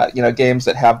because of that. Games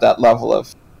that have that level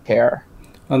of care.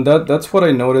 And that's what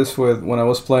I noticed with when I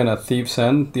was playing at Thieves'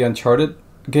 End, the Uncharted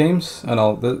games,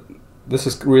 and this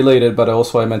is related, but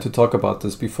also I meant to talk about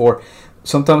this before.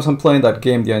 Sometimes I'm playing that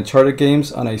game, the Uncharted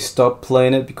games, and I stop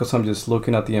playing it because I'm just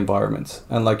looking at the environments.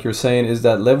 And like you're saying, is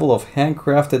that level of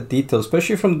handcrafted detail,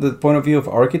 especially from the point of view of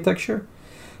architecture,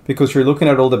 because you're looking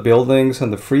at all the buildings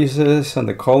and the friezes and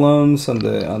the columns and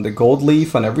the gold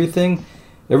leaf and everything.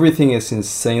 Everything is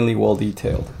insanely well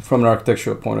detailed from an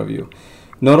architectural point of view.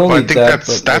 Not only I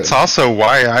think that's also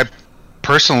why I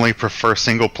personally prefer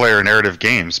single-player narrative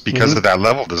games, because of that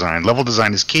level design. Level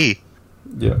design is key.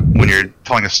 Yeah. When you're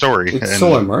telling a story. It's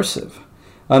so immersive.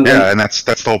 And that's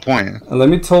the whole point. And let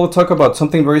me talk about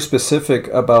something very specific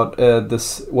about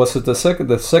this. Was it the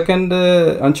second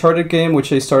Uncharted game, which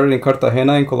they started in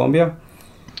Cartagena in Colombia,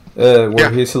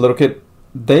 where he's a little kid.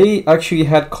 They actually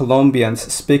had Colombians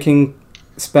speaking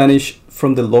Spanish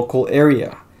from the local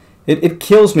area. It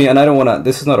kills me, and I don't want to,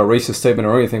 this is not a racist statement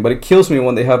or anything, but it kills me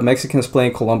when they have Mexicans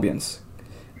playing Colombians.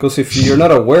 Because if you're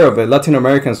not aware of it, Latin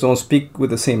Americans don't speak with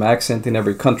the same accent in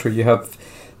every country. You have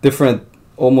different,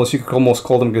 you could almost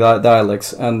call them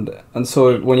dialects. And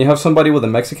so when you have somebody with a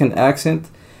Mexican accent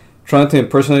trying to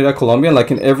impersonate a Colombian,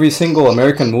 like in every single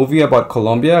American movie about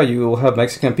Colombia, you will have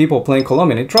Mexican people playing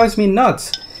Colombian. It drives me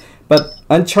nuts. But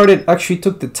Uncharted actually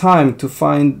took the time to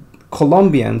find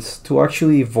Colombians to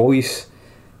actually voice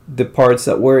the parts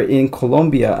that were in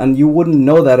Colombia, and you wouldn't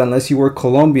know that unless you were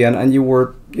Colombian and you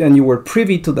were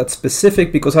privy to that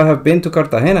specific, because I have been to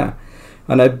Cartagena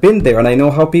and I've been there and I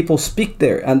know how people speak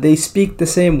there, and they speak the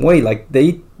same way. Like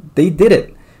they did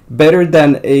it better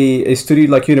than a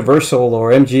studio like Universal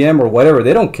or MGM or whatever.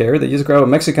 They don't care. They just grab a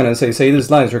Mexican and say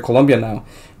these lines, you're Colombian now.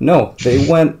 No, they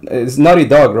went, it's Naughty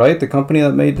Dog, right? The company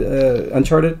that made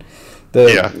Uncharted.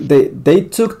 They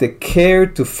took the care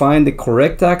to find the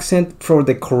correct accent for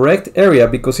the correct area,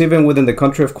 because even within the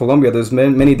country of Colombia, there's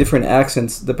many different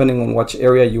accents depending on which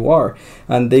area you are,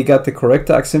 and they got the correct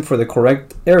accent for the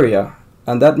correct area,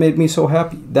 and that made me so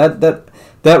happy. That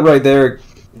right there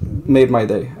made my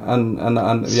day, and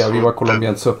yeah, Viva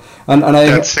Colombian. So and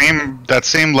that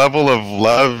same level of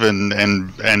love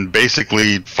and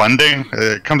basically funding,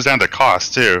 it comes down to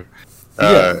cost too.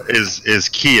 Is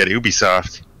key at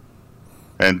Ubisoft.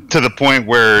 And to the point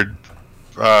where,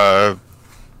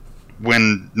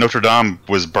 when Notre Dame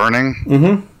was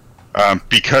burning,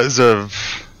 because of,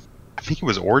 I think it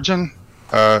was Origin.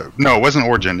 No, it wasn't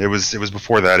Origin. It was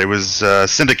before that. It was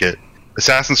Syndicate,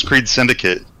 Assassin's Creed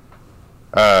Syndicate.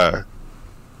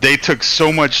 They took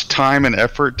so much time and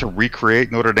effort to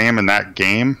recreate Notre Dame in that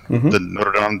game, the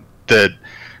Notre Dame, that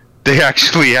they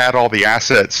actually had all the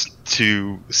assets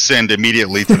to send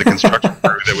immediately to the construction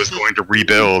crew that was going to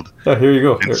rebuild. Yeah, here you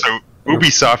go. And so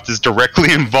Ubisoft is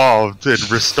directly involved in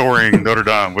restoring Notre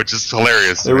Dame, which is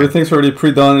hilarious. Everything's already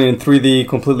pre-done in 3D,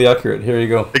 completely accurate. Here you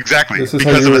go. Exactly,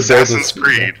 because of Assassin's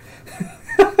Creed.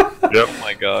 Yep. Oh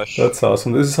my gosh. That's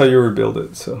awesome. This is how you rebuild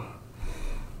it. So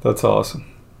that's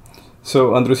awesome.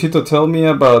 So Andresito, tell me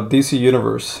about DC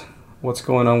Universe. What's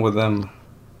going on with them?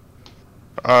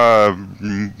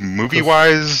 Movie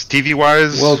wise, TV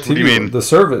wise. Well, TV, what do you mean? The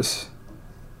service.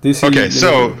 DC. Okay,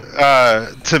 so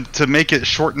to make it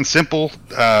short and simple,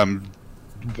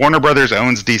 Warner Brothers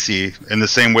owns DC in the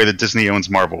same way that Disney owns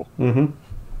Marvel.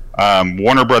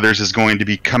 Warner Brothers is going to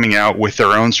be coming out with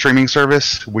their own streaming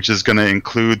service, which is going to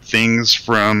include things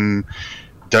from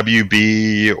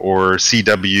WB or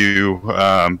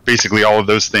CW, basically all of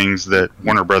those things that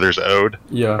Warner Brothers owned.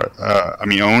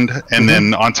 And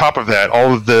then on top of that,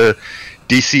 all of the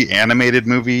DC animated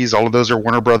movies, all of those are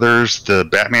Warner Brothers. The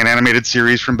Batman animated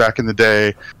series from back in the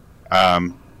day,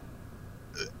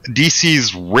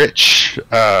 DC's rich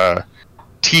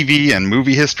TV and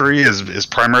movie history is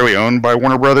primarily owned by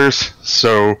Warner Brothers.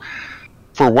 So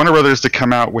for Warner Brothers to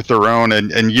come out with their own,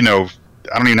 and you know,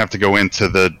 I don't even have to go into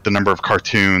the number of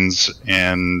cartoons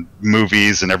and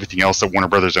movies and everything else that Warner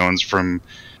Brothers owns. From,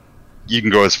 you can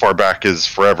go as far back as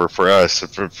forever for us,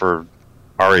 for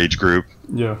our age group.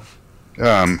 Yeah.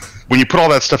 When you put all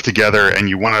that stuff together and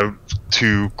you want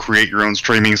to create your own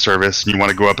streaming service and you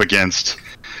want to go up against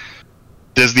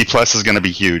Disney Plus, is going to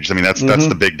be huge. I mean, that's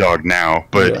the big dog now.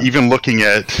 But even looking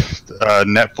at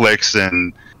Netflix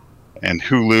and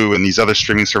Hulu and these other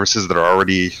streaming services that are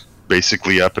already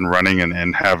basically up and running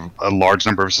and have a large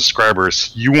number of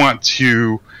subscribers, you want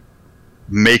to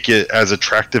make it as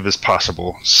attractive as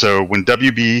possible. So when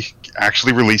WB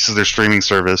actually releases their streaming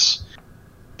service,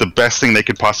 the best thing they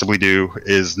could possibly do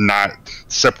is not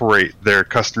separate their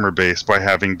customer base by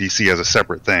having DC as a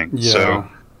separate thing. Yeah.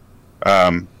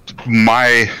 So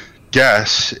my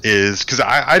guess is, because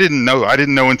I didn't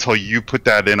know until you put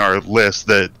that in our list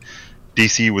that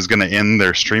DC was going to end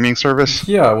their streaming service.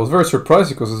 Yeah, I was very surprised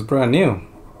because it's brand new.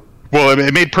 Well,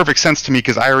 it made perfect sense to me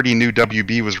because I already knew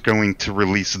WB was going to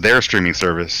release their streaming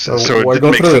service. So why it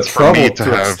go didn't make through the sense for me trouble to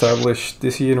to have... establish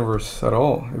DC Universe at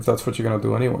all, if that's what you're going to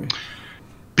do anyway?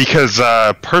 Because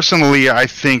personally, I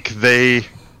think they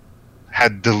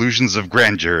had delusions of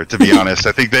grandeur, to be honest.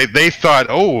 I think they thought,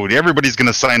 oh, everybody's going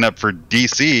to sign up for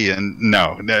DC, and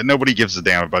no, nobody gives a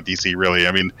damn about DC, really.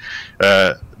 I mean,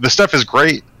 the stuff is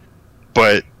great,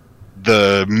 but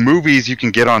the movies you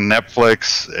can get on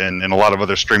Netflix and a lot of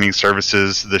other streaming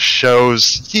services, the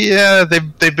shows, yeah,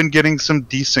 they've been getting some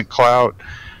decent clout.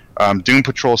 Doom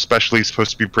Patrol especially is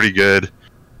supposed to be pretty good.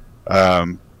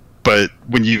 But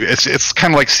when it's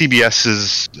kind of like CBS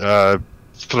is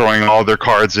throwing all their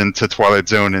cards into Twilight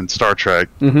Zone and Star Trek.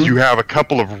 Mm-hmm. You have a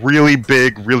couple of really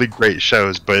big, really great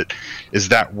shows, but is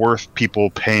that worth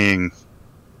people paying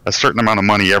a certain amount of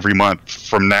money every month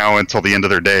from now until the end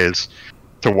of their days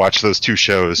to watch those two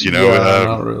shows? You know,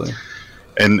 not really.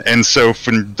 And so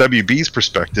from WB's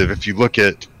perspective, if you look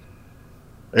at,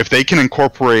 if they can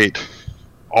incorporate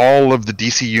all of the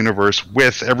DC universe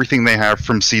with everything they have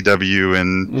from CW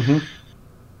and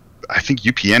I think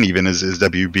UPN even is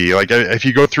WB. Like, if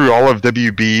you go through all of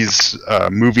WB's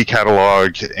movie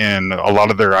catalog and a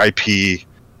lot of their IP,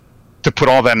 to put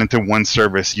all that into one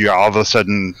service, all of a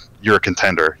sudden you're a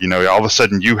contender. You know, all of a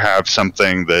sudden you have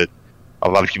something that a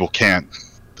lot of people can't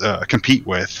compete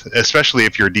with, especially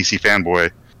if you're a DC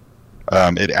fanboy.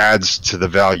 It adds to the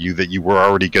value that you were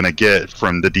already going to get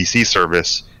from the DC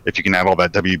service if you can add all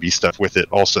that WB stuff with it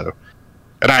also.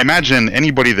 And I imagine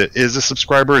anybody that is a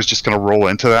subscriber is just going to roll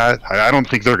into that. I don't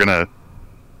think they're going to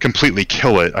completely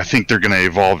kill it. I think they're going to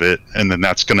evolve it, and then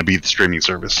that's going to be the streaming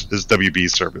service, is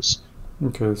WB's service.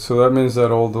 Okay, so that means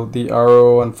that all the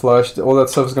Arrow and Flash, all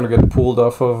that stuff is going to get pulled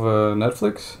off of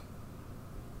Netflix?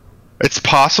 It's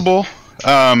possible.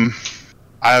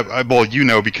 Well, you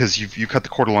know, because you cut the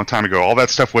cord a long time ago. All that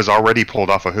stuff was already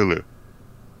pulled off of Hulu.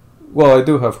 Well, I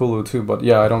do have Hulu too, but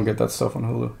yeah, I don't get that stuff on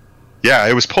Hulu. Yeah,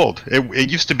 it was pulled. It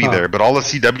used to be there, but all the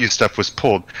CW stuff was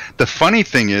pulled. The funny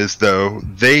thing is, though,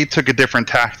 they took a different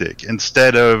tactic.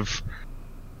 Instead of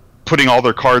putting all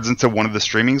their cards into one of the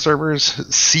streaming servers,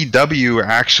 CW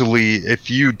actually, if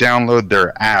you download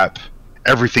their app,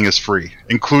 everything is free,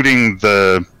 including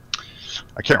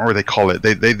I can't remember what they call it.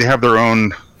 They have their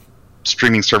own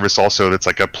streaming service also that's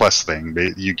like a plus thing.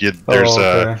 You get, there's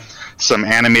some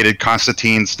animated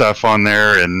Constantine stuff on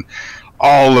there, and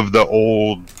all of the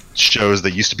old shows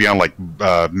that used to be on like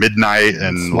Midnight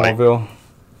and Smallville. Like,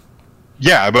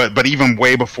 yeah, but even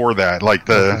way before that, like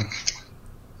it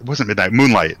wasn't Midnight,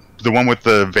 Moonlight, the one with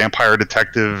the vampire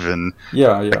detective and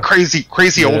the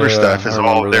crazy older stuff is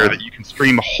all there that you can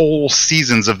stream whole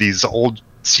seasons of these old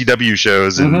CW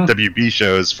shows and WB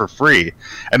shows for free,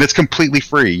 and it's completely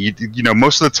free. You know,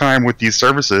 most of the time with these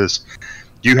services,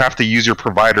 you have to use your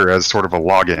provider as sort of a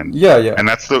login. Yeah. And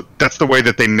that's the way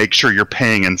that they make sure you're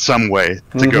paying in some way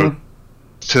to go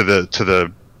to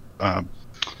the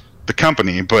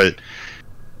company. But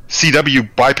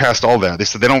CW bypassed all that. They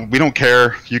said we don't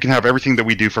care. You can have everything that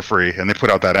we do for free, and they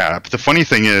put out that app. The funny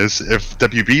thing is, if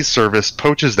WB's service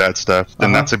poaches that stuff,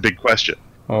 then that's a big question.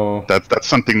 Oh, that's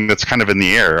something that's kind of in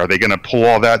the air. Are they going to pull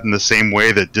all that in the same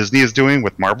way that Disney is doing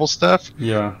with Marvel stuff?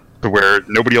 Yeah. To where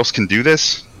nobody else can do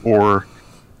this, or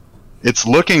it's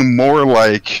looking more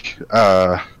like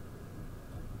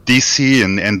DC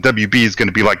and WB is going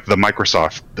to be like the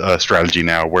Microsoft strategy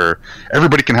now, where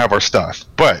everybody can have our stuff.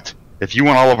 But if you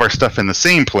want all of our stuff in the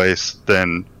same place,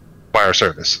 then buy our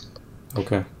service.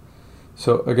 Okay.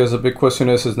 So I guess the big question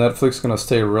is Netflix going to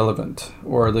stay relevant,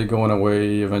 or are they going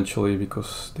away eventually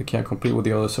because they can't compete with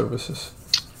the other services?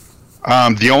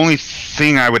 The only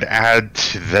thing I would add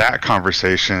to that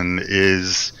conversation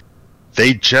is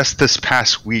they just this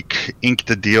past week inked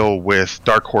a deal with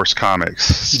Dark Horse Comics.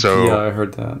 So yeah, I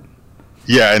heard that.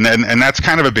 Yeah, and that's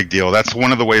kind of a big deal. That's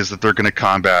one of the ways that they're going to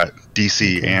combat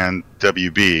DC and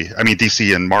WB. I mean,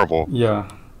 DC and Marvel. Yeah.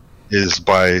 Is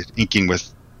by inking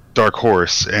with Dark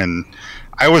Horse. And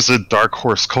I was a Dark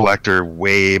Horse collector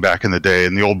way back in the day,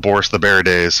 in the old Boris the Bear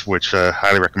days, which I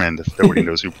highly recommend if nobody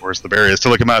knows who Boris the Bear is to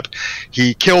look him up.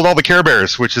 He killed all the Care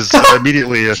Bears, which is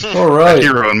immediately a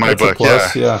hero in my book.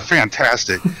 Yeah,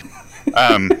 fantastic.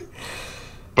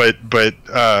 But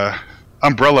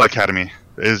Umbrella Academy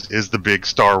is the big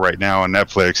star right now on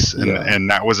Netflix, and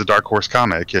that was a Dark Horse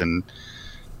comic. And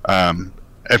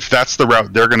if that's the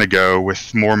route they're going to go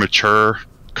with more mature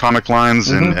comic lines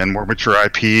and more mature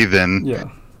IP, then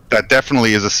that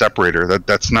definitely is a separator.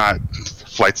 That's not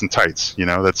Flights and Tights. You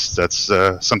know, that's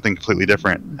something completely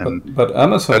different. And but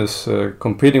Amazon is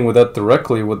competing with that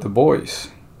directly with The Boys.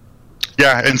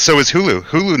 Yeah, and so is Hulu.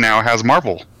 Hulu now has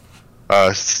Marvel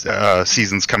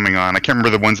seasons coming on. I can't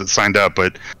remember the ones that signed up,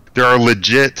 but there are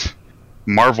legit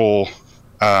Marvel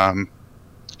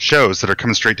shows that are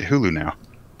coming straight to Hulu now.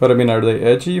 But I mean, are they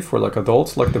edgy for like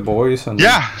adults, like The Boys? And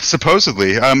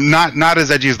supposedly. Not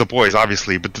as edgy as The Boys,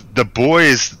 obviously, but The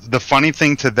Boys. The funny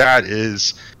thing to that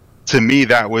is, to me,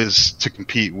 that was to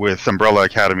compete with Umbrella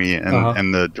Academy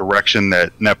and the direction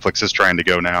that Netflix is trying to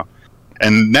go now.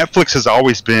 And Netflix has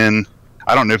always been.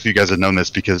 I don't know if you guys have known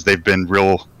this because they've been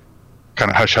real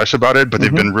kind of hush hush about it, but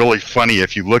they've been really funny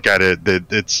if you look at it.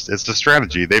 That it's the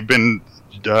strategy. They've been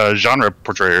genre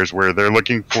portrayers where they're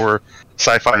looking for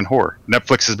sci-fi and horror.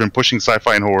 Netflix has been pushing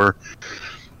sci-fi and horror,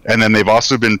 and then they've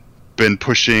also been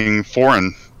pushing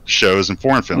foreign shows and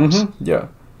foreign films.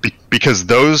 Because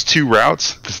those two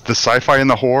routes, the sci-fi and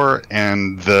the horror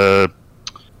and the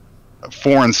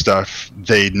foreign stuff,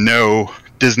 they know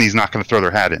Disney's not going to throw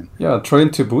their hat in. Yeah, Train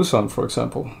to Busan, for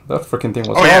example. That freaking thing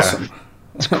was awesome.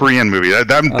 It's a Korean movie.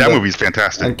 That movie's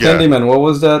fantastic. And Candyman, what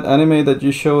was that anime that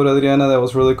you showed, Adriana, that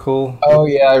was really cool? Oh,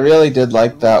 yeah, I really did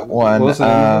like that one. What was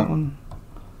that one?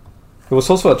 It was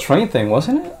also a train thing,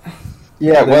 wasn't it?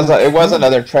 Yeah, it was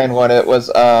another train one. It was,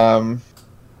 I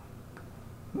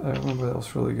remember that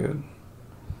was really good.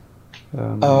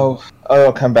 It'll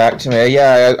come back to me.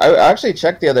 Yeah, I actually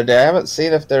checked the other day. I haven't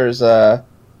seen if there's an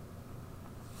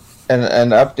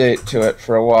update to it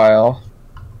for a while.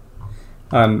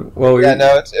 And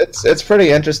it's pretty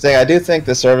interesting. I do think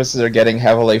the services are getting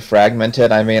heavily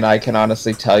fragmented. I mean, I can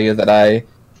honestly tell you that I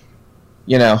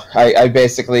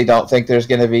basically don't think there's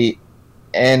going to be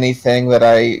anything that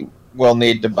I will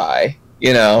need to buy.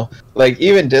 You know, like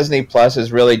even Disney Plus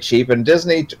is really cheap, and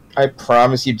Disney, I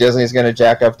promise you, Disney's going to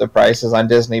jack up the prices on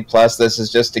Disney Plus. This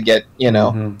is just to get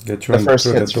the first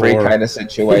hits free kind of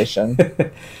situation.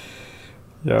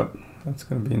 Yeah, that's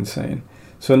going to be insane.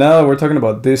 So now we're talking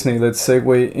about Disney. Let's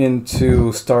segue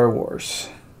into Star Wars.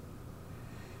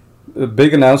 The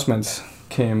big announcements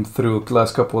came through the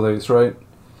last couple of days, right?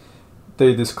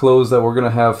 They disclosed that we're going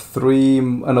to have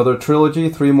another trilogy,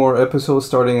 3 more episodes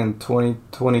starting in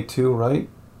 2022, right?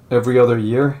 Every other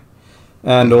year.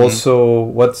 And also,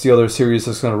 what's the other series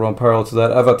that's going to run parallel to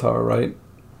that? Avatar, right?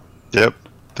 Yep.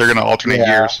 They're going to alternate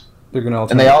years.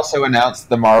 And they also announced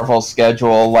the Marvel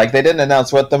schedule. Like, they didn't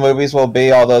announce what the movies will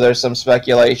be, although there's some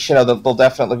speculation that there'll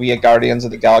definitely be a Guardians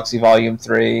of the Galaxy Volume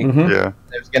 3. Yeah.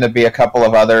 There's going to be a couple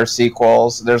of other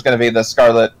sequels. There's going to be the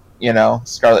Scarlett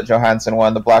Johansson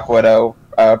one, the Black Widow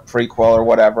prequel or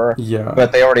whatever. Yeah.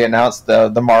 But they already announced the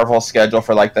Marvel schedule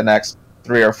for, like, the next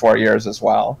 3 or 4 years as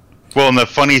well. Well, and the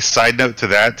funny side note to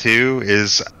that, too,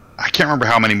 is I can't remember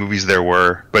how many movies there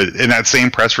were, but in that same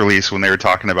press release when they were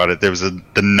talking about it, there was the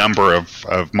number of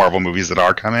Marvel movies that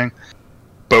are coming.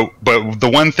 But the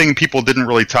one thing people didn't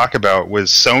really talk about was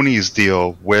Sony's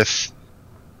deal with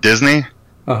Disney.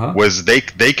 Was they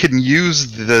can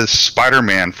use the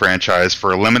Spider-Man franchise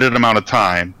for a limited amount of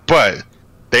time, but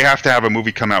they have to have a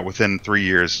movie come out within 3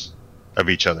 years of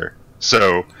each other.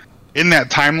 So in that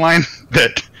timeline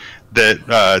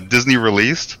that Disney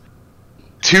released,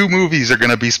 2 movies are going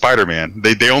to be Spider-Man.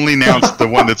 They only announced the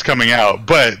one that's coming out,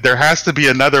 but there has to be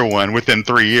another one within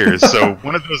 3 years. So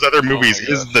one of those other movies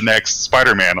is the next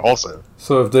Spider-Man also.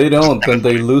 So if they don't, then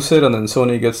they lose it, and then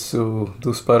Sony gets to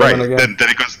do Spider-Man again? Then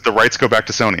it goes. The rights go back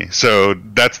to Sony. So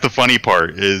that's the funny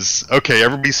part is, okay,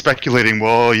 everybody's speculating,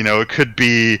 well, it could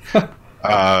be,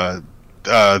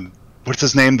 what's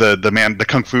his name? The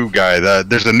Kung Fu guy.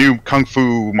 There's a new Kung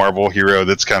Fu Marvel hero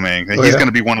that's coming. He's going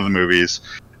to be one of the movies.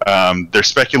 They're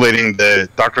speculating that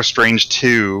Doctor Strange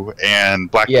 2 and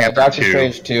Black Panther Doctor 2.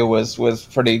 Strange 2 was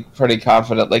pretty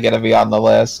confidently going to be on the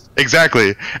list.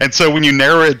 Exactly. And so when you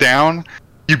narrow it down,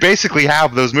 you basically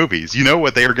have those movies. You know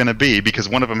what they are going to be because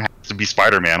one of them has to be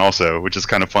Spider-Man also, which is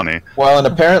kind of funny. Well, and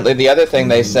apparently the other thing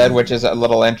they said, which is a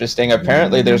little interesting,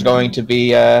 apparently there's going to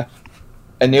be a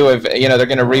new, they're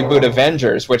going to reboot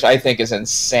Avengers, which I think is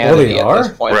insanity at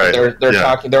this point. Right.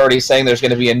 They're already saying there's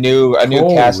going to be a new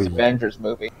cast Avengers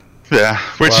movie. Yeah,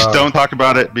 which don't talk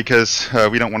about it because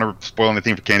we don't want to spoil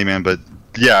anything for Candyman, but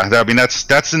yeah, I mean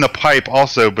that's in the pipe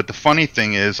also. But the funny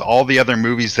thing is, all the other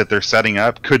movies that they're setting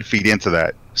up could feed into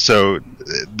that. So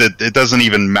it doesn't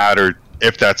even matter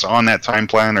if that's on that time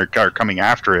plan or coming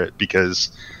after it,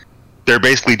 because they're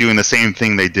basically doing the same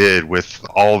thing they did with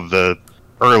all of the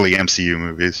early MCU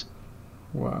movies.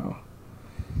 Wow.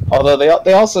 Although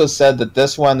they also said that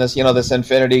this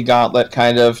Infinity Gauntlet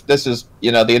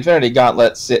the Infinity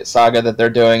Gauntlet saga that they're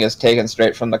doing is taken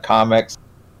straight from the comics.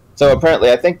 So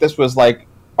apparently, I think this was like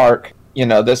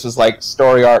this was like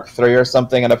story arc 3 or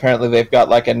something, and apparently they've got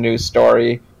like a new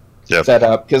story set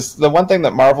up. Because the one thing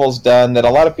that Marvel's done that a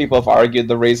lot of people have argued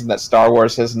the reason that Star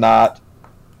Wars has not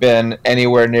been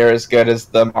anywhere near as good as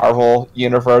the Marvel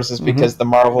universe is because the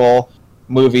Marvel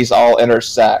movies all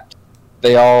intersect.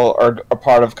 They all are a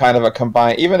part of kind of a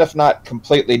combined, even if not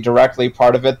completely directly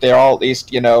part of it, they all at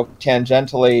least,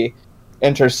 tangentially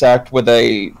intersect with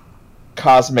a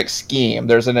cosmic scheme.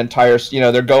 There's an entire,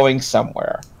 they're going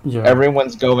somewhere. Yeah.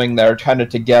 Everyone's going there kind of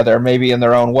together, maybe in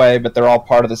their own way, but they're all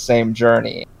part of the same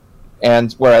journey.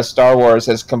 And whereas Star Wars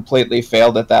has completely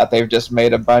failed at that, they've just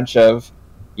made a bunch of,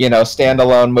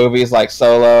 standalone movies like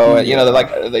Solo,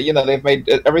 and they've made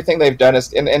everything they've done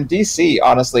is, and DC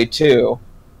honestly too.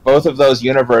 Both of those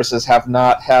universes have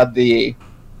not had the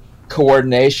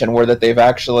coordination where that they've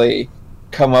actually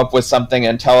come up with something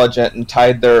intelligent and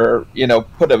tied their,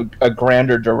 put a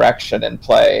grander direction in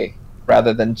play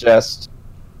rather than just,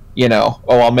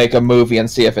 I'll make a movie and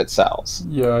see if it sells.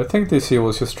 Yeah, I think DC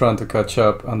was just trying to catch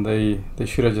up, and they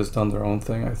should have just done their own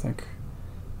thing, I think.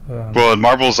 Well, and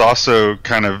Marvel's also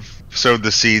kind of sowed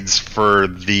the seeds for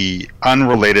the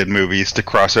unrelated movies to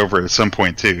cross over at some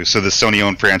point too. So the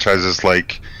Sony-owned franchises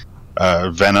like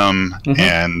Venom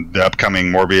and the upcoming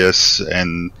Morbius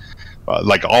and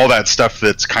like all that stuff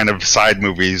that's kind of side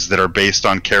movies that are based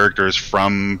on characters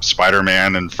from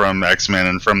Spider-Man and from X-Men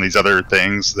and from these other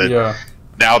things that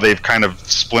now they've kind of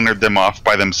splintered them off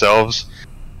by themselves.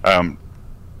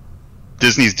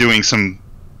 Disney's doing some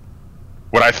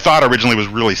what I thought originally was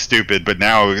really stupid, but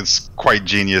now it's quite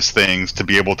genius things to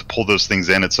be able to pull those things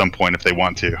in at some point if they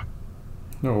want to.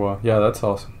 Oh, wow. Yeah, that's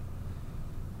awesome.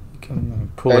 You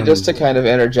can pull in... Just to kind of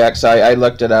interject, so I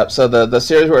looked it up. So the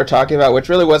series we were talking about, which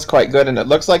really was quite good, and it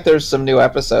looks like there's some new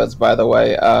episodes, by the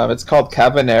way. It's called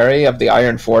Cabaneri of the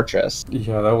Iron Fortress.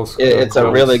 Yeah, that was... It's a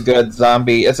really good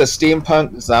zombie... It's a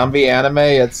steampunk zombie anime.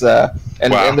 It's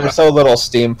and there's so little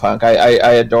steampunk.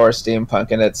 I adore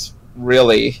steampunk, and it's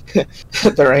really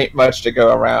there ain't much to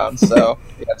go around, so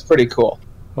yeah, it's pretty cool.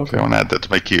 Okay, I want to add that to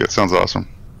my queue. It sounds awesome.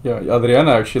 Yeah,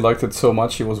 Adriana actually liked it so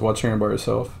much she was watching it by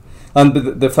herself, and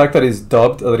the fact that it's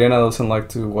dubbed, Adriana doesn't like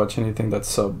to watch anything that's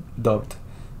sub-dubbed,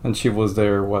 and she was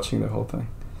there watching the whole thing.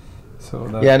 So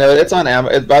it's on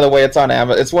Amazon. By the way, it's on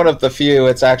Amazon. It's one of the few.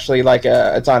 It's actually like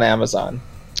it's on Amazon,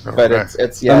 but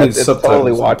it's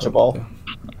totally watchable.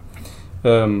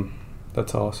 Yeah.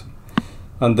 That's awesome.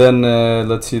 And then,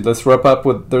 let's wrap up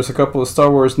with, there's a couple of Star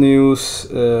Wars news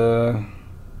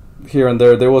here and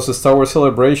there. There was a Star Wars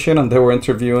Celebration, and they were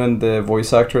interviewing the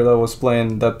voice actor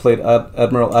that played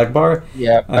Admiral Akbar.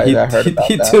 Yeah, and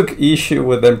he took issue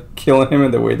with them killing him in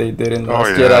the way they did in Last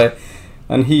Jedi.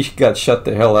 And he got shut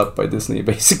the hell up by Disney,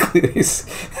 basically.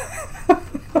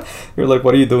 You're like,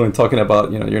 what are you doing talking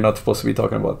about, you're not supposed to be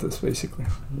talking about this, basically.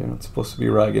 You're not supposed to be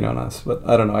ragging on us. But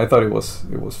I don't know, I thought it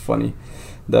was funny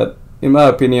that... In my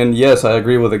opinion, yes, I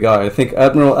agree with the guy. I think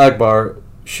Admiral Akbar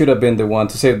should have been the one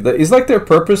to say that. It's like they're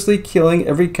purposely killing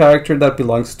every character that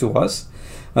belongs to us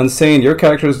and saying your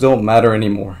characters don't matter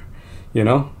anymore.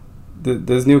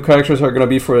 These new characters are going to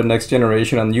be for the next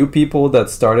generation, and you people that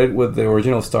started with the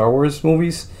original Star Wars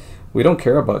movies, we don't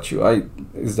care about you.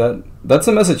 That's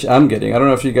a message I'm getting. I don't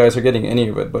know if you guys are getting any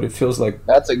of it, but it feels like...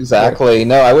 That's exactly...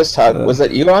 No, I was talking... was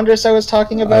it you, Andres, I was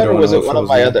talking about? Or was it one of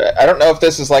my other... I don't know if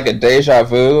this is like a deja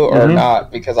vu or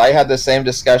not, because I had the same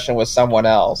discussion with someone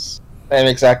else. Same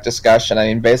exact discussion. I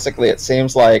mean, basically, it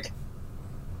seems like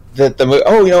that the movie...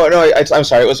 Oh, no, I'm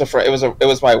sorry. It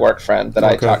was my work friend that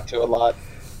I talked to a lot.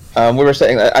 We were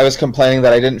saying that I was complaining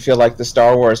that I didn't feel like the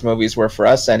Star Wars movies were for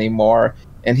us anymore.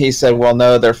 And he said, well,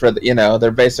 no, they're for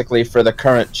they're basically for the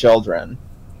current children.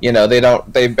 You know,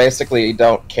 they basically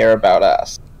don't care about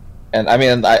us. And I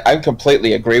mean, I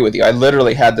completely agree with you. I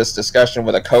literally had this discussion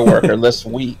with a coworker this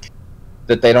week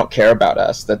that they don't care about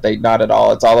us, that they not at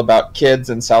all. It's all about kids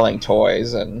and selling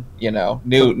toys and, you know,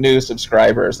 new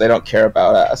subscribers. They don't care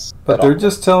about us. But they're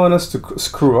just telling us to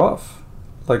screw off.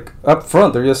 Like, up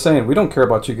front, they're just saying, we don't care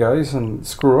about you guys and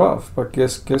screw off. But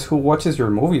guess who watches your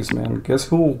movies, man? Guess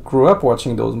who grew up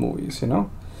watching those movies, you know?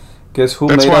 Guess who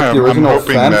made up the original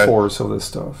fan force of this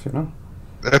stuff, you know?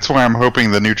 That's why I'm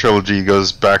hoping the new trilogy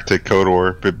goes back to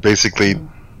KOTOR, but basically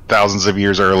thousands of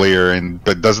years earlier,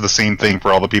 but does the same thing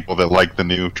for all the people that like the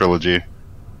new trilogy.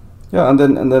 Yeah, and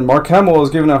then Mark Hamill was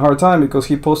given a hard time because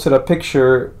he posted a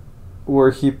picture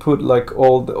where he put like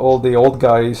all the old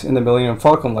guys in the Millennium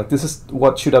Falcon. Like, this is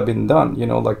what should have been done, you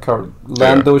know, like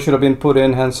Lando should have been put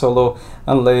in, Han Solo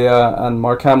and Leia and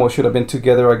Mark Hamill should have been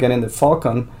together again in the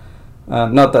Falcon.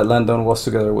 Not that Lando was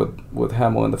together with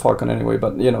Hamill in the Falcon anyway,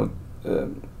 but you know,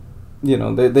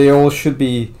 they all should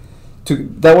be.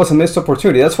 That was a missed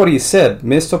opportunity. That's what he said.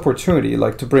 Missed opportunity,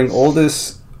 like to bring all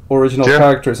these original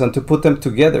characters and to put them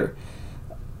together.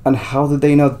 And how did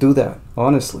they not do that?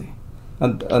 Honestly,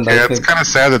 and it's kind of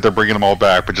sad that they're bringing them all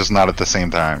back, but just not at the same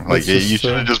time. Like you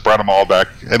should have just brought them all back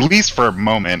at least for a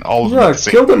moment. All of them.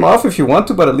 Yeah, kill them off if you want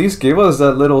to, but at least give us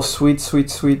that little sweet,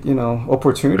 you know,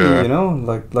 opportunity. Yeah. You know,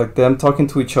 like them talking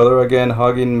to each other again,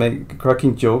 hugging,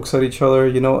 cracking jokes at each other.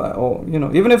 You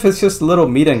know, even if it's just a little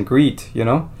meet and greet. You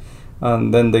know.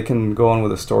 And then they can go on with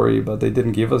the story, but they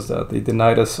didn't give us that. They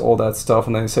denied us all that stuff,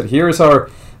 and they said, here's our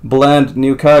bland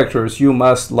new characters, you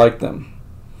must like them.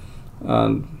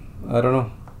 And I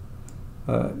don't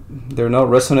know. They're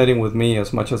not resonating with me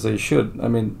as much as they should. I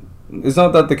mean, it's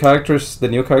not that the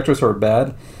new characters are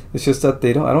bad, it's just that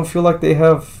I don't feel like they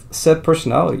have set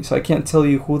personalities. I can't tell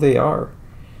you who they are.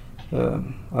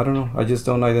 I don't know. I just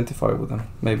don't identify with them.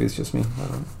 Maybe it's just me. I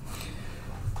don't know.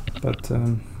 But...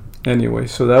 anyway,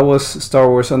 so that was Star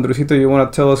Wars. Andresito, you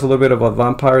want to tell us a little bit about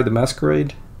Vampire the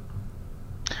Masquerade?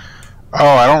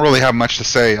 Oh, I don't really have much to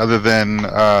say other than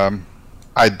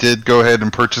I did go ahead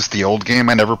and purchase the old game.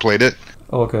 I never played it.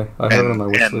 Oh, okay. I have it on my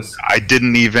wish list. I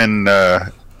didn't even...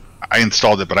 I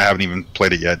installed it, but I haven't even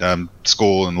played it yet.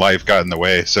 School and life got in the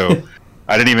way, so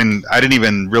I didn't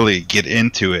even really get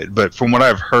into it. But from what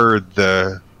I've heard,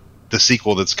 the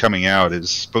sequel that's coming out is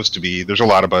supposed to be... There's a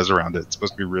lot of buzz around it. It's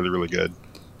supposed to be really, really good.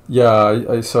 Yeah,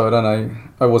 I saw it,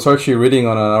 and I was actually reading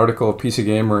on an article of PC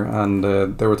Gamer, and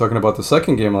they were talking about the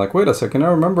second game. I'm like, wait a second, I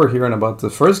remember hearing about the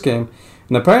first game,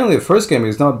 and apparently the first game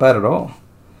is not bad at all.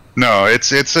 No,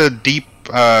 it's a deep,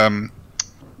 I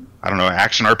don't know,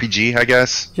 action RPG, I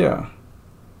guess. Yeah.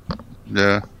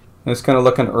 Yeah. And it's kind of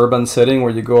like an urban setting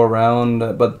where you go around,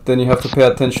 but then you have to pay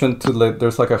attention to,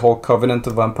 there's like a whole covenant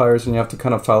of vampires, and you have to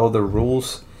kind of follow the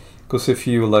rules. Because if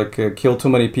you kill too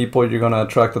many people, you're gonna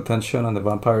attract attention, and the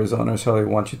vampires don't necessarily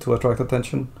want you to attract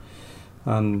attention,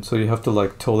 and so you have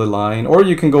to toe the line, or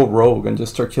you can go rogue and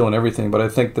just start killing everything. But I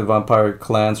think the vampire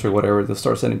clans or whatever, they'll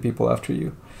start sending people after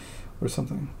you, or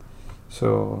something.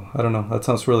 So I don't know. That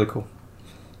sounds really cool.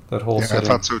 That whole setting.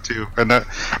 I thought so too, and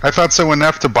I thought so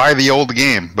enough to buy the old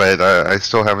game, but I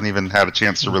still haven't even had a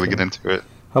chance to really get into it.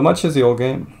 How much is the old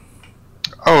game?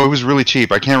 Oh, it was really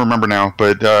cheap. I can't remember now,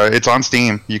 but it's on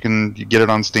Steam. You get it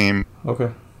on Steam. Okay.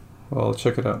 Well, I'll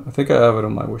check it out. I think I have it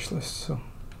on my wish list, so...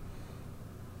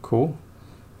 Cool.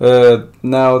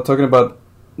 Now, talking about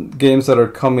games that are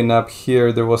coming up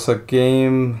here, there was a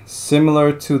game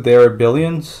similar to There Are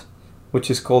Billions,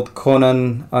 which is called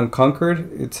Conan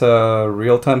Unconquered. It's a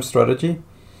real-time strategy.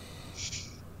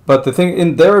 But the thing,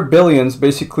 in There Are Billions,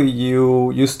 basically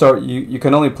you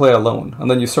can only play alone, and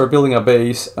then you start building a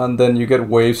base, and then you get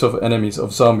waves of enemies,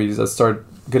 of zombies, that start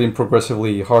getting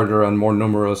progressively harder and more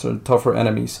numerous and tougher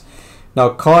enemies.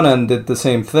 Now Conan did the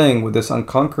same thing with this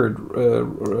Unconquered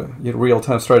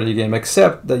real-time strategy game,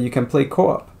 except that you can play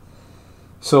co-op.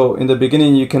 So in the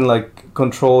beginning you can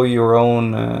control your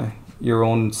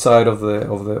own side of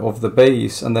the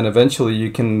base, and then eventually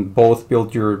you can both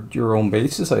build your own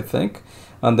bases, I think.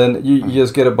 And then you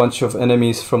just get a bunch of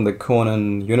enemies from the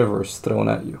Conan universe thrown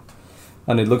at you.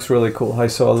 And it looks really cool. I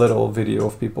saw a little video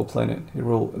of people playing it. It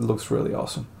looks really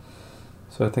awesome.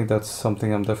 So I think that's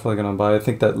something I'm definitely going to buy. I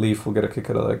think that Leaf will get a kick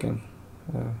out of that game.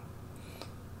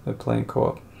 Playing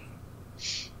co-op.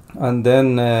 And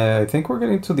then I think we're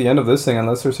getting to the end of this thing,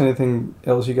 unless there's anything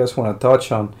else you guys want to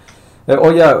touch on.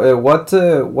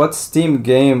 What Steam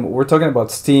game, we're talking about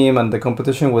Steam and the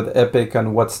competition with Epic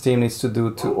and what Steam needs to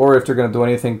do to, or if they're going to do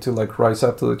anything to rise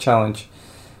up to the challenge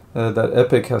that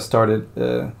Epic has started.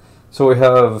 So we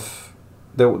have,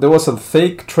 there was a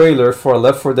fake trailer for a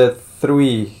Left 4 Dead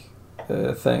 3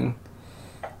 thing,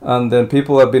 And then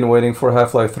people have been waiting for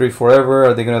Half-Life 3 forever.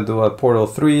 Are they going to do a Portal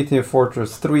 3, Team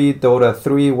Fortress 3, Dota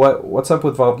 3? What's up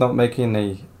with Valve not making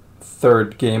a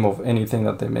third game of anything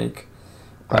that they make?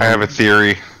 I have a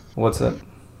theory. What's that?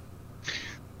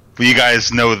 Well, you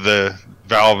guys know the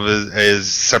Valve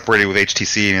is separated with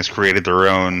HTC and has created their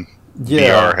own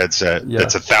VR headset. Yeah.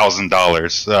 That's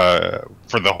 $1,000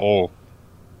 for the whole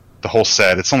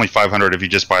set. It's only $500 if you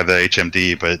just buy the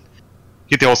HMD, but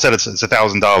you get the whole set. It's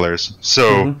 $1,000.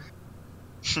 So,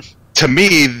 to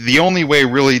me, the only way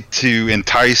really to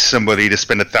entice somebody to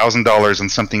spend $1,000 on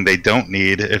something they don't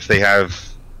need, if they have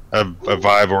a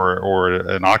Vive or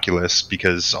an Oculus,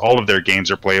 because all of their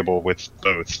games are playable with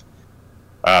both,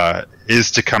 is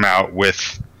to come out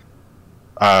with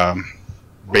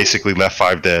basically Left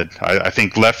 5 Dead. I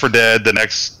think Left 4 Dead, the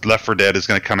next Left 4 Dead, is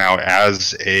going to come out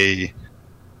as a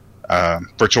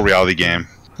virtual reality game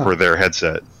for their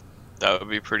headset. That would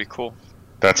be pretty cool.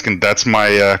 That's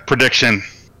my prediction.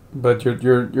 But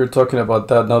you're talking about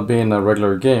that not being a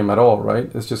regular game at all, right?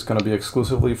 It's just going to be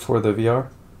exclusively for the VR?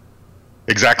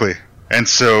 Exactly. And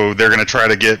so they're going to try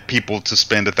to get people to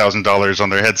spend $1,000 on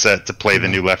their headset to play the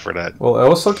new Left 4 Dead. Well, I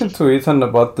was talking to Ethan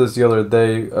about this the other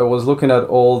day. I was looking at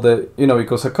all the,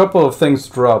 because a couple of things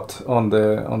dropped on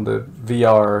the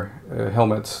VR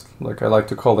helmets, like I like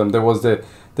to call them. There was the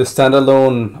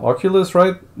standalone Oculus,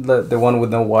 right? The one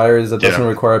with no wires that doesn't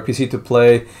require a PC to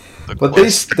play. The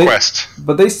Quest.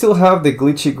 But they still have the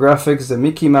glitchy graphics, the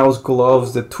Mickey Mouse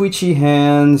gloves, the twitchy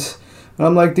hands. And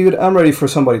I'm like, dude, I'm ready for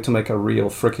somebody to make a real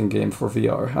freaking game for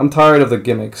VR. I'm tired of the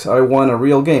gimmicks. I want a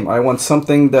real game. I want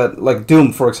something that, like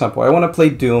Doom, for example. I want to play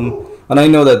Doom, and I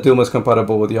know that Doom is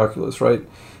compatible with the Oculus, right?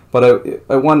 But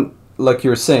I want, like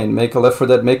you're saying, make a Left 4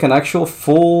 Dead, make an actual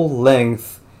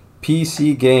full-length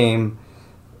PC game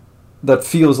that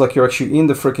feels like you're actually in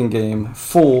the freaking game,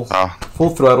 full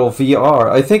throttle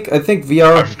VR. I think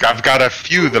VR. I've got a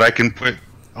few that I can put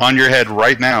on your head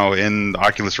right now in the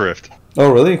Oculus Rift. Oh,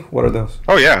 really? What are those?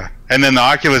 Oh, yeah. And then the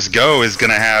Oculus Go is going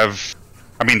to have...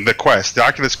 the Quest. The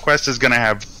Oculus Quest is going to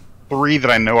have 3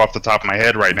 that I know off the top of my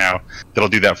head right now that'll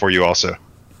do that for you also.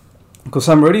 Because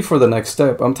I'm ready for the next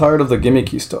step. I'm tired of the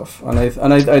gimmicky stuff. And I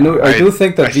do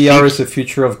think that VR is the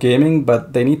future of gaming,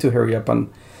 but they need to hurry up and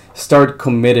start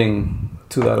committing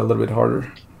to that a little bit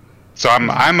harder. So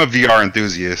I'm a VR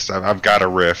enthusiast. I've got a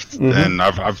Rift, and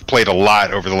I've played a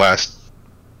lot over the last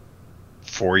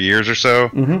 4 years or so.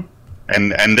 Mm-hmm.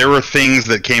 And there were things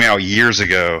that came out years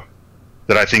ago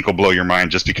that I think will blow your mind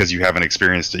just because you haven't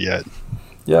experienced it yet.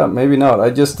 Yeah, maybe not.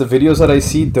 The videos that I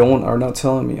see are not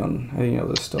telling me on any of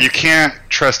this stuff. You can't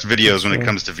trust videos when it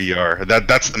comes to VR.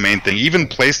 That's the main thing. Even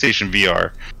PlayStation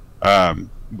VR,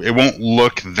 it won't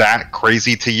look that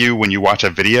crazy to you when you watch a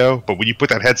video, but when you put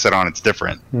that headset on, it's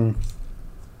different. You'll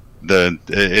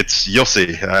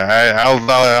see.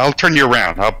 I'll turn you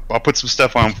around. I'll put some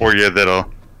stuff on for you that'll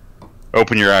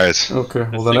open your eyes. Okay.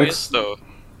 Well, the thing next is, though,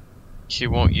 he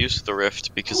won't use the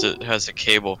Rift because it has a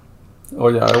cable. Oh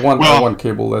yeah, I want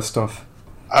cable-less stuff.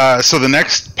 So the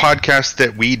next podcast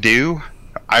that we do,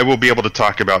 I will be able to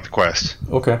talk about the Quest.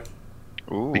 Okay.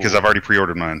 Ooh. Because I've already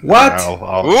pre-ordered mine. What?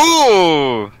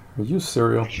 Ooh! Are you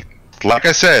serial? Like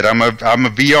I said, I'm a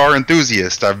VR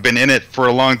enthusiast. I've been in it for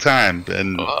a long time,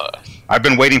 and I've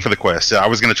been waiting for the Quest. I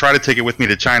was going to try to take it with me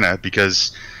to China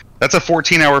because that's a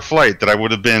 14-hour flight that I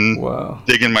would have been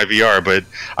digging my VR. But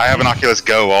I have an Oculus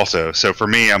Go also, so for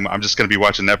me, I'm just going to be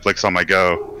watching Netflix on my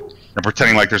Go and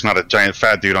pretending like there's not a giant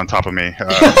fat dude on top of me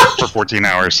for 14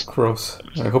 hours. Gross.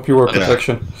 I hope you wear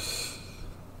protection.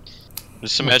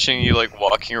 Just imagining you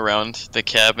walking around the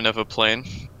cabin of a plane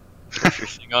with your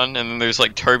thing on, and then there's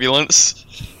turbulence.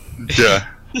 Yeah.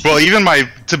 Well,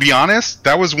 to be honest,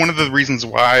 that was one of the reasons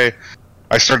why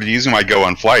I started using my Go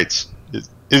on flights.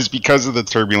 Is because of the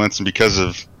turbulence and because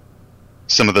of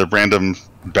some of the random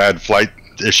bad flight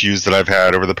issues that I've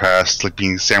had over the past, like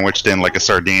being sandwiched in like a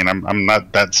sardine. I'm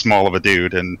not that small of a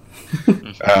dude, and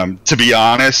to be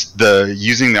honest,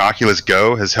 using the Oculus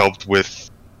Go has helped with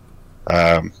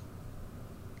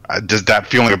just that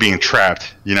feeling of being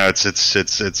trapped.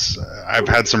 It's I've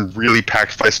had some really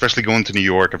packed flights, especially going to New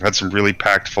York. I've had some really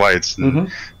packed flights,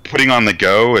 and putting on the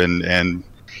Go and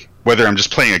whether I'm just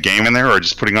playing a game in there or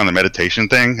just putting on the meditation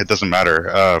thing, it doesn't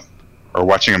matter. Or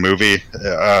watching a movie,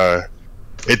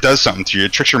 it does something to you.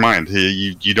 It tricks your mind.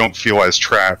 You don't feel as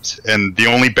trapped. And the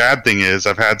only bad thing is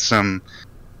I've had some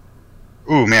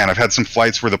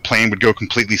flights where the plane would go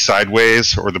completely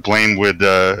sideways, or the plane would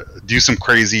do some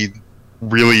crazy,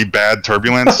 really bad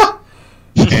turbulence.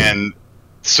 And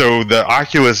so the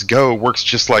Oculus Go works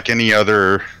just like any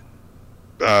other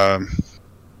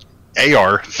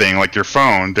AR thing, like your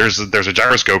phone. There's a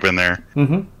gyroscope in there.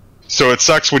 So it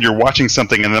sucks when you're watching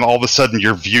something and then all of a sudden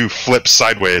your view flips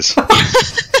sideways.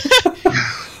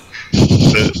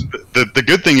 The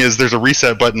good thing is there's a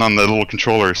reset button on the little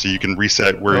controller, so you can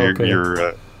reset where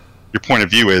your point of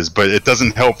view is. But it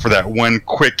doesn't help for that one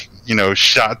quick,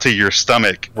 shot to your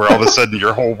stomach where all of a sudden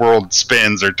your whole world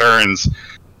spins or turns.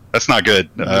 That's not good,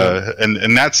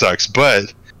 and that sucks.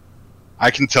 But I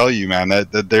can tell you, man,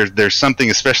 that there's something,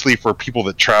 especially for people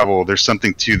that travel. There's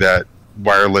something to that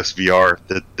wireless VR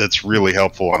that's really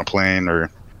helpful on a plane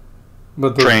or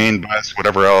train, bus,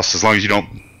 whatever else. As long as you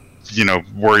don't,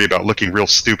 worry about looking real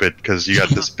stupid because you got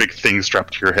this big thing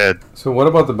strapped to your head. So what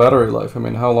about the battery life? I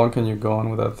mean, how long can you go on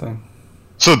with that thing?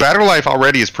 So the battery life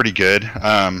already is pretty good.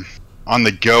 On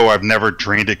the go, I've never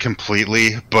drained it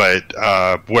completely, but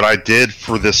what I did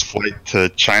for this flight to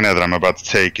China that I'm about to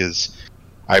take is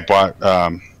I bought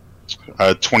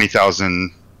a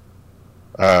 20,000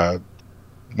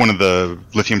 one of the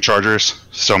lithium chargers.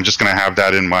 So I'm just going to have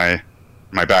that in my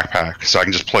backpack, so I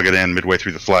can just plug it in midway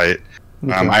through the flight.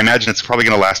 Okay. I imagine it's probably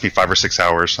going to last me 5 or 6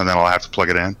 hours, and then I'll have to plug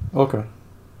it in. Okay.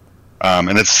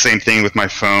 And it's the same thing with my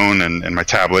phone and my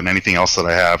tablet and anything else that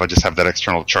I have. I just have that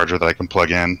external charger that I can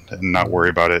plug in and not worry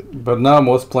about it. But now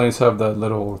most planes have that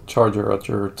little charger at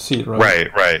your seat, right?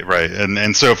 Right.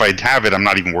 And so if I have it, I'm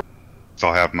not even worried.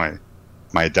 I'll have my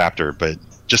adapter, but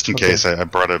just in case, I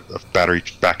brought a battery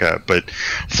backup. But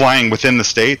flying within the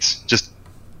States, just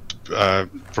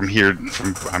from here,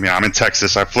 I'm in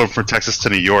Texas. I flew from Texas to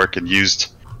New York and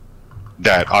used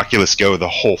that Oculus Go the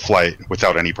whole flight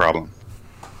without any problem.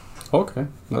 Okay,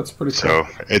 that's pretty cool.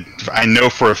 So I know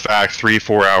for a fact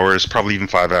 3-4 hours, probably even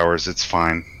 5 hours, it's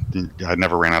fine. I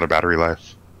never ran out of battery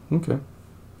life. Okay,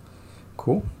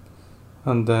 cool.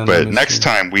 And then, but next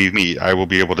time we meet, I will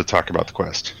be able to talk about the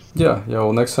Quest. Yeah.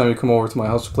 Well, next time you come over to my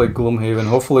house to play Gloomhaven,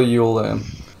 hopefully you'll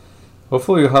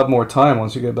have more time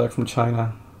once you get back from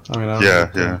China. I mean,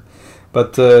 yeah.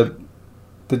 But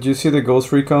did you see the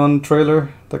Ghost Recon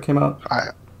trailer that came out?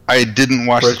 I didn't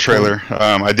watch the trailer.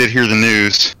 I did hear the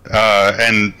news,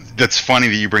 and that's funny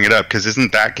that you bring it up because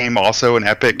isn't that game also an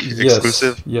Epic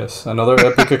exclusive? Yes, another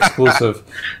Epic exclusive.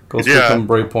 Ghost Recon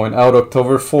Breakpoint out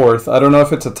October 4th. I don't know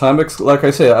if it's a time like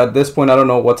I say at this point I don't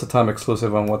know what's a time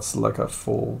exclusive and what's like a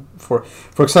full for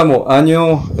example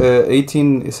Anno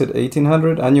 18 is it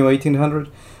 1800 Anno 1800?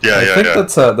 I think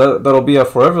that's that'll be a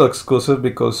forever exclusive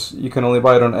because you can only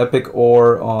buy it on Epic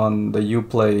or on the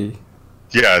Uplay.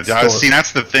 Yeah, see,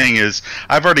 that's the thing is,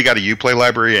 I've already got a Uplay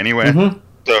library anyway, so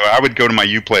I would go to my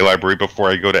Uplay library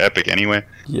before I go to Epic anyway.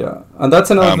 Yeah, and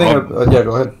that's another thing.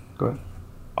 Go ahead.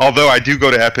 Although I do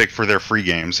go to Epic for their free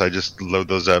games, I just load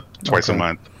those up twice a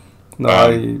month.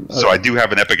 So I do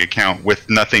have an Epic account with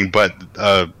nothing but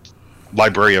a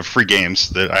library of free games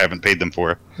that I haven't paid them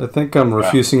for. I think I'm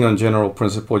refusing on general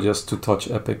principle just to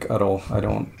touch Epic at all. I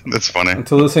don't. That's funny.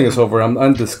 Until this thing is over,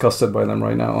 I'm disgusted by them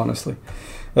right now, honestly.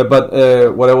 But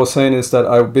what I was saying is that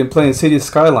I've been playing City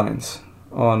Skylines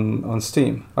on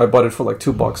Steam. I bought it for like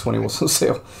 $2 when it was on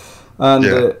sale,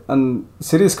 and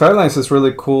City Skylines is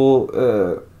really cool.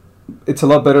 It's a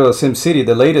lot better than SimCity,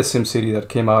 the latest SimCity that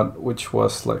came out, which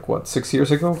was like 6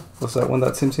 years ago. Was that when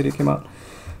that SimCity came out?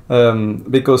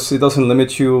 Because it doesn't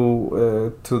limit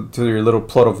you to your little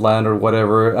plot of land or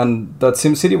whatever. And that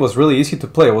SimCity was really easy to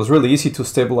play. It was really easy to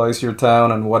stabilize your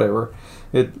town and whatever.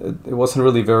 It wasn't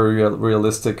really very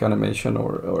realistic animation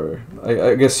or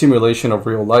I guess simulation of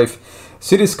real life.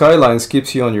 City Skylines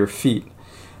keeps you on your feet,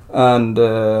 and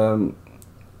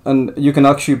you can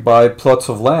actually buy plots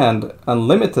of land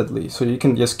unlimitedly, so you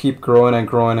can just keep growing and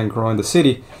growing and growing the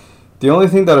city. The only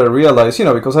thing that I realized,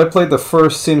 because I played the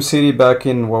first SimCity back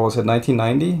in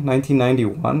 1990,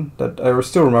 1991. That I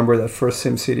still remember that first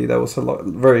SimCity. That was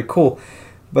very cool.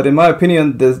 But in my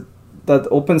opinion, that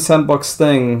open sandbox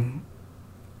thing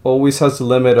always has the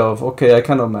limit of, okay, I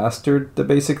kind of mastered the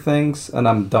basic things and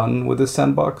I'm done with this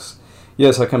sandbox.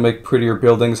 Yes, I can make prettier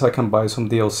buildings, I can buy some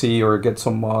DLC or get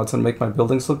some mods and make my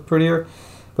buildings look prettier.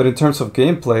 But in terms of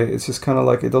gameplay, it's just kind of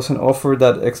like it doesn't offer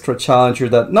that extra challenge or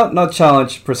that, not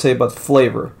challenge per se, but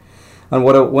flavor. And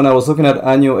when I was looking at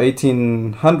Anno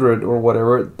 1800 or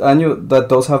whatever, Anno, that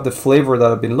does have the flavor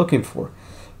that I've been looking for.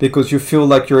 Because you feel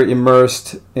like you're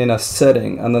immersed in a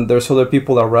setting, and then there's other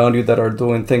people around you that are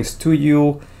doing things to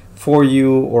you, for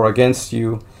you, or against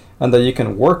you, and that you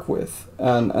can work with.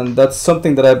 And that's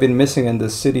something that I've been missing in the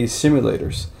city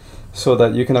simulators, so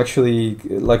that you can actually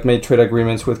make trade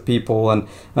agreements with people, and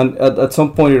at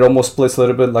some point it almost plays a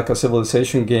little bit like a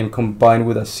Civilization game combined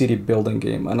with a city building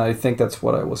game, and I think that's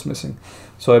what I was missing.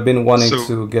 So I've been wanting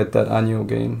to get that annual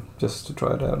game just to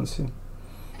try it out and see.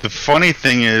 The funny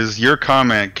thing is, your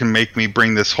comment can make me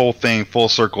bring this whole thing full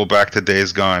circle back to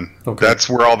Days Gone. Okay. That's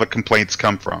where all the complaints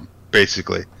come from,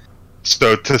 basically.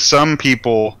 So to some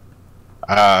people,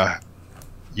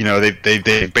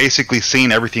 they've basically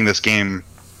seen everything this game,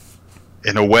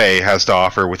 in a way, has to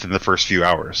offer within the first few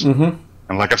hours. Mm-hmm.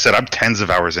 And like I've said, I'm tens of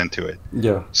hours into it.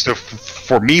 Yeah. So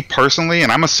for me personally,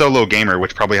 and I'm a solo gamer,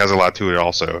 which probably has a lot to it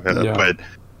also, but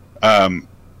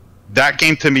that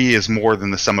game to me is more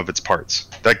than the sum of its parts.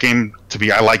 That game to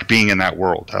me, I like being in that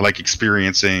world. I like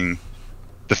experiencing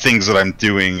the things that I'm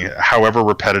doing, however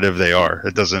repetitive they are.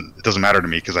 It doesn't matter to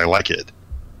me because I like it.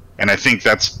 And I think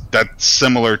that's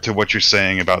similar to what you're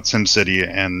saying about SimCity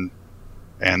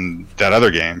and that other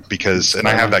game, because and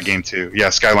I have that game too. Yeah,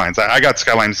 Skylines. I got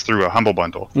Skylines through a Humble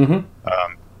Bundle. Mm-hmm.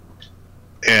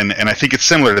 And I think it's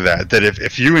similar to that. That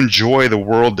if you enjoy the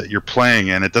world that you're playing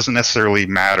in, it doesn't necessarily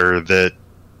matter that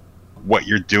what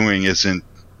you're doing isn't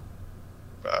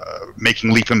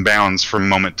making leap and bounds from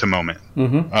moment to moment.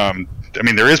 Mm-hmm. I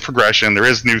mean, there is progression, there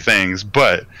is new things,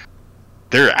 but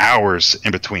there are hours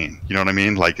in between. You know what I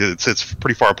mean? Like it's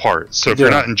pretty far apart. So if you're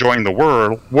not enjoying the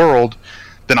world,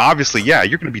 then obviously, you're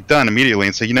going to be done immediately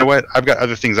and say, you know what, I've got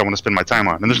other things I want to spend my time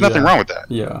on, and there's nothing wrong with that.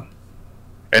 Yeah.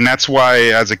 And that's why,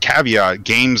 as a caveat,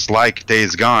 games like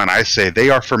Days Gone, I say they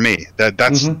are for me.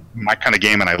 That's my kind of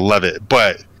game, and I love it.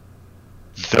 But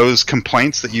those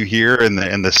complaints that you hear and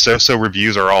the so-so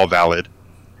reviews are all valid.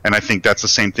 And I think that's the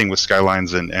same thing with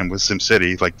Skylines and with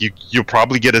SimCity. Like you'll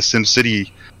probably get a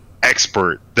SimCity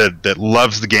expert that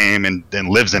loves the game and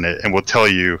lives in it and will tell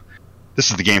you,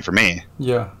 this is the game for me.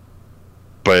 Yeah.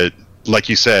 But like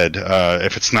you said,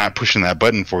 if it's not pushing that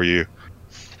button for you,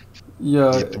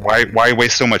 why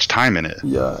waste so much time in it?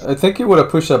 Yeah, I think it would have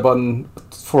pushed that button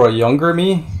for a younger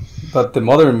me, but the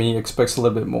modern me expects a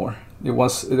little bit more. It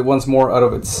wants more out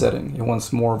of its setting. It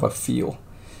wants more of a feel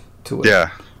to it.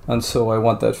 Yeah. And so I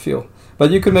want that feel. But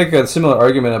you could make a similar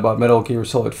argument about Metal Gear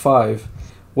Solid 5,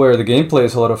 where the gameplay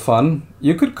is a lot of fun.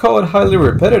 You could call it highly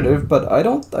repetitive, but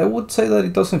I would say that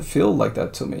it doesn't feel like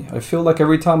that to me. I feel like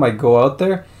every time I go out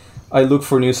there, I look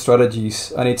for new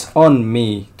strategies, and it's on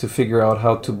me to figure out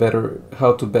how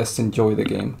to best enjoy the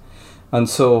game. And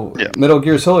so Metal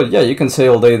Gear Solid, you can say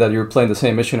all day that you're playing the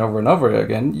same mission over and over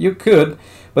again. You could,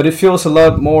 but it feels a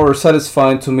lot more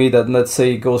satisfying to me than, let's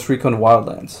say, Ghost Recon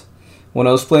Wildlands. When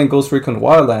I was playing Ghost Recon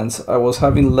Wildlands, I was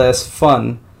having less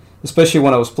fun, especially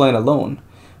when I was playing alone.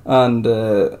 And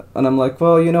I'm like,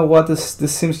 well, you know what? This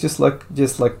seems just like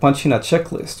punching a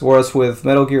checklist. Whereas with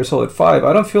Metal Gear Solid 5,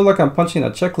 I don't feel like I'm punching a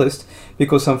checklist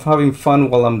because I'm having fun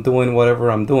while I'm doing whatever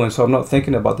I'm doing. So I'm not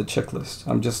thinking about the checklist.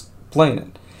 I'm just playing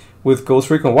it. With Ghost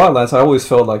Recon Wildlands, I always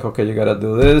felt like, okay, you gotta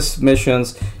do this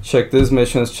missions, check these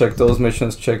missions, check those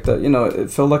missions, check that. It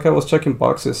felt like I was checking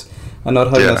boxes and not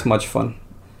having as much fun.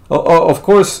 Of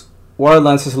course,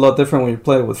 Wildlands is a lot different when you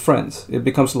play it with friends. It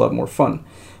becomes a lot more fun.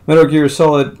 Metal Gear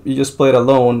Solid, you just play it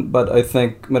alone, but I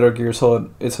think Metal Gear Solid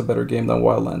is a better game than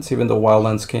Wildlands, even though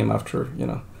Wildlands came after,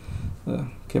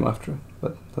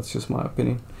 but that's just my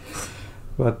opinion.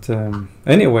 But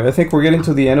anyway, I think we're getting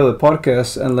to the end of the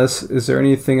podcast, is there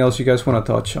anything else you guys want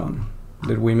to touch on?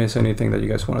 Did we miss anything that you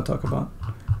guys want to talk about?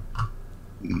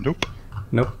 Nope.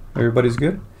 Everybody's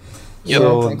good? Yep.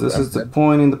 So this is the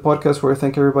point in the podcast where I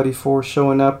thank everybody for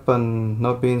showing up and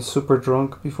not being super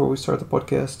drunk before we start the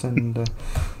podcast and,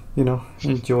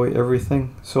 enjoy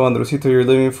everything. So, Andresito, you're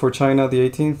leaving for China the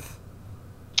 18th?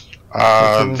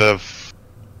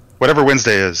 Whatever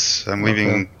Wednesday is. I'm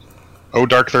leaving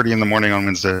dark 30 in the morning on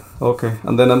Wednesday. Okay,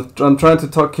 and then I'm trying to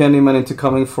talk Candyman into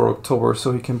coming for October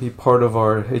so he can be part of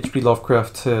our H.P.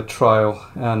 Lovecraft trial,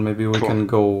 and maybe we can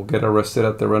go get arrested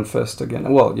at the Renfest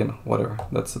again. Well, whatever.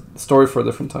 That's a story for a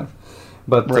different time.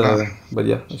 But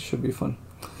it should be fun.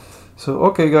 So,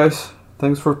 okay, guys,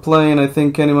 thanks for playing. I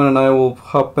think Candyman and I will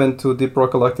hop into Deep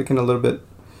Rock Galactic in a little bit.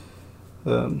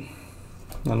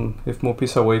 And if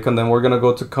Mopi's awake, and then we're gonna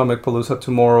go to Comic Palooza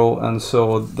tomorrow, and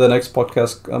so the next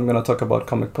podcast I'm gonna talk about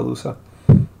Comic Palooza,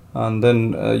 and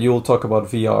then you'll talk about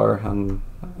VR, and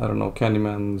I don't know,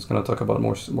 Candyman is gonna talk about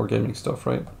more gaming stuff,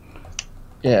 right?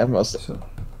 Yeah, mostly. So,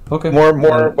 okay.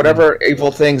 More whatever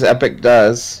evil things Epic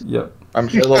does. Yeah. I'm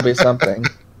sure there'll be something.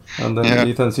 And then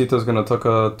Ethancito is gonna talk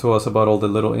to us about all the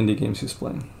little indie games he's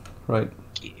playing, right?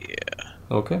 Yeah.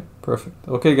 Okay, perfect.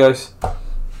 Okay, guys,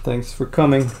 thanks for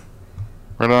coming.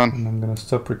 Right on. And I'm going to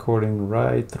stop recording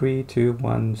right 3, 2,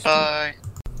 1. Stop. Bye.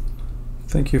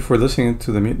 Thank you for listening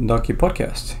to the Mutant Donkey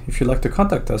podcast. If you'd like to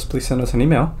contact us, please send us an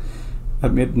email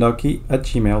at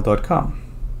mutantdonkey@gmail.com.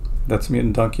 That's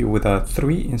Mutant Donkey with a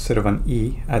 3 instead of an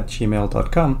E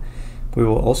 @gmail.com. We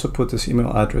will also put this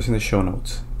email address in the show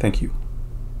notes. Thank you.